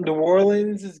first think round? New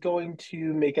Orleans is going to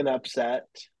make an upset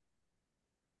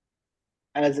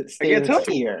as it Against stands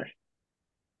who? here.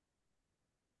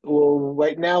 Well,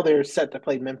 right now they're set to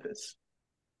play Memphis.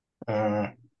 Uh,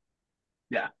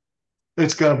 Yeah.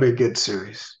 it's gonna be a good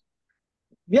series.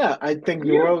 Yeah, I think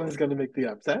New Yeah. Orleans is going to make the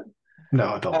upset. No,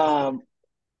 I don't.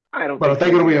 I don't But I think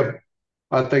think so it'll be either.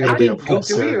 a. I think I it'll be a think I full don't go, think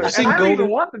so either. I series. And think I don't even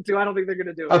Golden want them to. I don't think they're going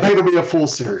to do I it. think it'll be a full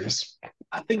series.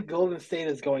 I think Golden State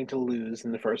is going to lose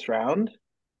in the first round.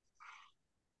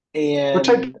 Which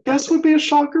I And guess would be a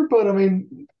shocker, but I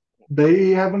mean, they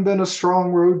haven't been a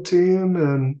strong road team,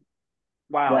 and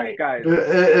Wow, right. guys.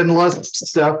 unless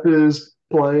Steph is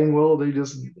playing well, they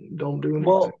just don't do anything.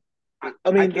 Well, I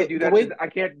I mean can't do the that. way I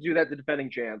can't do that to defending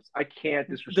champs. I can't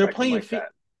they're disrespect them playing like that.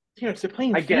 Terrence, they're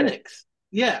playing I get it. Phoenix.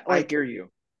 Yeah, I like hear you.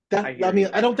 that. I hear I mean,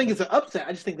 you. I don't think it's an upset.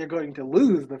 I just think they're going to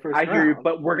lose the first I hear you. round.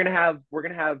 But we're gonna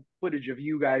have footage of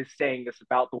you guys saying this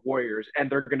about the Warriors, and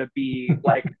they're gonna be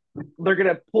like, they're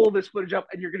gonna pull this footage up,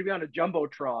 and you're gonna be on a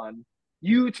jumbotron.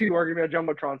 You two are gonna be on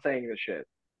a jumbotron saying this shit.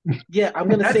 Yeah, I'm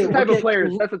gonna That's say the type of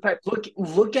players. That's the type.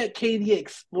 look at KD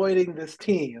exploiting this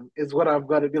team is what I'm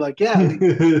gonna be like. Yeah,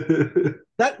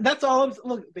 that's all I'm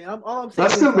look. Man, all I'm saying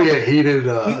That's is gonna be like a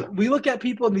heated we look at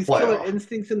people in these killer playoff.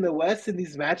 instincts in the West in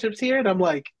these matchups here, and I'm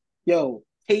like, yo,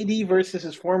 KD versus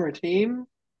his former team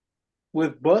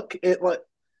with Book, it like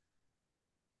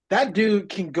that dude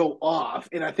can go off,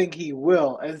 and I think he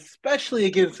will, especially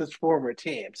against his former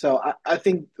team. So I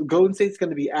think Golden State's going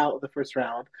to be out of the first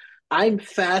round. I'm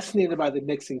fascinated by the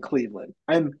Knicks in Cleveland.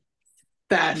 I'm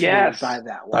fascinated Yes. by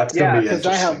that one That's gonna be Yes. because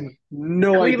I have interesting.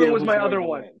 no Cleveland idea was who's my going other to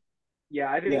one. win.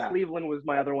 Yeah, I think Yeah, Cleveland was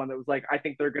my other one that was like, I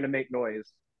think they're gonna make noise.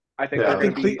 I think Yeah, they're I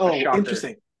gonna think be a shocker.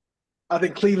 interesting. I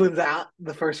think Cleveland's out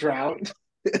the first round.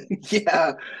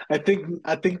 Yeah, I think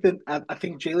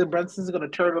Jalen Brunson's going to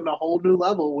turn on a whole new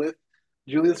level with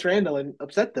Julius Randle and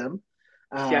upset them.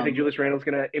 Yeah, I think Um, Julius Randle's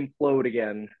gonna implode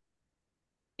again.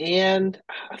 and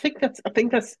I think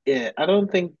that's it. I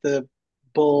don't think the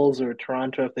Bulls or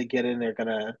Toronto, if they get in, they're going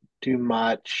to do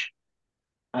much.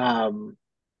 Um,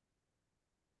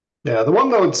 yeah. The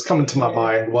one that was coming to my yeah,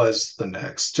 mind was the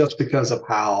Knicks, just because of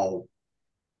how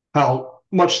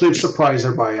much they've surprised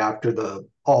everybody after the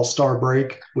All Star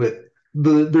break with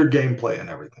their gameplay and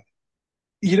everything.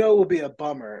 you know, it would be a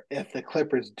bummer if the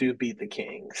Clippers do beat the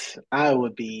Kings. I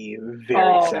would be very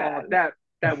Oh, sad. that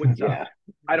would suck. Yeah,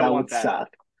 I don't that want would that. suck.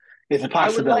 It's a I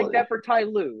would like possibility. that for Ty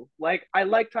Lue. Like I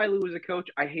like Ty Lue as a coach.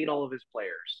 I hate all of his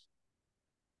players.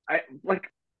 I like,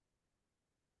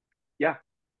 yeah,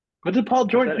 What did Paul I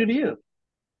George said do it. to you?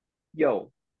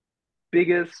 Yo,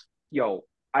 biggest yo.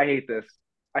 I hate this.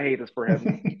 I hate this for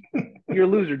him. You're a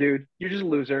loser, dude. You're just a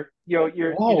loser. Yo,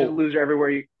 you're just a Whoa, loser everywhere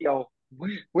you. Yo,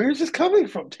 where's this coming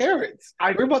from, Terrence?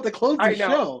 I We're about to close the I know.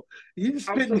 show. You're I'm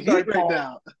spitting so sorry, heat right Paul.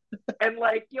 now. And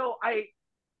like, yo, I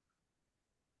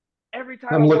every time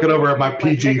I'm I want looking him over at to my like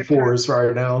make PG a turn, fours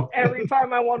right now. every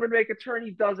time I want him to make a turn,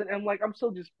 he doesn't. And I'm like, I'm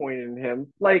so disappointed in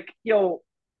him. Like, yo,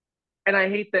 and I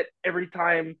hate that every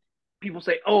time people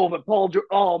say, "Oh, but Paul,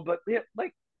 oh, but yeah,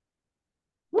 like,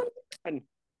 when?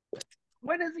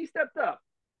 When has he stepped up?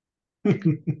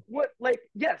 What, like,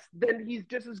 yes, then he's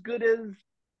just as good as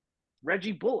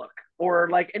Reggie Bullock or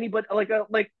like anybody,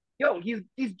 like, yo, he's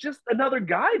just another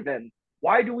guy. Then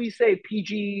why do we say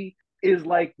PG is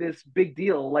like this big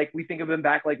deal? Like we think of him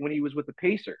back like when he was with the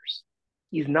Pacers.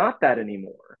 He's not that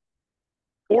anymore.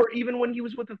 Or even when he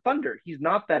was with the Thunder, he's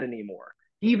not that anymore.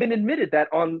 He even admitted that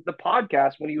on the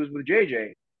podcast when he was with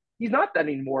JJ. He's not that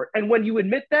anymore. And when you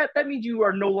admit that, that means you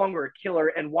are no longer a killer.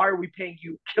 And why are we paying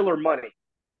you killer money?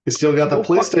 You still got the Go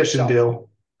fuck PlayStation yourself. deal.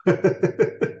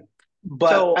 But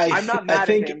So I'm not I mad at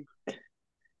think him.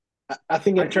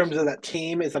 in I terms just of that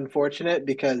team is unfortunate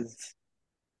because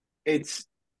it's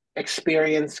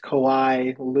experienced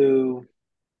Kawhi, Lou.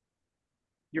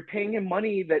 you're paying him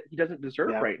money that he doesn't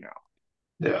deserve Yeah, right now.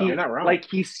 Yeah. you're He not wrong. like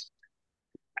he's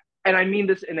and I mean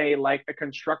this in a like a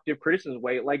constructive criticism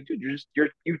way. Like, dude,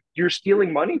 you're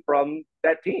stealing money from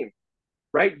that team,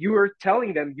 right? You are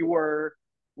telling them you are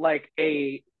like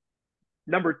a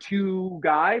number two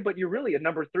guy, but you're really a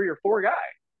number three or four guy,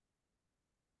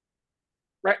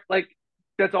 right? Like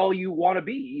that's all you want to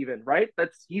be, even, right?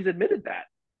 That's he's admitted that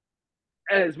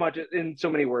as much as in so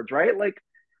many words, right? Like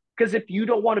because if you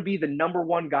don't want to be the number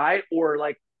one guy or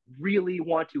like really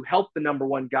want to help the number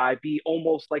one guy be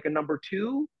almost like a number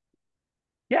two,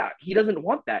 yeah, he doesn't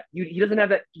want that. He doesn't have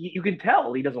that. You can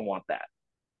tell he doesn't want that.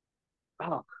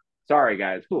 Oh, sorry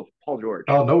guys. Ooh, Paul George.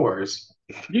 Oh, no worries.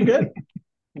 You good?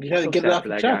 You got to So get it sad off for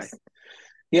your that guy. chest.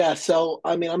 Yeah, so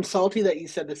I mean, I'm salty that you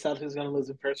said the Celtics are going to lose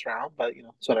in first round, but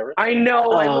it's whatever. I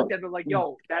know. I looked Um, at it like,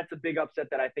 yo, that's a big upset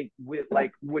that I think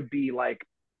would be like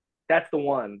that's the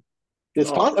one.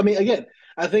 it's Oh possible. I mean, again,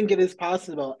 I think it is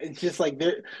possible. It's just like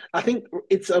there. I think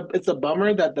it's a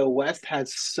bummer that the West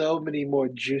has so many more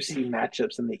juicy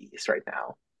matchups than the East right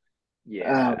now.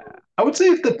 yeah. Um, I would say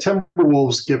if the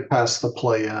Timberwolves get past the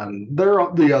play-in, they're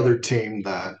the other team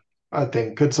that I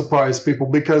think could surprise people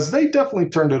because they definitely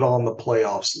turned it on the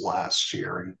playoffs last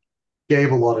year and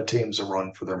gave a lot of teams a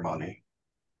run for their money.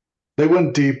 They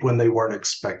went deep when they weren't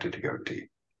expected to go deep.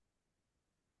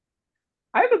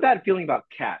 I have a bad feeling about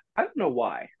Cat. I don't know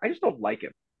why. I just don't like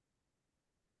him.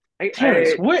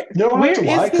 Terrence, where You don't have where to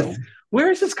is like this? them.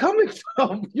 Where is this coming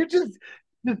from? You're just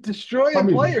I destroying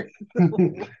mean, players.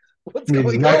 What's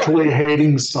going on? naturally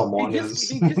hating He someone just is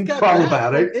he just got back from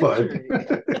problematic, but injury.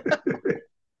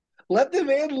 Let the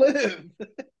man live.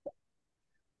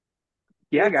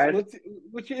 yeah, What's guys. what's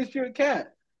what's your issue with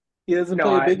Cat? He doesn't No,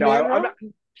 play a I big no, man I'm role. not.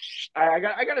 I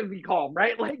gotta be calm,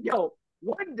 right? Like, yo,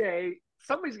 one day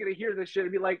somebody's gonna hear this shit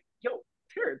and be like, yo,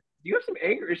 Terrence, do you have some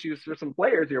anger issues for some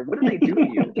players here? What did they do to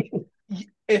you?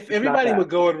 If It's not everybody that. would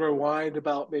go and rewind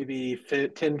about maybe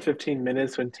 10, 15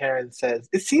 minutes when Terrence says,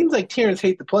 it seems like Terrence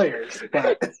hates the players,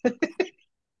 but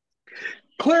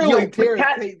clearly Yo, with Terrence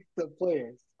Cat, hates the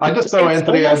players. I just know it's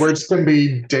Anthony almost Edwards can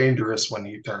be dangerous when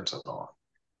he turns it on.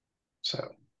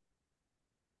 So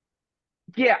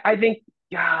yeah. I think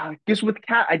yeah, just with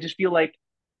Cat, I just feel like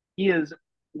he is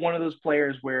one of those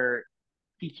players where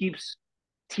he keeps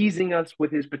teasing us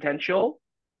with his potential,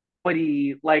 but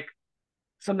he like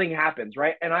something happens,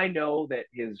 right? And I know that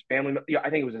his family, I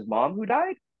think it was his mom who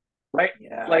died, right?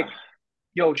 Yeah. Like,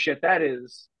 yo, shit, that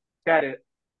is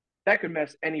that could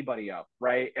mess anybody up,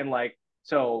 right? And like,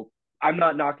 so I'm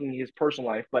not knocking his personal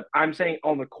life, but I'm saying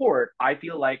on the court, I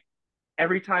feel like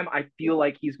every time I feel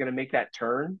like he's gonna make that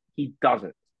turn, he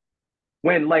doesn't.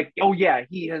 When like, oh yeah,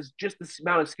 he has just this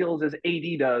amount of skills as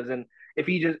AD does, and if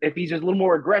he's just a little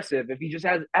more aggressive, if he just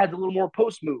adds a little more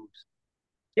post moves,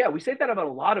 yeah, we say that about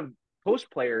a lot of post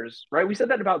players, right? We said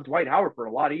that about Dwight Howard for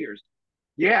a lot of years.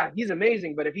 Yeah, he's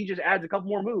amazing, but if he just adds a couple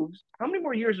more moves, how many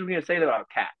more years are we going to say that about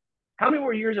Cat? How many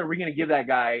more years are we going to give that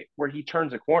guy where he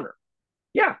turns a corner?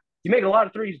 Yeah, you make a lot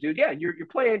of threes, dude. Yeah, you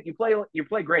play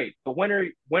great, but when are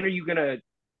you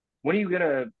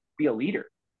gonna be a leader?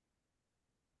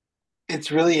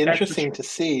 It's really That's the interesting to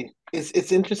see.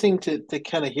 It's interesting to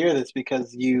kind of hear this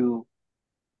because you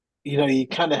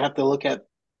kind of have to look at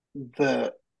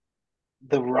the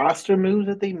the roster moves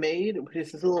that they made, which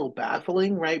is just a little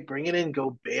baffling, right? Bringing in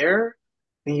Gobert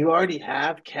and you already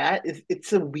have Cat.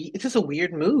 It's just a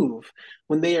weird move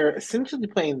when they are essentially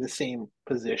playing the same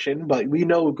position, but we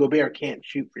know Gobert can't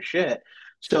shoot for shit.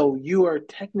 So you are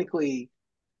technically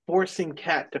forcing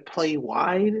Cat to play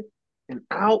wide and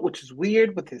out, which is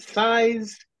weird with his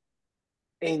size.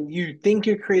 And you think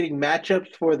you're creating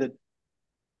matchups for the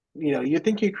you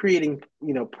think you're creating,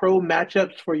 pro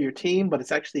matchups for your team, but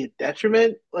it's actually a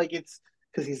detriment. Like it's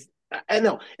because I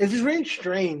know it's just really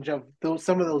strange of those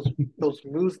some of those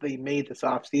moves they made this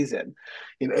offseason.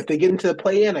 If they get into the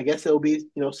play in, I guess it'll be,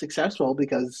 successful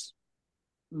because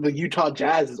the Utah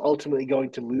Jazz is ultimately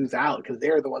going to lose out because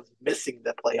they're the ones missing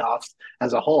the playoffs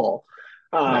as a whole.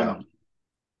 yeah, Um,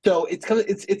 so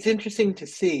it's interesting to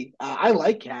see. I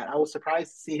like Cat. I was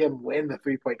surprised to see him win the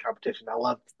 3-point competition. I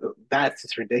love that's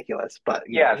just ridiculous, but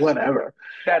yes, whatever.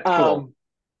 that's cool. Um,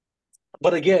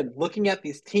 but again, looking at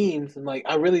these teams and like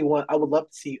I would love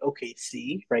to see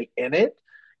OKC right in it.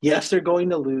 Yes, they're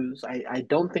going to lose. I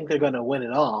don't think they're going to win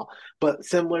it all, but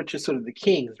similar to sort of the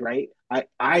Kings, right?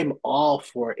 I'm all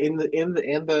for in the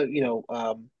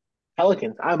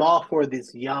Pelicans. I'm all for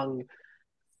this young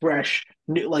fresh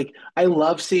new like I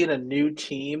love seeing a new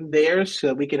team there so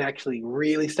that we can actually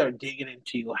really start digging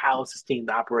into how is this team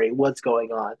to operate, what's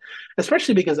going on,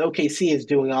 especially because OKC is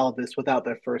doing all of this without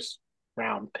their first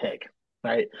round pick,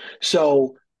 right?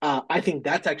 So I think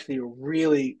that's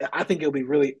actually I think it'll be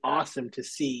really awesome to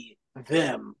see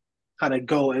them kind of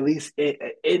go at least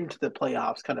into the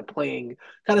playoffs, kind of playing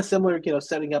kind of similar,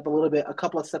 setting up a little bit, a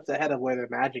couple of steps ahead of where their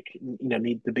Magic,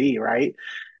 need to be, right?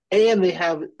 And they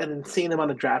have an insane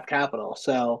amount of draft capital.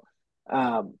 So,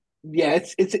 yeah,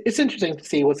 it's interesting to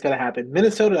see what's going to happen.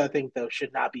 Minnesota, I think, though,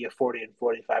 should not be a 40 and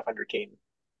 4,500 team.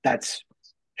 That's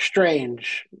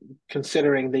strange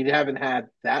considering they haven't had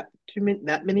that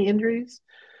many injuries.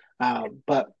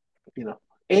 But you know,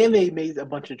 and they made a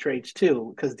bunch of trades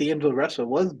too because D'Angelo Russell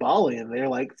was balling, and they're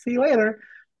like, "See you later."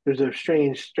 There's a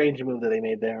strange move that they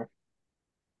made there.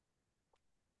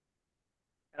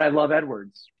 And I love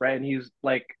Edwards, right? And he's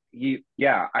like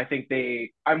I think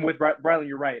I'm with Brilund.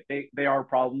 You're right. They are a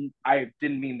problem. I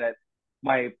didn't mean that.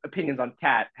 My opinions on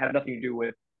Cat had nothing to do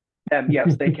with them.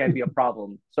 Yes, they can be a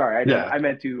problem. Sorry, I didn't. Yeah, I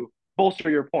meant to bolster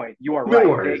your point. You are no right. They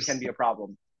worries. can be a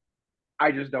problem.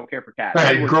 I just don't care for Cat.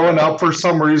 Hey, Edward's growing great. up, for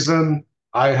some reason,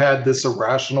 I had this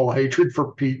irrational hatred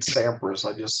for Pete Sampras.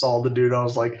 I just saw the dude. I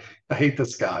was like, I hate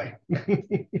this guy.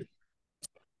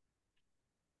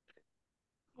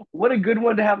 What a good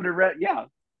one to have to read. Yeah.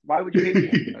 Why would you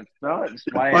hate Pete? That's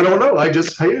why I don't know. I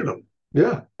just hated him.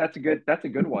 Yeah. That's a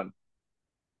good one.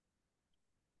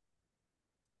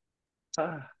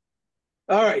 All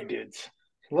right, dudes.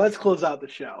 Let's close out the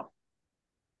show.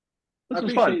 This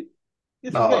was fun.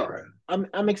 This is All great. right.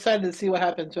 I'm excited to see what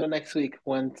happens for the next week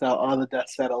once all the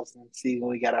dust settles and see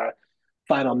when we get our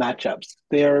final matchups.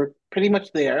 They're pretty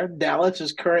much there. Dallas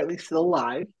is currently still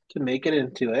alive to make it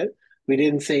into it. We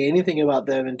didn't say anything about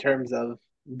them in terms of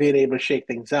being able to shake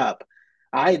things up.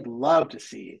 I'd love to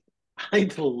see.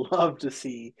 I'd love to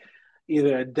see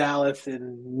either a Dallas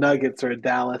and Nuggets or a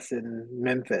Dallas and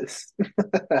Memphis.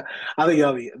 I think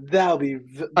that'll be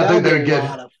I think a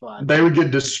lot of fun. they would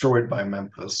get destroyed by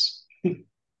Memphis.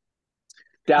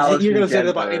 Dallas You're and going to say that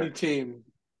about Denver. any team.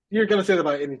 You're going to say that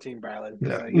about any team, Brilund.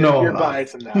 Yeah. So No, you're I'm not.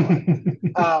 biased in that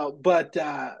one. But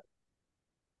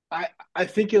I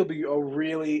think it'll be a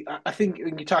really. I think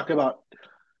when you talk about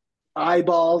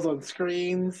eyeballs on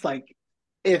screens, like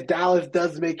if Dallas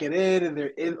does make it in and they're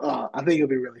in, I think it'll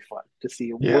be really fun to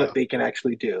see Yeah. what they can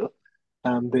actually do.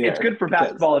 There, It's good for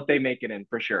basketball if they make it in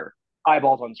for sure.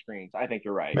 Eyeballs on screens. I think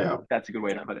you're right. Yeah. That's a good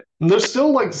way to put it. And there's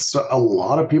still like a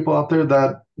lot of people out there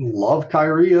that love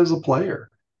Kyrie as a player.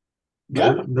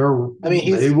 Yeah. I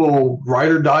mean, they will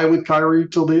ride or die with Kyrie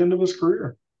till the end of his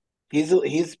career.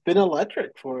 He's been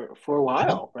electric for a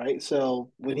while, right?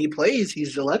 So when he plays,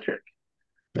 he's electric.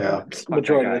 Yeah.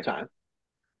 Majority of the time.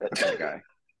 That guy.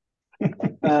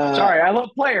 Sorry, I love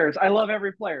players. I love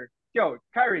every player. Yo,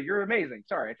 Kyrie, you're amazing.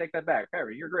 Sorry, I take that back.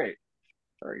 Kyrie, you're great.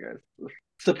 Sorry, guys.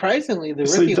 Surprisingly, the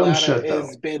rookie ladder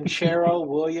has been Banchero,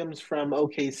 Williams from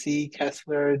OKC,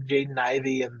 Kessler, Jaden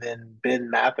Ivey, and then Ben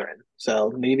Mathurin.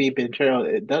 So maybe Banchero,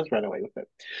 it does run away with it.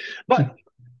 But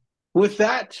with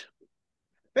that,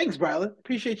 thanks, Brilund.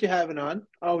 Appreciate you having on.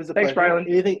 Always a pleasure.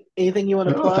 Brilund. Anything you want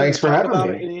to plug? Thanks for having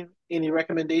me. Any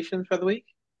recommendations for the week?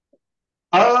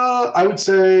 I would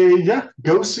say, yeah,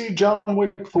 go see John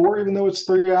Wick 4, even though it's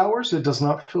 3 hours. It does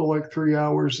not feel like 3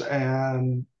 hours.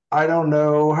 And I don't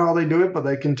know how they do it, but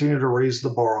they continue to raise the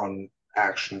bar on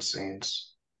action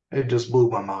scenes. It just blew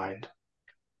my mind.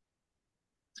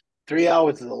 3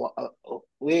 hours is a lot.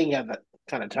 We ain't got that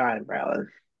kind of time, Brilund.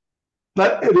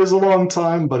 It is a long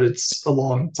time, but it's a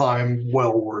long time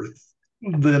well worth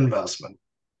the investment.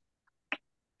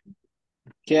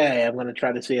 Okay, I'm going to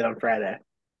try to see it on Friday.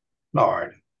 All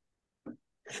right.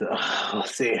 So we'll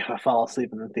see if I fall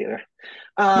asleep in the theater.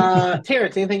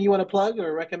 Terrence, anything you want to plug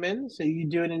or recommend? So you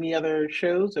doing any other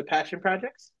shows or passion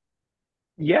projects?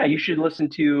 Yeah, you should listen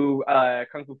to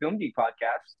Kung Fu Film Geek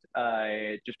podcast.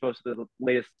 I just posted the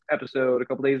latest episode a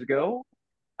couple days ago.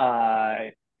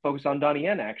 Focused on Donnie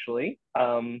Yen, actually.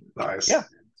 Nice. Yeah,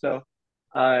 so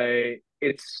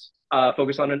it's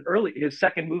focused on his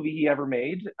second movie he ever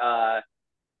made.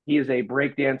 He is a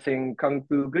breakdancing kung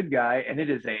fu good guy, and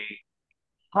it is a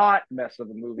hot mess of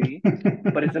a movie.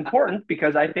 But it's important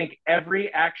because I think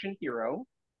every action hero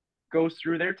goes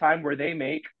through their time where they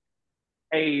make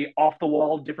a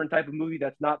off-the-wall, different type of movie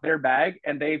that's not their bag,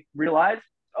 and they realize,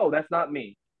 oh, that's not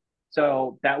me.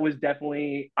 So that was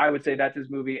definitely, I would say that's his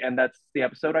movie, and that's the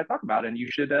episode I talk about, and you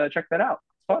should check that out.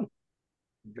 It's fun.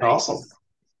 Awesome.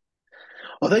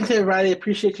 Well, thanks, everybody.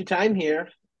 Appreciate your time here.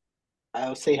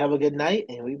 I'll say have a good night,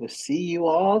 and we will see you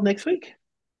all next week.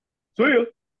 See you.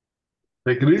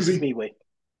 Take it easy.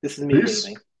 This is me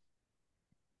leaving.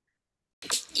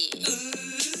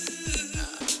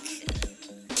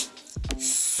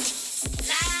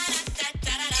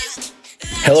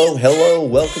 Hello,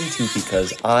 welcome to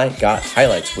Because I Got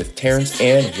Highlights with Terrence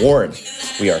and Warren.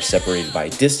 We are separated by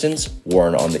distance,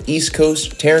 Warren on the East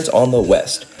Coast, Terrence on the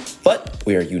West. But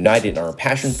we are united in our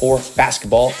passion for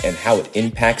basketball and how it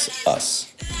impacts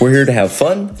us. We're here to have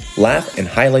fun, laugh, and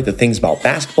highlight the things about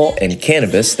basketball and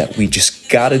cannabis that we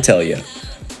just gotta tell you.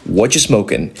 What you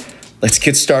smoking? Let's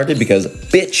get started because,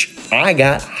 bitch, I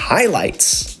got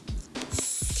highlights.